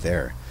still right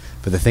there,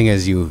 but the thing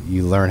is, you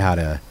learn how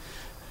to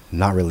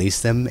not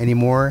release them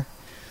anymore.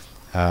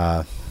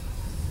 Well,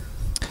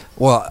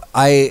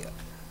 and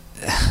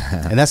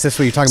that's what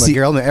you're talking about,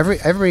 Gary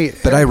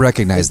Oldman. But I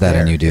recognize that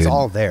in you, dude. It's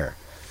all there,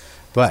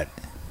 but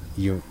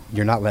you're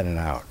not letting it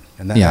out.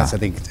 And that's, I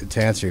think,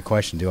 to answer your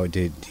question,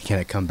 can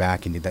it come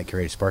back and did that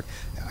create a spark?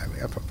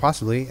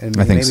 Possibly, and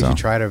I think maybe so. you should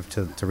try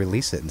to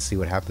release it and see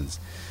what happens,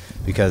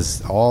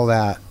 because all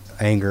that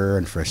anger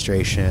and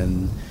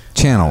frustration,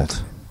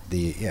 channeled,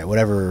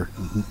 whatever,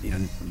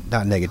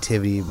 not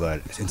negativity,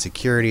 but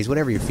insecurities,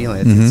 whatever you're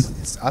feeling,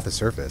 it's off the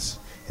surface.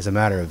 It's a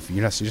matter of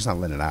you're just not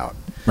letting it out,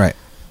 right?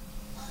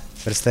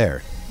 But it's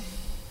there,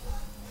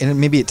 and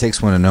maybe it takes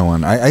one to know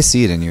one. I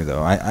see it in you,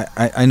 though.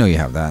 I know you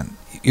have that.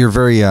 You're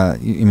very,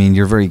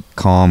 you're very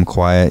calm,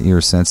 quiet.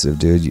 You're sensitive,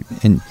 dude,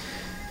 and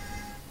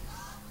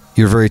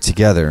you're very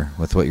together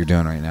with what you're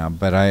doing right now.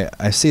 But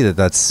I see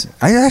that's.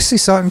 I actually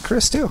saw it in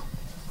Chris too.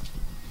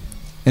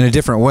 In a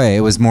different way,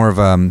 it was more of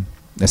a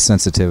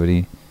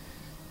sensitivity,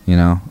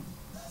 a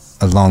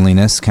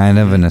loneliness kind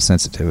of, and a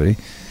sensitivity.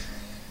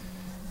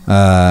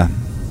 Yeah,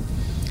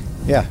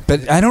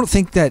 but I don't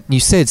think that you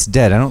say it's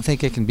dead. I don't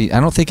think it can be.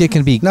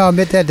 No,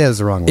 admit that dead is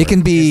the wrong word. It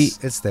can be.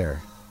 It's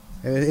there.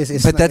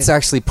 But that's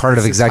actually part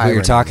of exactly what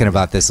you're talking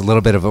about. This a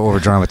little bit of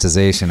over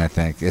dramatization. I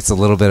think it's a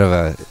little bit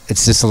of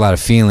it's just a lot of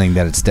feeling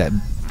that it's dead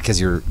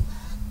because you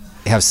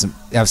have some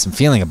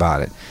feeling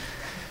about it.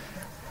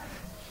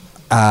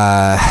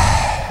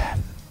 I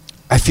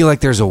feel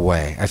like there's a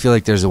way.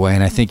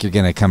 And I think you're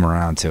going to come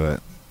around to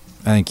it.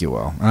 I think you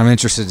will. And I'm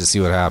interested to see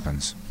what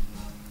happens.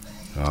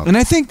 Oh. And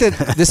I think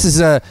that this is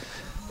it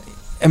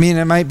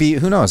might be.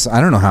 Who knows?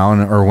 I don't know how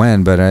or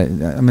when, but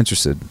I'm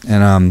interested.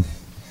 And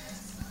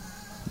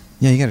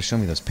yeah, you got to show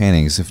me those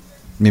paintings. If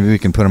maybe we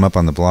can put them up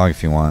on the blog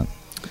if you want,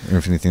 or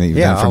if anything that you've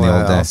done from the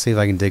old day. I'll see if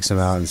I can dig some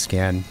out and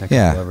scan.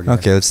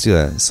 Okay, let's do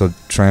that. So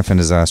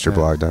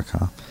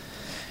triumphantdisasterblog.com,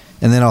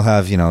 and then I'll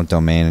have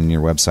domain and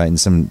your website and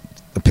some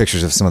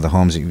pictures of some of the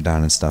homes that you've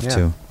done and stuff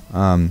too.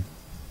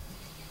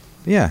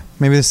 Yeah,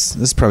 maybe this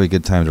is probably a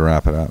good time to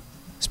wrap it up.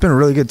 It's been a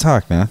really good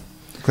talk, man.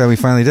 Glad we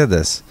finally did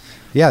this.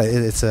 Yeah,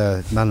 it's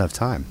not enough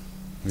time.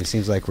 It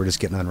seems like we're just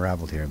getting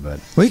unraveled here, but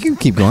we can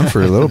keep going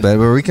for a little bit,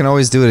 but we can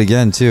always do it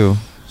again too.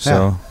 So,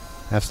 yeah,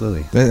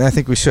 absolutely, I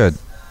think we should.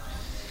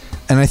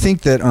 And I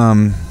think that,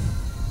 I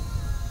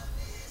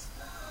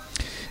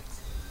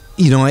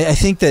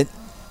think that,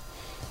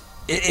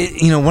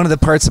 one of the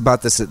parts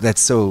about this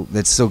that's so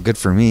good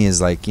for me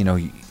is like,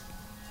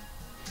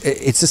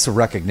 it's just a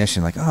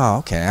recognition, like, oh,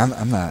 okay,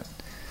 I'm not.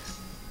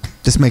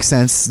 This makes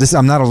sense.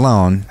 I'm not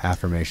alone.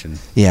 Affirmation.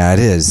 Yeah, it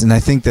is, and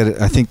I think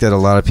that a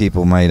lot of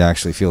people might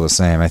actually feel the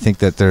same. I think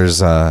that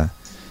there's,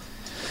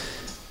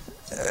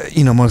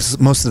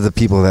 most of the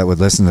people that would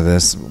listen to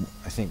this,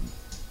 I think,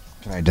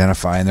 can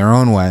identify in their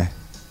own way,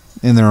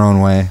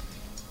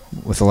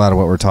 with a lot of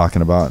what we're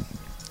talking about.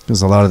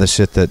 There's a lot of the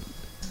shit that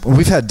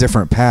we've had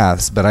different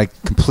paths, but I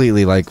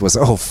completely was,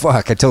 oh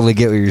fuck, I totally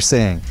get what you're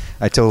saying.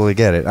 I totally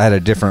get it. I had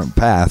a different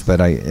path, but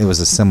it was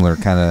a similar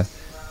kind of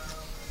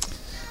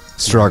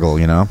struggle,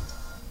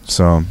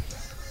 so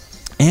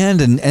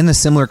and a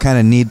similar kind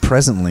of need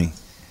presently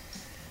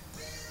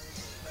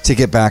to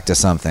get back to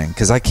something,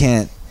 because I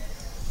can't,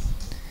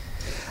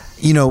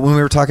 when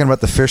we were talking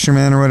about the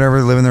fishermen or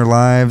whatever living their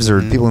lives,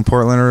 or people in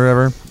Portland or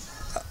whatever,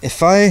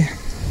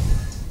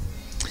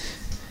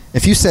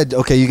 if you said,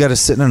 okay, you got to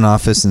sit in an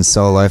office and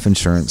sell life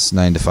insurance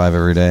 9 to 5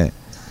 every day,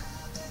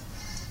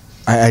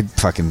 I'd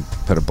fucking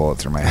put a bullet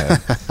through my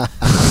head.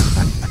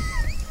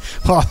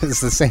 Well, it's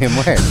the same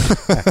way.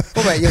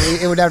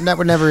 Well, but that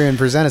would never even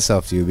present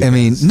itself to you.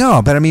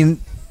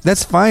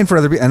 That's fine for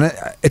other people, and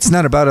it's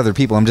not about other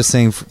people. I'm just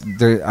saying,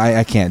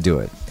 I can't do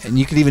it. And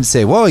you could even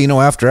say, well,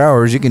 after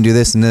hours you can do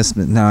this and this.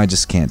 But no, I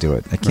just can't do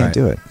it. I can't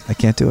do it. I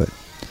can't do it.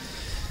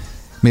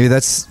 Maybe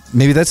that's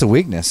a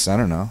weakness. I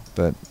don't know,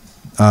 but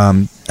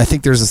I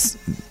think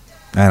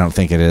I don't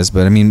think it is,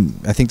 but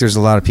I think there's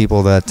a lot of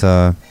people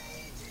that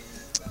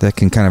that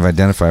can kind of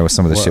identify with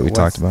some of the shit we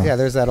talked about. Yeah,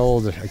 there's that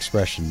old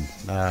expression.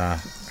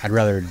 I'd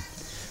rather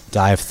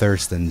die of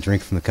thirst than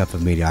drink from the cup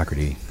of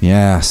mediocrity.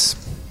 Yes.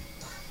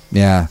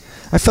 Yeah.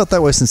 I felt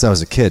that way since I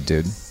was a kid,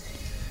 dude.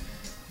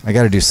 I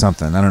got to do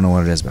something. I don't know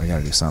what it is, but I got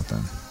to do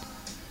something.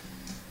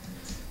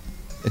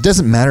 It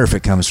doesn't matter if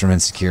it comes from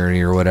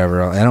insecurity or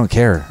whatever. I don't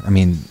care. I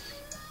mean,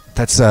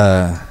 that's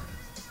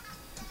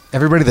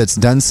everybody that's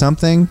done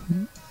something,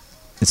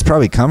 it's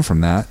probably come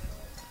from that.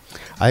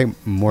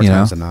 More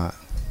times than not.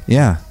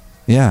 Yeah.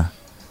 Yeah.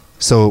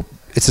 So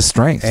it's a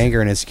strength.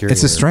 Anger and insecurity.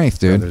 It's a strength,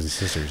 dude. Brothers and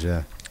sisters,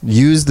 yeah.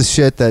 Use the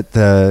shit that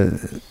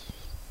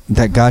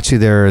got you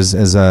there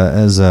as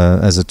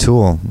a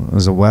tool,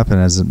 as a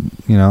weapon,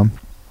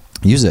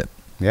 use it.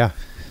 Yeah.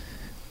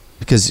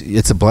 Because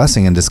it's a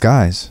blessing in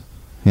disguise,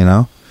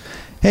 Hey,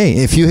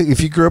 if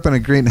you grew up in a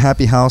great and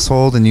happy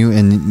household and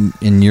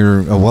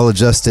you're a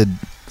well-adjusted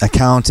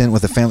accountant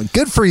with a family,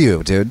 good for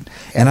you, dude.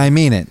 And I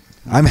mean it.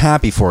 I'm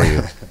happy for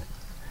you.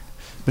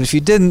 But if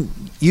you didn't,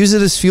 use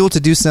it as fuel to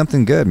do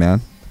something good,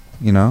 man.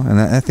 And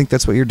I think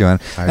that's what you're doing.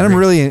 And I'm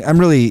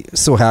really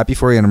so happy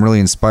for you, and I'm really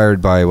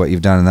inspired by what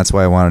you've done, and that's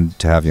why I wanted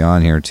to have you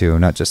on here too,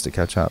 not just to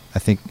catch up. I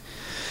think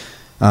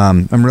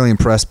I'm really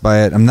impressed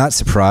by it. I'm not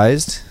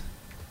surprised,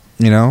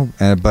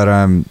 but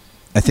I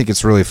think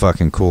it's really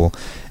fucking cool.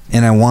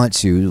 And I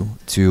want you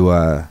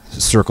to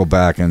circle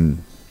back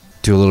and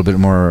do a little bit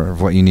more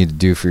of what you need to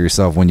do for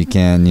yourself when you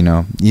can.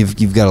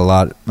 You've got a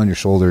lot on your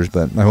shoulders,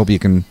 but I hope you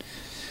can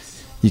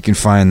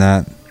find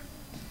that,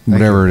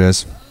 whatever it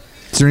is.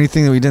 Is there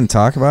anything that we didn't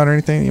talk about, or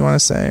anything that you want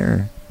to say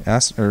or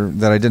ask, or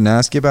that I didn't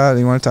ask you about that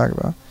you want to talk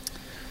about?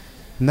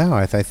 No,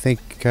 I think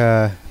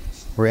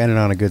we're ending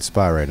on a good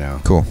spot right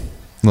now. Cool.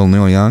 Little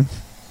Neil Young.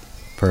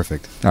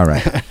 Perfect. All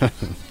right.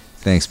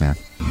 Thanks, man.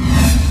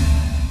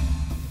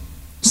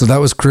 So that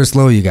was Chris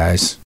Lowe, you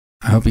guys.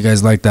 I hope you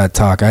guys liked that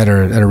talk. I had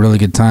a really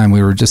good time.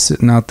 We were just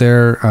sitting out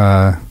there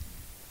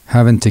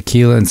having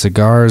tequila and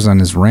cigars on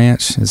his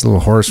ranch, his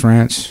little horse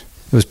ranch.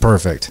 It was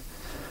perfect.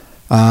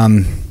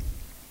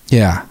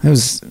 Yeah, it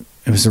was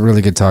a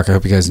really good talk. I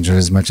hope you guys enjoyed it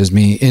as much as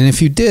me. And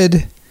if you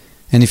did,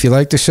 and if you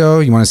like the show,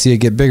 you want to see it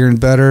get bigger and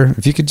better,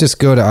 if you could just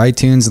go to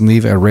iTunes and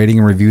leave a rating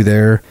and review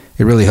there,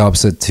 it really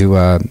helps it to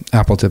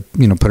Apple to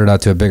put it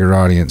out to a bigger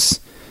audience.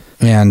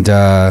 And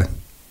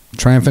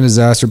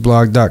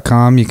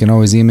triumphantdisasterblog.com. You can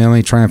always email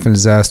me,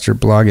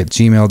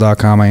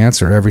 triumphantdisasterblog@gmail.com. I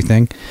answer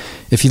everything.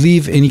 If you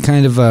leave any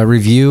kind of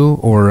review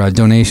or a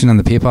donation on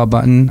the PayPal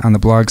button on the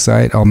blog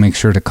site, I'll make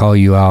sure to call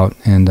you out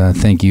and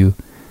thank you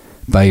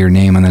by your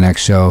name on the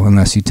next show,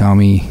 unless you tell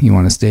me you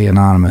want to stay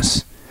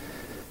anonymous.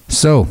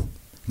 So,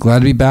 glad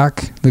to be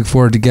back. Look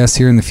forward to guests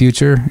here in the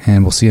future,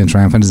 and we'll see you in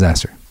Triumphant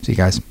Disaster. See you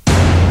guys.